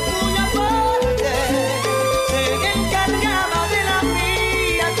muy aparte, se encargaba de la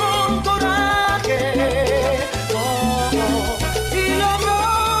mía con coraje, y logró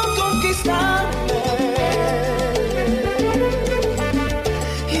conquistarme.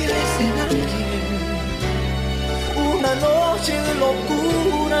 Y ese alguien, una noche de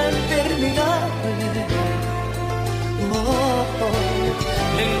locura interminable,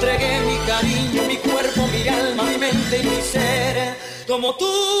 le entregué mi cariño, mi cuerpo, mi alma, mi mente y mi ser, como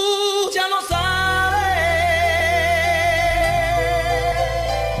tú ya lo sabes.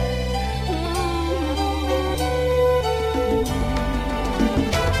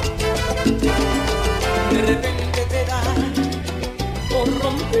 De repente te da por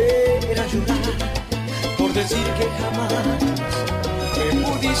romper a llorar, por decir que jamás me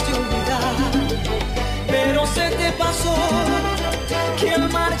pudiste olvidar, pero se te pasó que al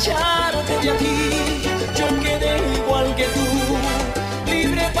marcharte de aquí yo quedé igual que tú,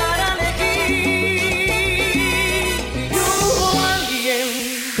 libre para elegir. Y hubo alguien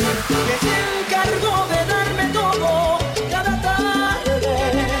que se encargó de darme todo cada tarde,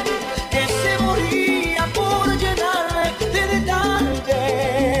 que se moría por llenarme de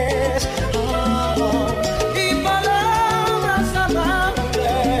detalles y palabras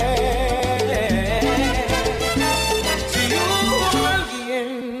amables. Si hubo alguien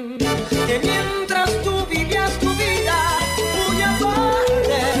que mientras tú vivías tu vida muy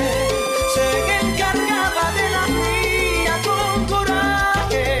aparte, se encargaba de la mía con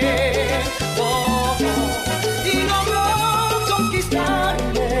coraje, y logró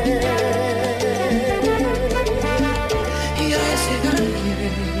conquistarme. Y a ese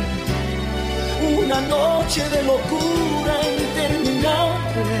alguien, una noche de locura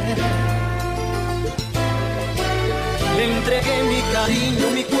interminable, le entregué mi cariño,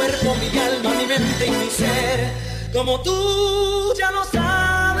 mi cuerpo, mi alma, mi mente y mi ser, como tú ya lo sabes.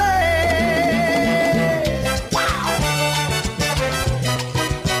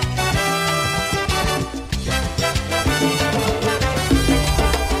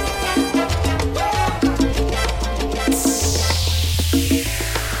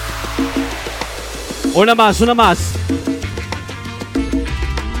 Una más, una más.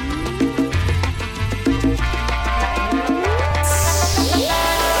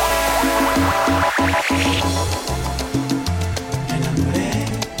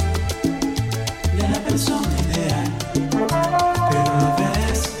 De la persona ideal, pero una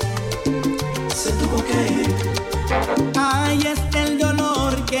vez se tuvo que ir. Ay, es el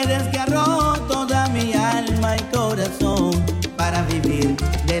dolor que desgarró toda mi alma y corazón para vivir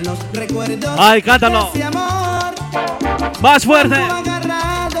de los recuerdos. Ay, cántalo. de ese amor. Más fuerte. Cuando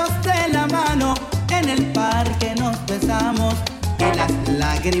agarrados de la mano en el parque nos besamos y las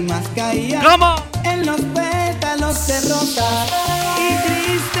lágrimas caían en los pétalos de rosa y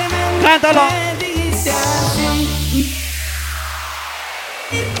tristemente cántalo. dice así.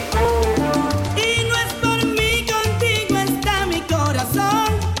 Y no es por mí, contigo está mi corazón.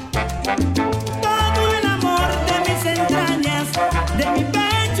 Todo el amor de mis entrañas, de mi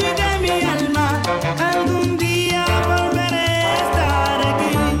pecho y de mi alma. Algún día volveré a estar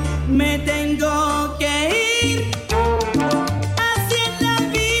aquí. Me tengo que ir. Así es la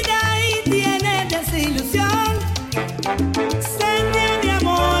vida y tiene desilusión. Sed de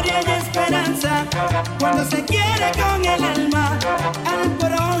amor y hay esperanza cuando se quiere con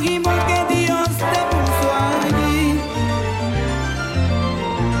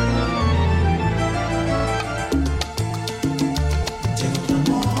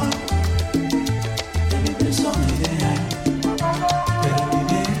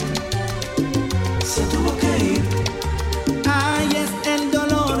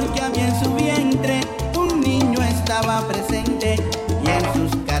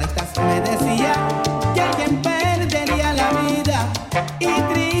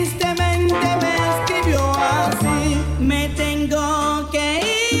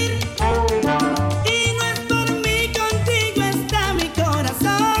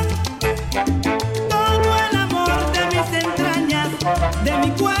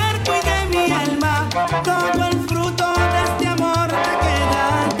cuerpo y de mi alma. Todo el fruto de este amor te queda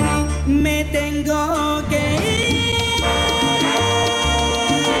a ti. Me tengo que ir.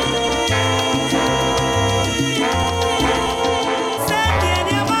 Se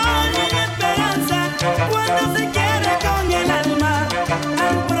tiene amor y esperanza cuando se quiere con el alma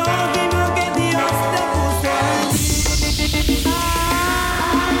al prójimo que Dios te puso a ti.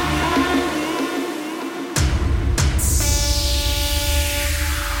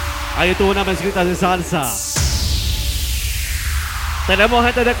 Ahí tuvo una mezclita de salsa. Tenemos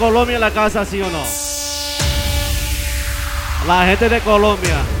gente de Colombia en la casa, ¿sí o no? La gente de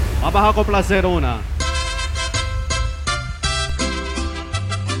Colombia. Vamos a complacer una.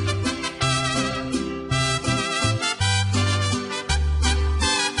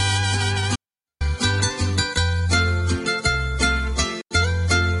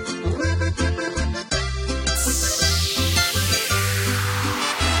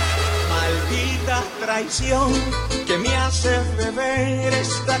 Maldita traición que me hace beber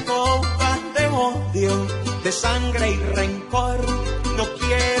esta copa de odio, de sangre y rencor. No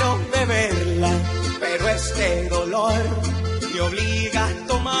quiero beberla, pero este dolor me obliga a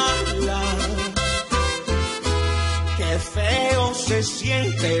tomarla. Qué feo se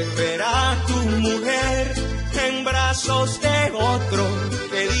siente ver a tu mujer en brazos de otro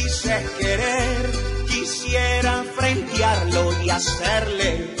que dice querer. Quisiera frentearlo y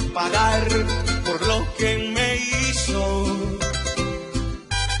hacerle pagar por lo que me hizo.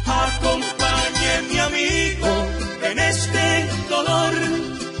 Acompañe mi amigo en este dolor,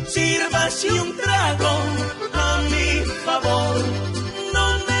 sírvase un trago a mi favor. No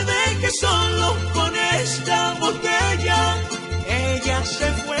me deje solo con esta botella. Ella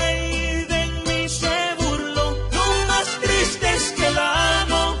se fue y de mí se burló. Lo más triste es que la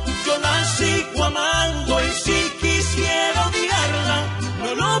amo, yo la sigo amando y si quisiera odiarla,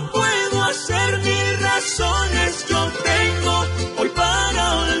 no lo puedo hacer. Mil razones yo tengo hoy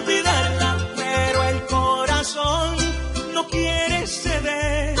para olvidarla, pero el corazón no quiere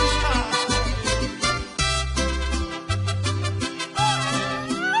ceder.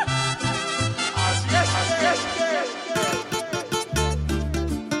 Así es, así es.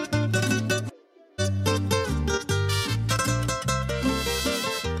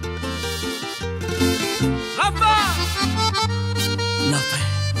 ¡Rafa! La fe.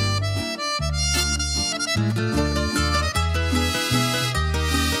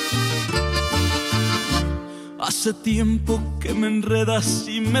 Hace tiempo que me enredas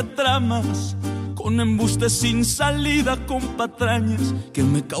y me tramas con embustes sin salida, con patrañas que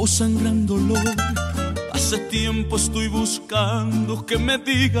me causan gran dolor. Hace tiempo estoy buscando que me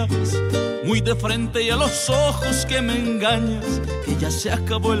digas muy de frente y a los ojos que me engañas que ya se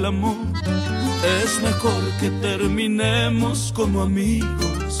acabó el amor. Es mejor que terminemos como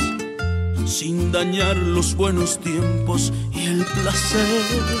amigos, sin dañar los buenos tiempos y el placer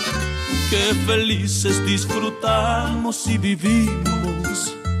que felices disfrutamos y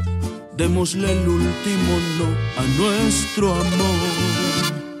vivimos. Démosle el último no a nuestro amor.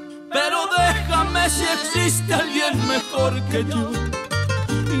 Pero déjame si existe alguien mejor que yo.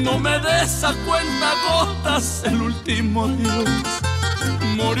 No me des a cuenta gotas el último adiós.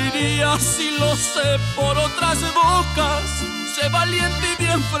 Moriría si lo sé por otras bocas. Sé valiente y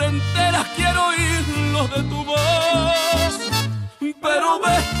bien frentera, quiero oírlo de tu voz. Pero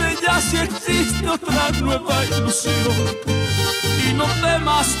vete ya si existe otra nueva ilusión. Y no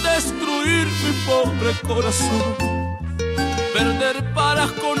temas destruir mi pobre corazón. Perder para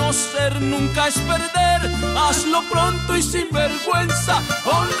conocer nunca es perder. Hazlo pronto y sin vergüenza,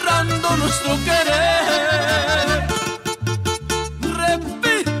 honrando nuestro querer.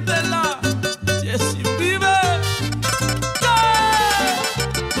 Repítela, Jessie vive.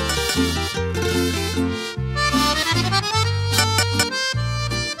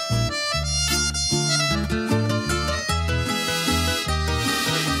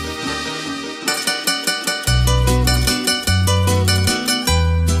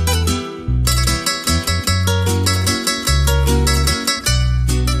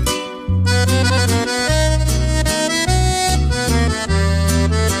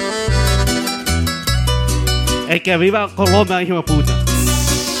 El que viva Colombia, hijo de puta.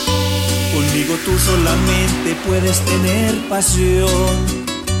 Conmigo tú solamente puedes tener pasión.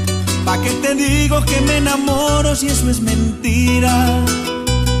 ¿Pa' qué te digo que me enamoro si eso es mentira?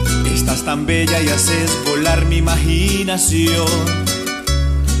 Estás tan bella y haces volar mi imaginación.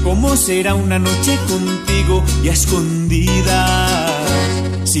 ¿Cómo será una noche contigo y a escondidas?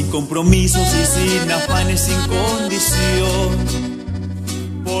 Sin compromisos y sin afanes, sin condición.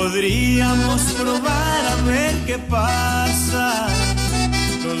 Podríamos probar a ver qué pasa.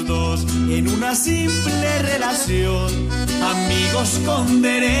 en una simple relación, amigos con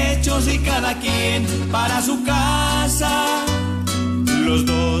derechos y cada quien para su casa. Los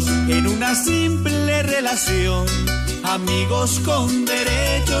dos en una simple relación, amigos con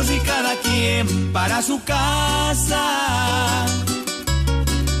derechos y cada quien para su casa.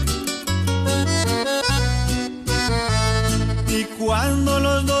 Y cuando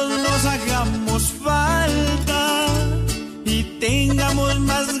los dos nos hagamos falta y tengamos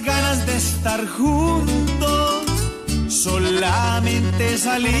más ganas de estar juntos, solamente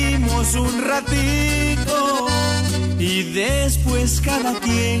salimos un ratito y después cada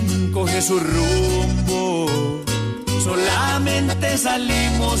quien coge su rumbo. Solamente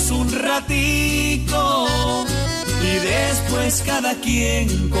salimos un ratito y después cada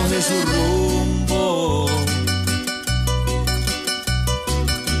quien coge su rumbo.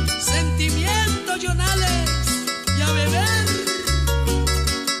 Sentimiento, Jonales, y a beber.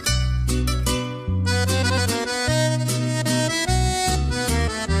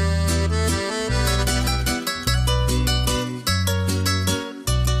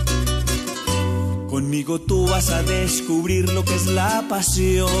 Conmigo tú vas a descubrir lo que es la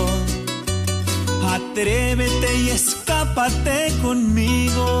pasión. Atrévete y escápate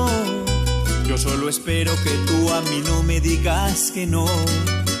conmigo. Yo solo espero que tú a mí no me digas que no.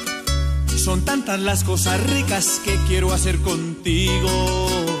 Son tantas las cosas ricas que quiero hacer contigo,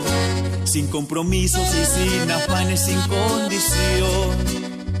 sin compromisos y sin afanes, sin condición.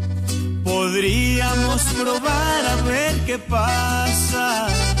 Podríamos probar a ver qué pasa,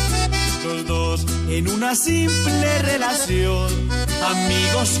 los dos en una simple relación,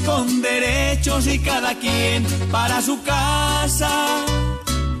 amigos con derechos y cada quien para su casa.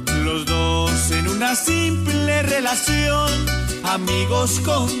 Los dos en una simple relación, amigos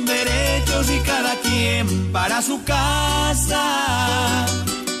con derechos y cada quien para su casa.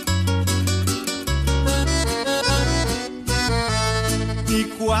 Y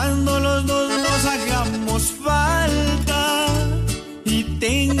cuando los dos nos hagamos falta y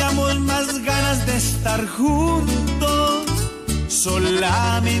tengamos más ganas de estar juntos,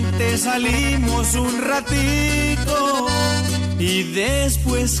 solamente salimos un ratito y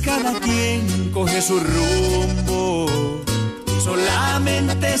después cada quien coge su rumbo.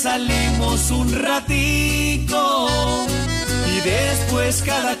 Solamente salimos un ratito y después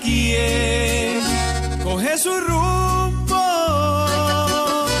cada quien coge su rumbo.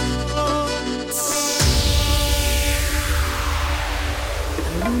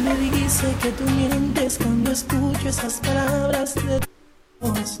 Me dice que tú mientes cuando escucho esas palabras de tu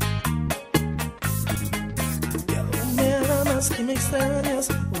voz. Que aún me amas, que me extrañas,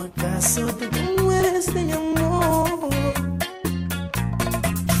 o acaso te mueres de mi amor.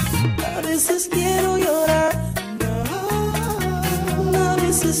 A veces quiero llorar, a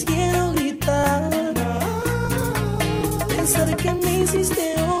veces quiero gritar, pensar que me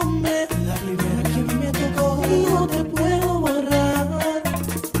hiciste hombre, la primera que me tocó y no te puedo borrar.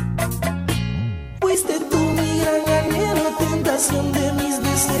 Fuiste tú mi gran anhelo, tentación de mis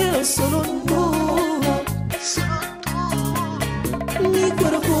deseos, solo tú. Mi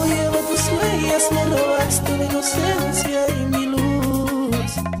cuerpo lleva tus huellas, me robaste mi inocencia y mi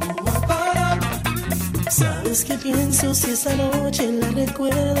luz. ¿Sabes qué pienso si esa noche la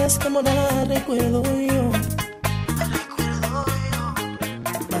recuerdas como la recuerdo yo?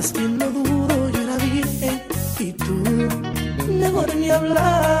 Más bien no dudo, yo era virgen y tú mejor ni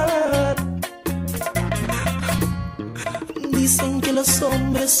hablar. Dicen que los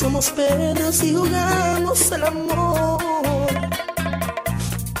hombres somos perros y jugamos al amor,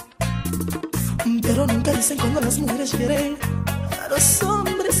 pero nunca dicen cuando las mujeres quieren a los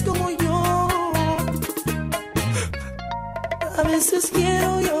hombres como yo. A veces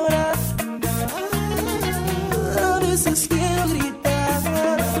quiero llorar, a veces quiero gritar,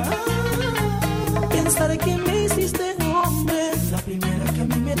 pensar que me hiciste hombre, la primera que a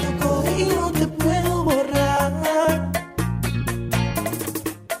mí me tocó y no te puedo borrar.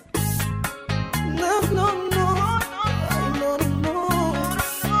 No, no,